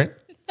discharged, right?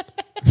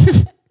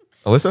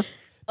 Alyssa?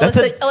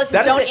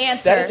 Alyssa, don't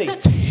answer. That is a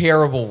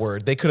terrible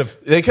word. They could have.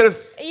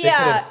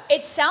 Yeah,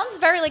 it sounds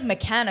very like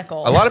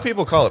mechanical. A lot of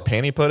people call it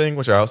panty pudding,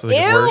 which I also think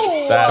is Ew.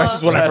 worse. That's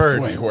just what I've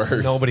heard. way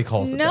worse. Nobody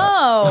calls it that.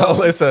 No.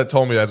 Alyssa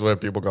told me that's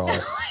what people call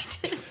it.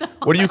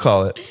 What do you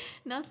call it?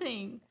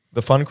 Nothing.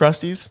 The fun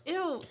crusties? Ew.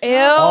 Ew.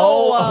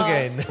 Oh,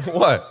 okay.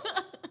 What?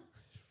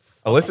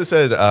 Alyssa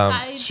said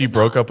I she did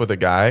broke not. up with a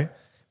guy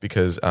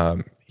because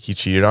he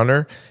cheated on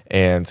her,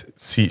 and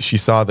she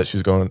saw that he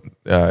was going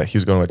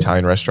to an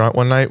Italian restaurant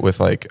one night with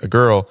like a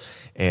girl,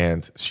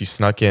 and she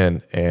snuck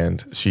in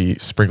and she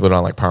sprinkled it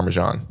on like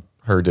Parmesan.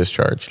 Her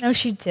discharge. No,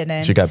 she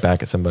didn't. She got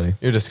back at somebody.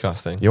 You're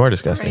disgusting. You are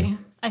disgusting. Sorry.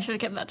 I should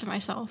have kept that to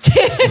myself.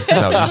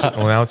 No,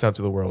 well, now it's out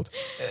to the world.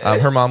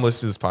 Her mom listens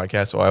to this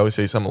podcast, so I always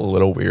say something a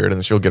little weird,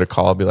 and she'll get a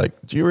call. I'll be like,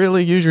 "Do you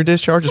really use your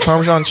discharge as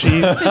Parmesan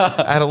cheese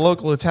at a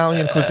local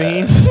Italian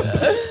cuisine?"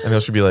 And then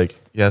she'll be like,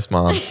 "Yes,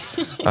 mom."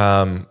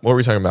 What were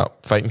we talking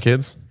about? Fighting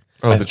kids?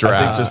 Oh, the I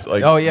draft. think just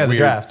like Oh, yeah, the weird-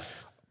 draft.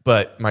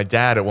 But my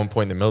dad, at one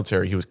point in the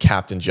military, he was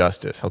Captain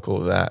Justice. How cool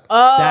is that?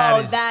 Oh,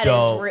 That is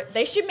dope.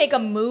 they should make a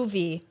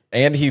movie.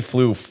 And he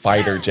flew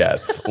fighter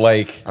jets.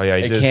 Like, Oh, yeah,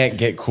 he it did. can't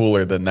get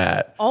cooler than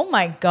that. Oh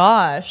my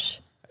gosh.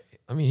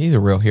 I mean, he's a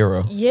real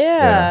hero.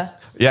 Yeah.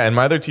 Yeah, and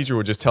my other teacher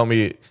would just tell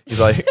me, he's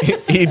like,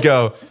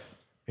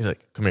 he's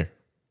like, come here.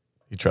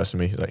 He trusted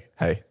me. He's like,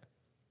 hey,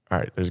 all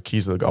right, there's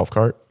keys to the golf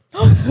cart.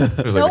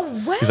 There's No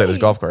He's like, way. there's a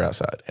golf cart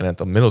outside. And at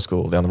the middle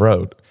school down the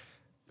road,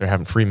 they're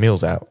having free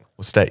meals out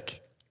with steak.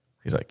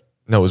 He's like,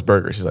 no, it was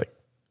burgers. He's like,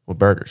 well,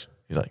 burgers.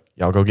 He's like,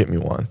 y'all go get me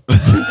one.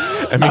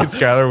 And me and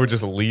Skylar would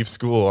just leave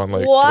school on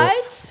like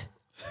What?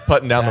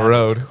 putting down the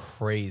road.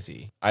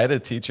 Crazy. I had a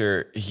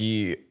teacher.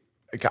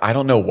 I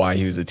don't know why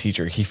he was a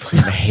teacher. He fucking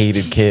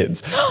hated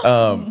kids.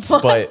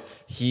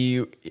 But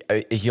he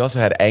also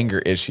had anger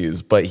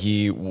issues. But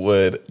he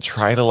would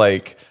try to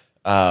like,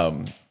 I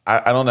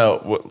don't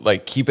know,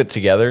 like keep it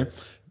together.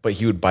 But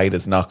he would bite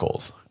his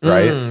knuckles,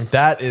 right?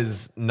 That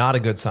is not a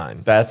good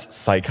sign. That's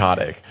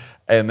psychotic.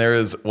 And there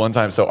was one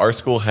time, so our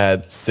school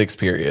had 7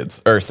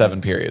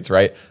 periods,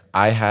 right?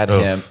 I had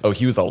him. Oh,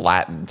 he was a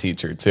Latin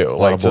teacher too,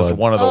 like just blood.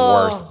 one of the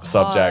worst God.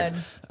 subjects.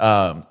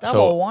 Double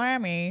So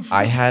whammy.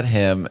 I had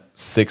him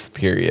 6th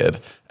period,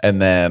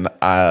 and then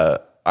I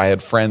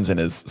had friends in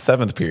his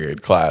 7th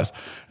period class,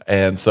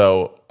 and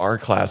so our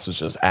class was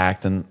just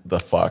acting the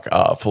fuck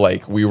up,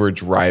 like we were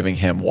driving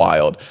him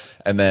wild.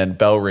 And then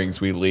bell rings,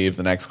 we leave.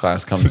 The next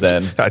class comes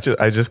in. I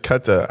just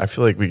cut to. I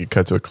feel like we could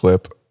cut to a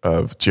clip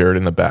of Jared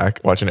in the back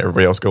watching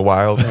everybody else go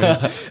wild,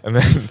 and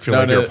then feel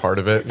like you're a part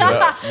of it.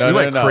 You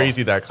went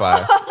crazy that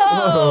class.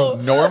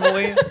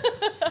 Normally,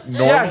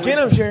 Yeah, get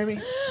him, Jeremy.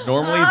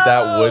 normally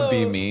that would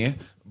be me,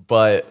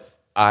 but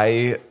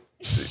I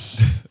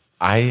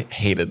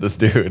hated this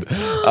dude.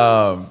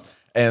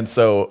 And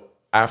so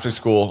after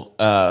school,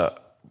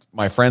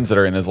 my friends that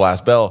are in his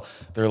last bell,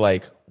 they're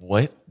like,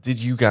 what did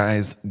you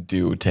guys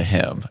do to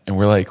him? And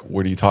we're like,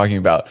 what are you talking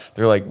about?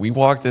 They're like, we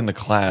walked into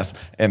class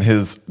and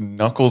his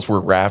knuckles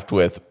were wrapped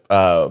with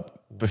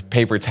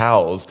paper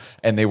towels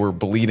and they were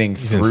bleeding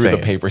through insane. the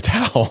paper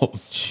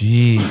towels.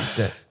 Jeez.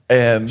 That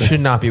And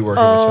should not be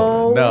working with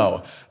children.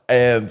 no.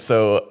 And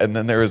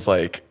then there was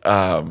like,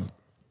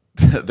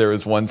 there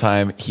was one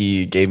time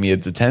he gave me a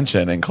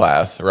detention in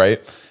class,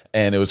 right?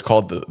 And it was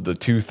called the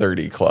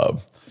 230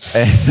 Club.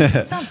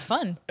 That sounds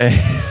fun.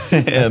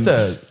 That's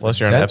a Unless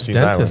you're on Epstein's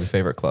dentist's Island.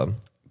 favorite club.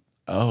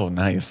 Oh,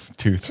 nice.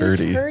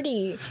 230.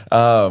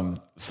 30.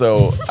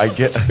 So I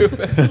get,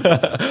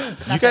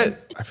 You guys,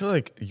 I feel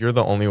like you're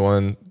the only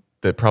one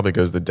that probably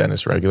goes to the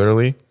dentist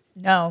regularly.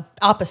 No,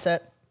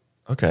 opposite.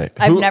 Okay.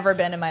 I've never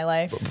been in my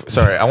life.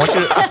 Sorry, I want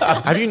you to.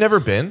 Have you never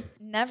been?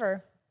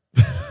 Never.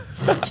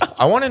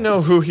 I want to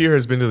know who here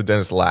has been to the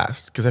dentist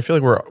last, because I feel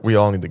like we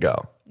all need to go.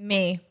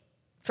 Me,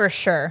 for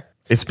sure.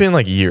 It's been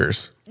like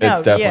years. No,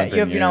 It's definitely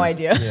yeah, you been have no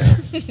years.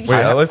 idea.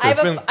 Wait,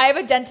 listen, I have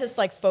a dentist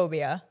like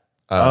phobia.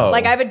 oh,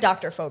 Like I have a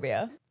doctor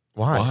phobia.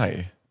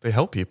 why? They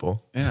help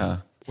people. yeah.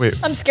 Wait,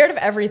 I'm scared of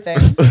everything.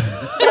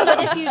 But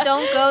if you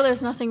don't go,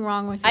 there's nothing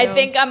wrong with you. I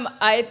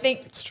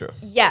think It's true.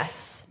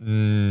 yes.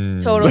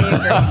 Totally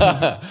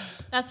agree.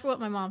 That's what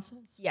my mom says.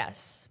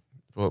 Yes.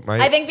 well,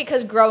 I think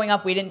because growing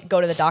up we didn't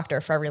go to the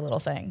doctor for every little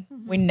thing.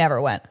 We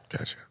never went.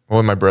 Gotcha.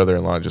 Well, my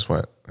brother-in-law just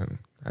went and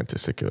had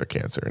testicular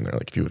cancer, and they're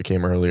like, if you would have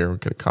came earlier, we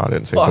could have caught it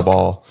and saved the Fuck.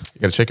 ball.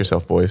 You got to check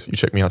yourself, boys. You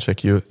check me, I'll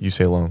check you. You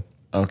stay alone.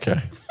 Okay.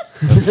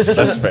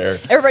 That's fair.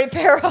 Everybody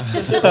pair up.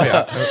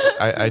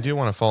 I do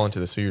want to fall into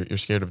this. So you're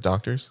scared of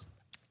doctors?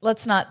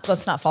 Let's not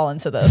fall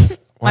into this.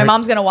 My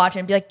mom's gonna watch it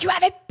and be like, "You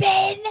haven't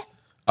been."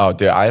 Oh,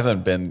 dude, I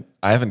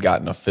haven't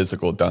gotten a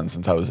physical done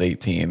since I was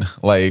 18.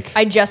 Like,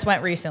 I just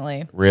went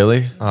recently.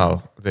 really?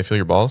 Oh, they feel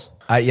your balls?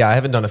 I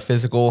haven't done a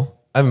physical.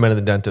 I haven't been to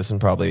the dentist in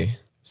probably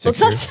 6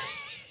 Let's not. years.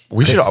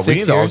 We should. We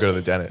need to all years? go to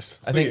the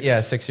dentist. I think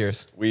 6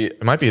 years.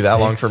 It might be that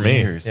long for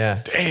me.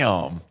 Yeah.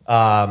 Damn.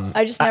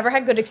 I just never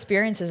had good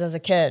experiences as a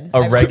kid.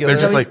 A regular- They're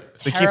just It was like,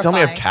 they keep telling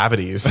me I have terrifying.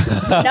 cavities.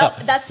 No,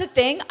 that's the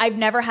thing. I've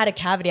never had a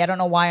cavity. I don't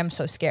know why I'm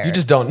so scared. You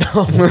just don't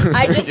know.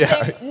 I just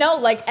think no.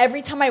 Like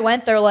every time I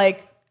went, they're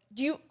like,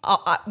 "Do you?"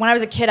 When I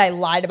was a kid, I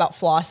lied about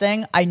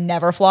flossing. I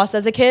never flossed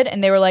as a kid,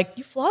 and they were like,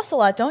 "You floss a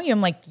lot, don't you?" I'm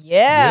like,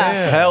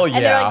 "Yeah." Hell yeah.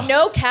 And they're like,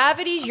 "No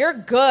cavities, you're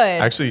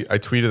good." Actually, I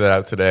tweeted that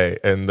out today,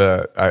 and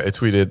I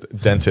tweeted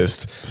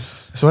dentist.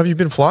 So have you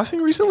been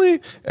flossing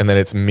recently? And then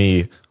it's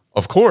me,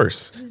 of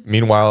course.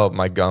 Meanwhile,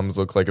 my gums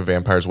look like a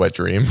vampire's wet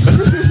dream,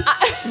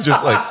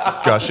 just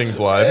like gushing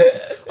blood.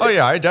 Oh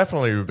yeah, I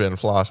definitely have been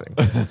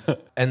flossing.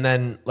 And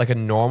then like a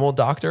normal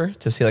doctor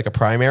to see like a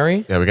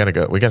primary, Yeah, we gotta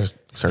go. We gotta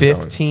start going.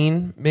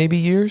 15 maybe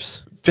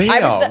years. Damn.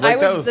 I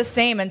that was the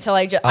same until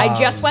I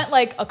just went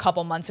like a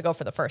couple months ago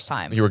for the first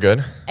time. You were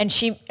good. And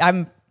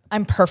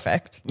I'm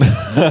perfect.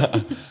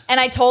 And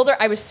I told her,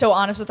 I was so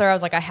honest with her. I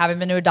was like, I haven't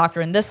been to a doctor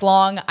in this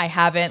long. I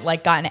haven't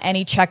like gotten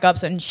any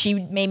checkups. And she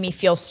made me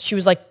feel, she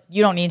was like,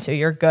 you don't need to,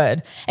 you're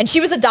good. And she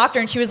was a doctor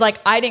and she was like,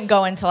 I didn't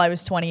go until I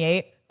was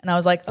 28. And I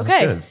was like,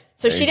 okay. good.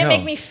 So There she you didn't go.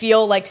 make me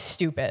feel like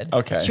stupid.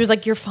 Okay. She was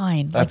like, you're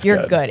fine. That's like, you're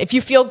good. good. If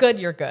you feel good,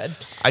 you're good.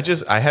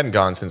 I hadn't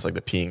gone since like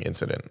the peeing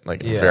incident,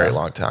 like in Yeah. a very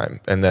long time.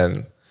 And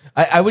then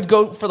I would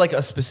go for like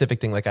a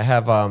specific thing. Like I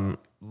have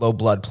low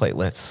blood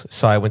platelets.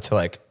 So I went to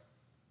like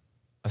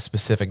a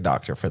specific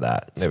doctor for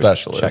that. They would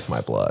Specialist. check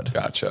my blood.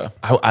 Gotcha.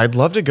 I'd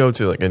love to go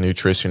to like a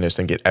nutritionist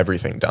and get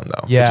everything done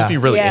though. Yeah. It'd just be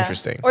really Yeah.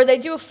 interesting. Or they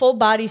do a full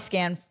body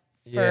scan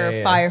for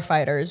Yeah.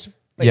 firefighters.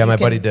 But Yeah, you my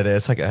can- buddy did it.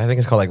 It's like, I think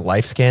it's called like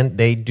Life Scan.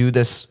 They do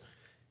this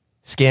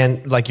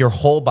scan like your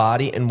whole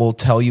body and will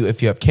tell you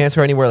if you have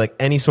cancer anywhere, like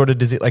any sort of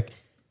disease, like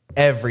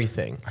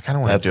everything. I kind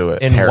of want to do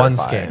it. in one Terrifying.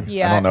 scan.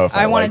 Yeah. I don't know if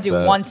I want like to do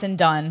that. once and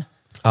done.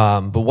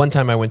 But one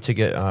time I went to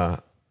get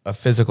a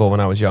physical when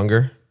I was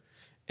younger,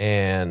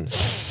 and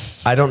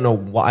I don't know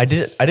why I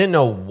didn't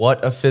know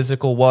what a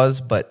physical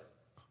was, but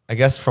I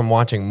guess from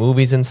watching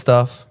movies and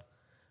stuff,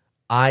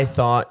 I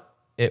thought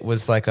it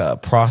was like a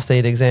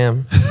prostate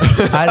exam.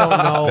 I don't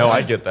know. No,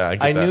 I get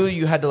that. I knew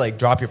you had to like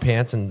drop your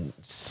pants and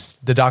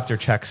the doctor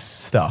checks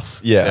stuff.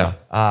 Yeah.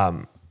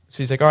 So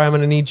he's like, all right, I'm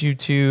going to need you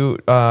to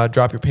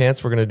drop your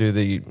pants. We're going to do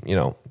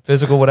the,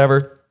 physical,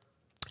 whatever.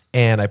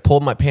 And I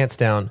pulled my pants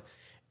down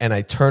and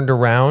I turned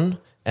around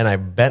and I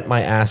bent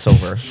my ass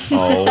over.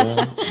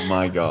 Oh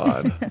my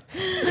God.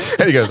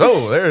 And he goes,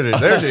 oh, there it is.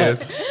 There she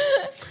is.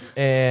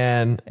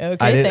 And Okay,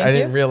 I thank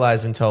didn't you.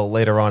 realize until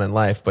later on in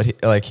life, but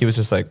he was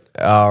just like,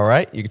 all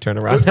right, you can turn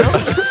around now.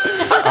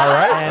 All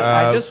right. And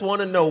I just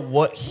want to know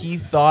what he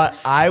thought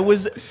I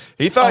was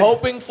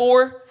hoping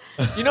for.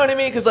 You know what I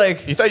mean? Because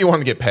he thought you wanted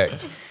to get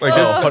pegged. Like,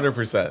 that's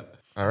 100%.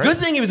 All right. good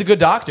thing he was a good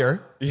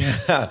doctor.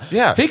 Yeah.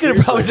 Yeah. He could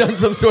have probably done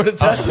some sort of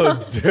test.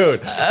 Oh, dude,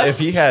 if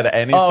he had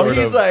any Oh, sort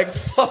he's of like,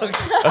 fuck.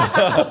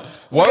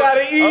 What, Got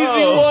an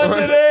easy one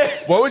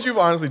today. what would you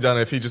have honestly done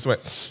if he just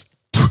went,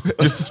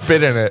 just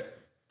spit in it?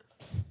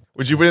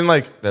 Would you have been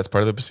like, that's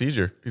part of the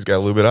procedure. He's got to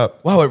lube it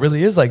up. Wow, it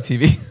really is like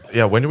TV.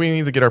 Yeah. When do we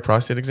need to get our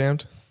prostate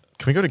examined?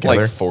 Can we go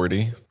together? like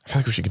 40. I feel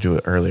like we should do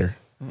it earlier.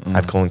 I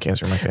have colon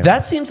cancer in my family.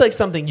 That seems like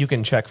something you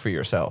can check for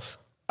yourself.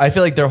 I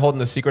feel like they're holding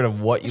the secret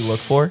of what you look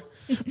for.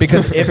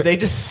 Because if they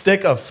just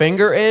stick a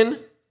finger in,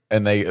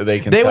 And they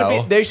can they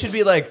tell. they should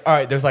be like, all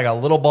right, there's like a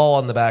little ball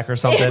on the back or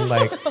something.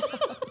 Like,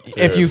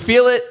 if you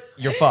feel it,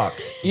 you're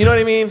fucked. You know what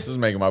I mean? This is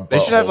making my They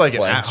should have butthole like an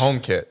clench. at-home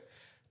kit.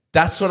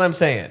 That's what I'm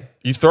saying.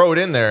 You throw it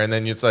in there, and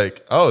then it's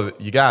like, oh,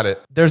 you got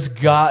it. There's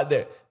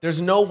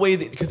no way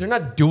because they're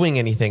not doing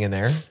anything in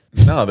there.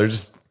 No, they're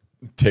just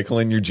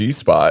tickling your G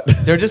spot.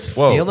 They're just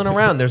Whoa. feeling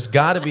around. There's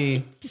got to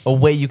be a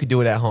way you could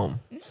do it at home.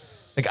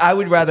 Like, I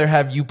would rather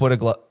have you put a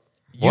glove.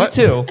 You What?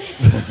 too.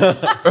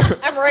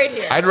 I'm right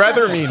here. I'd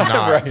rather me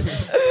not.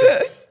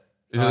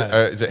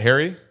 Is it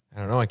Harry? I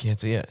don't know. I can't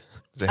see it.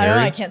 Is it I don't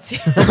Harry? know. I can't see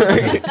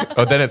it.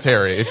 Oh, then it's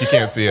Harry. If you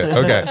can't see it,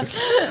 okay.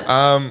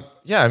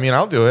 Yeah, I mean,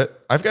 I'll do it.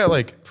 I've got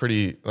like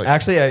pretty. Like,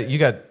 Actually, you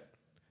got.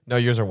 No,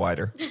 yours are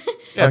wider.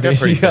 yeah, I've got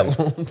pretty. You got-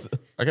 Thin,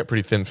 I got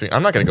pretty thin fingers.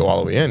 I'm not gonna go all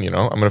the way in.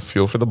 I'm gonna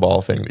feel for the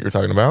ball thing that you were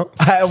talking about.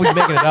 I was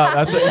making it up.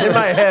 That's in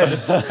my head.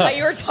 That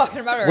you were talking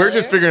about earlier. We're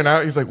just figuring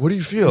out. He's like, "What do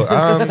you feel?"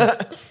 All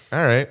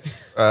right.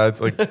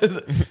 It's like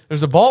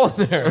There's a ball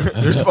in there.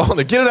 there's a ball in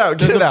there. Get it out.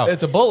 Get it out.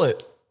 It's a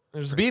bullet.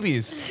 There's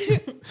BBs.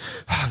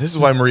 This is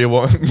why Maria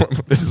won't.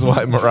 This is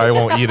why Mariah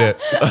won't eat it.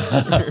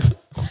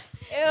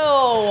 Ew.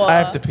 I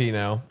have to pee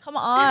now. Come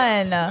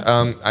on.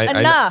 Enough.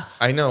 Enough.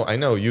 I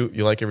know. You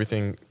like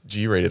everything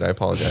G-rated. I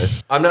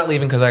apologize. I'm not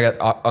leaving because I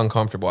got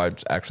uncomfortable. I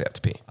actually have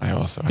to pee. I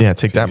also. Yeah,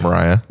 take that,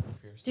 Mariah.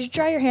 Did you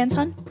dry your hands,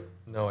 hon?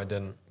 No, I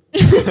didn't.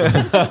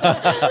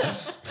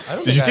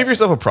 Did you give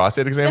yourself a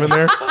prostate exam in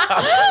there?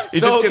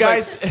 It So, just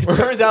gets, guys, it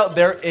turns out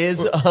there is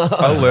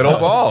a little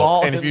ball,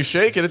 ball and if you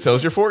shake it, it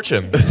tells your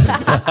fortune.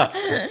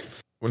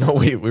 Well, no,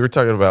 we were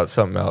talking about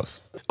something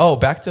else. Oh,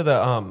 back to the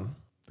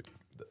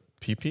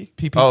PP?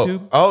 PP oh,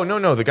 tube? Oh,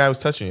 no, the guy was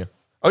touching you.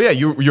 Oh, yeah,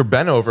 you're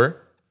bent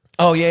over.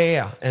 Oh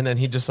yeah. And then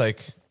he just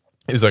like,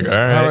 He's like, all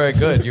right. all right,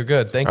 good, you're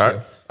good, thank All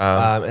you.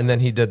 right. And then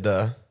he did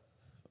the.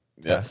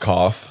 Yeah,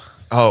 cough.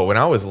 Oh, when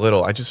I was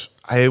little,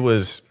 I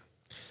was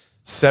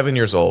 7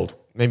 years old,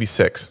 maybe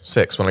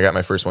six when I got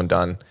my first one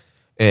done.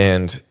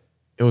 And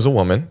it was a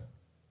woman,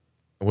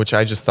 which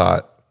I just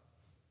thought,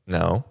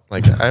 no,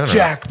 like, I don't know.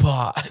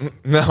 Jackpot.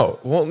 No,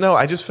 well, no,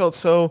 I just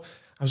felt I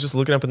was just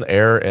looking up in the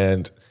air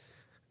and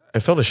I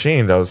felt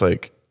ashamed. I was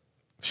like,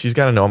 she's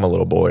got to know I'm a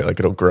little boy. Like,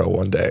 it'll grow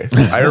one day.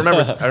 I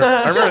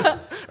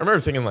remember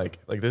thinking like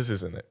this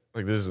isn't it.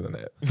 Like, this isn't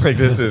it. Like,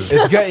 this is.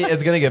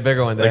 It's gonna get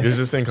bigger one day. Like, there's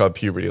this thing called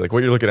puberty. Like,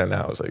 what you're looking at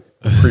now is like,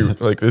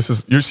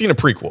 you're seeing a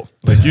prequel.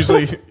 Like,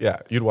 usually, yeah,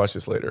 you'd watch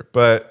this later.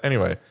 But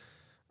anyway,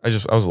 I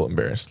was a little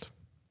embarrassed.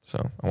 So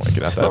I want to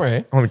get out that. all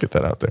right. I want to get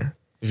that out there.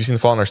 Have you seen The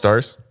Fault in Our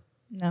Stars?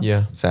 No.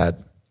 Yeah.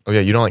 Sad. Oh,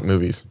 yeah, you don't like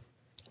movies.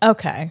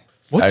 Okay.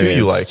 What I do mean,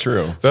 you it's like?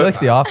 true. She likes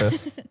The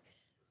Office.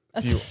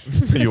 Do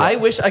you I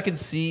wish I could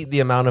see the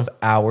amount of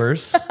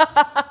hours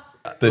That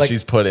like,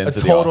 she's put a into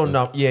the total office.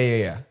 number.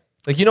 Yeah.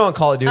 Like, you know, on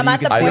Call of Duty, I'm you at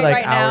can the see point like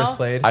right hours now-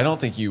 played. I don't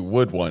think you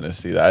would want to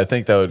see that. I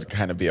think that would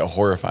kind of be a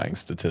horrifying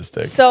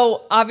statistic.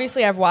 So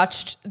obviously, I've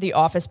watched The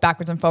Office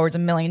backwards and forwards a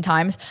million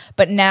times,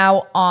 but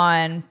now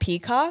on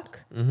Peacock,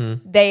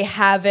 they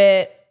have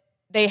it.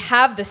 They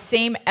have the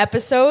same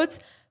episodes,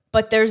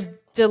 but there's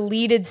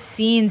deleted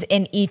scenes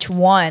in each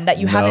one that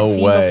you haven't No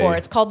seen way. before.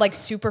 It's called like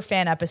super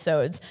fan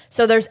episodes.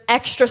 So there's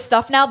extra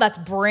stuff now that's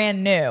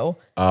brand new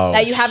Oh,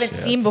 that you haven't shit.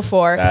 seen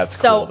before. That's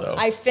so cool, though.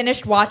 I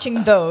finished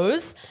watching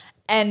those.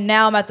 And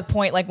now I'm at the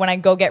point, like when I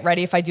go get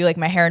ready, if I do like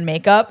my hair and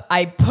makeup,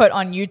 I put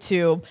on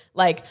YouTube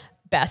like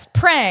best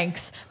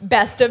pranks,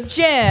 best of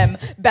Jim,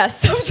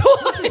 best of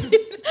Dwight,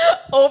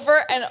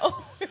 over and over.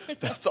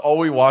 That's all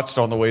we watched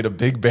on the way to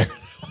Big Bear.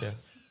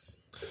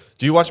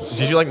 Did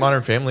you like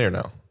Modern Family or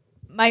no?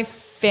 My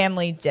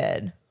family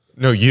did.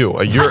 No, you.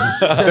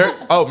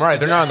 Mariah,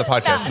 they're not on the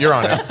podcast. You're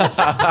on it.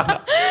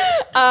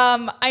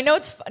 I know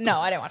it's no,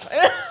 I didn't watch it.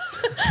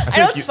 I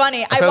know it's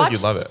funny. I feel like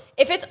you'd love it.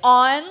 If it's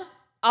on,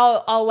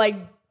 I'll like.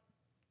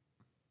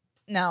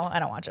 No, I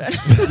don't watch it.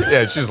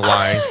 Yeah, she's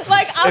lying.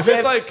 Like,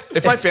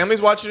 if my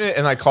family's watching it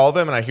and I call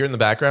them and I hear in the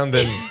background,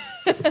 then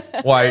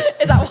why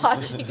is that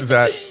watching? is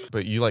that?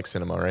 But you like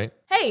cinema, right?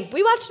 Hey,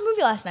 we watched a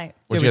movie last night.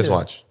 What'd you guys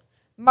watch?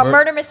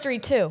 Murder Mystery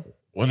 2.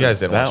 You guys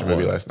didn't watch a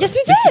movie last night. Yes,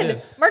 we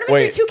did. Murder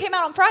Mystery 2 came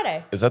out on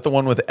Friday. Is that the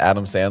one with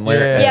Adam Sandler?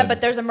 Yeah,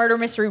 but there's a Murder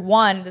Mystery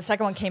 1. The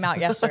second one came out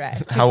yesterday,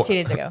 two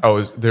days ago.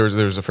 Oh, there was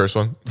the first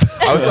one.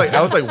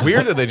 I was like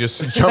weird that they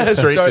just jumped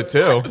straight to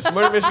 2.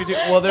 Murder Mystery 2.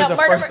 Well, there's No, a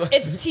first one.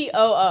 It's TOO.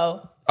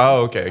 Oh,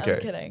 okay. I'm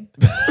kidding.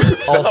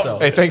 Also.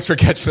 Hey, thanks for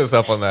catching us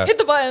up on that. Hit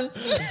the button.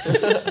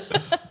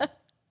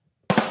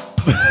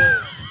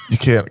 You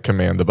can't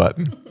command the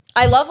button.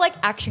 I love like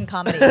action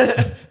comedy.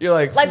 You're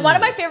like Like one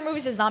of my favorite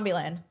movies is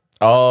Zombieland.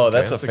 Oh,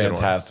 that's that's a a good one.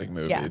 fantastic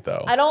movie, Yeah.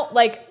 though. I don't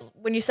like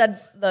when you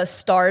said the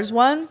Stars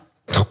one.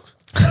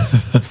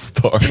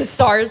 Stars. The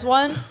Stars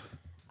one.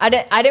 I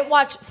didn't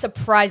watch,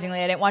 surprisingly,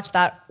 I didn't watch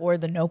that or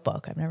The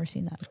Notebook. I've never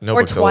seen that.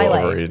 Notebook's or a little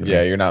Twilight. overrated to me.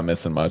 Yeah, you're not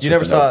missing much. you with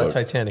never The saw Notebook.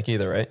 Titanic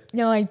either, right?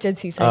 No, I did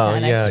see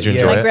Titanic. yeah. Did you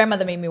enjoy My it?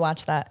 grandmother made me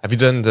watch that. Have you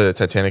done the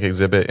Titanic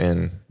exhibit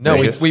in No,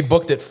 Vegas? we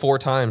booked it 4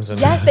 times. And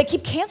Yes, they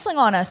keep canceling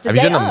on us. The Have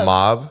you day done the of.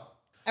 Mob?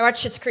 I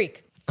watched Schitt's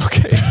Creek.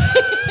 Okay.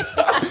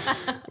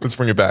 Let's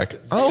bring it back.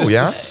 Oh,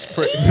 yeah?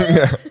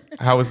 Yeah.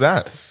 How was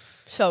that?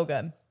 So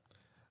good.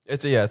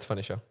 it's a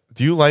funny show.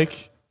 Do you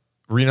like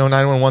Reno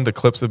 911, the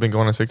clips that have been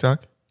going on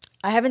TikTok?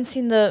 I haven't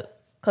seen the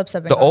clips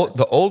I've been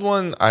The old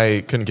one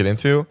I couldn't get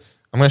into.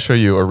 I'm going to show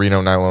you a Reno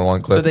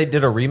 911 clip. So they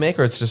did a remake,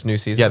 or it's just new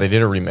season? Yeah, they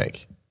did a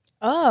remake.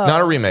 Oh.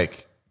 Not a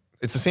remake.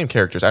 It's the same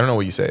characters. I don't know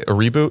what you say. A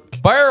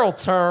reboot? Barrel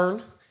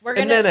turn. We're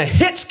and gonna- then a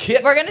hitch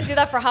kick. We're gonna do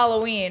that for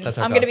Halloween. That's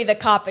I'm okay. gonna be the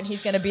cop and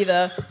he's gonna be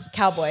the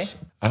cowboy.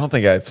 I don't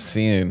think I've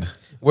seen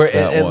Where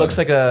that it one. looks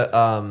like a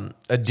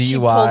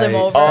DUI. pulled him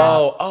over.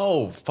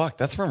 Oh, fuck.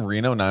 That's from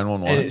Reno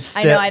 911.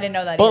 I know, I didn't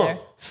know that either.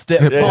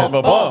 Step, Yeah,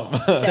 bump, bump.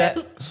 Step,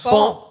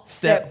 bump,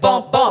 step,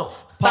 bump, bump.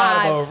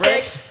 5,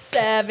 6,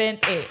 7,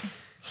 8.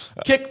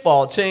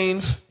 kickball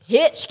change.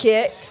 Hitch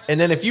kick. And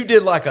then if you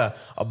did like a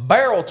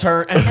barrel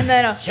turn, And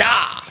then a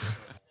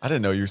I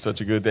didn't know you were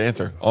such a good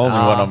dancer. Only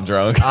when I'm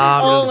drunk.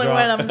 only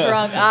when I'm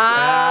drunk.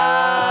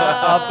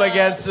 up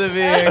against the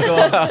vehicle.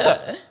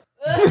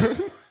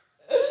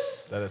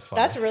 That is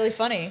funny. That's really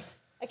funny.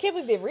 I can't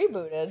believe they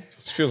rebooted. It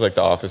feels like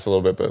The Office a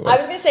little bit, but I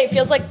was gonna say it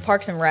feels like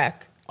Parks and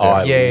Rec. Oh,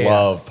 I Yeah.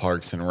 love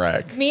Parks and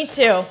Rec. Me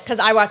too, because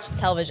I watch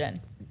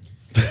television.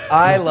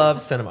 I love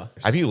cinema.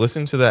 have you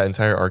listened to that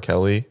entire R.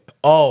 Kelly?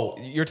 Oh,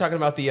 you're talking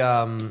about the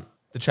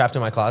Trapped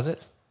in My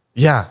Closet?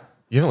 Yeah.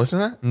 You haven't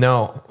listened to that?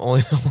 No,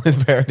 only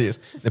the parodies.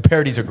 The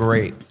parodies are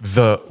great.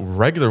 The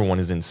regular one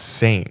is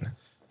insane.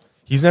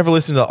 He's never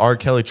listened to R.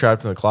 Kelly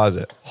Trapped in the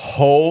Closet.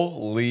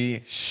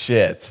 Holy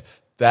shit.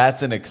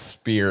 That's an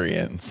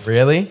experience.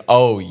 Really?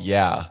 Oh,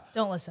 yeah.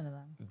 Don't listen to them.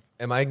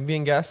 Am I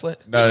being gaslit?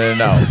 No.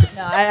 No,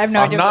 I have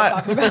no idea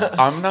what you're talking about.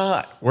 I'm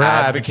not. We're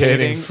not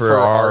advocating for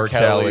R.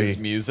 Kelly's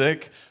Kelly.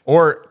 music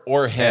Or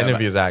him. any of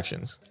his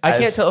actions. I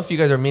can't tell if you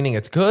guys are meaning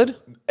it's good.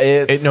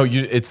 It's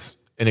It's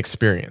an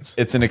experience.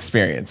 it's an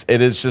experience. It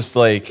is just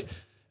like,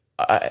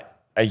 how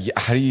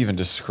do you even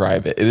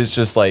describe it? It is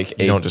just like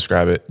You don't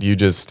describe it. You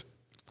just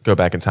go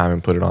back in time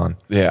and put it on.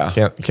 Yeah.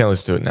 You can't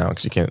listen to it now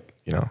because you can't,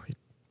 he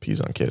pees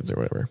on kids or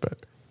whatever. But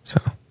so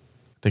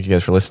thank you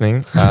guys for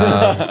listening.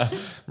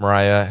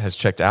 Mariah has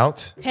checked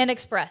out. Pan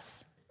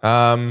Express.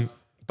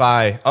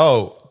 Buy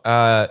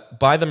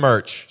the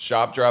merch.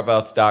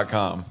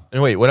 shopdropouts.com.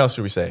 And wait, what else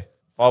should we say?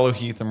 Follow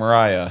Heath and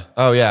Mariah.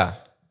 Oh yeah.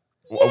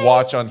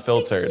 Watch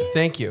Unfiltered.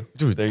 Thank you.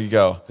 Dude, There you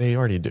go. they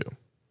already do.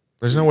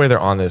 There's no way they're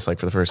on this like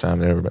for the first time.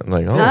 They've never been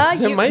like, oh,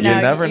 You might be. You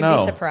never you'd know.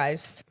 be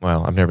surprised.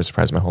 well, I've never been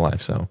surprised my whole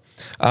life. So,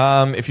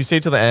 if you stay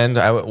till the end,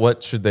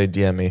 what should they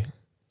DM me?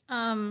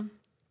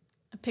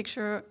 A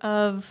picture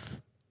of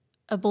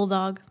a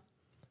bulldog.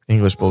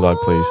 English Bulldog,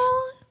 please.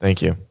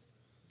 Thank you.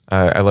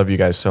 I love you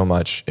guys so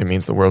much. It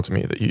means the world to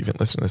me that you even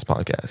listen to this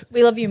podcast.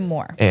 We love you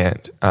more.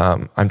 And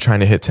I'm trying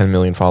to hit 10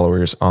 million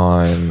followers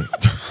on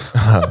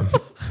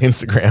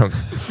Instagram.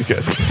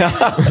 Because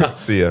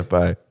see ya.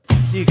 Bye.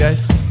 See you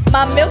guys.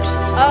 My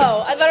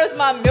Oh, I thought it was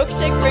my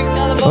milkshake. Bring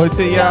down the Oh, it's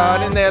a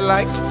yard and they're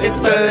like, it's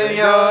better than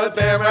yours.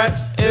 Damn right.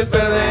 It's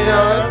better than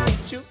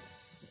yours.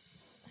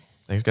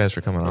 Thanks, guys,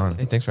 for coming on.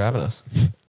 Hey, thanks for having us.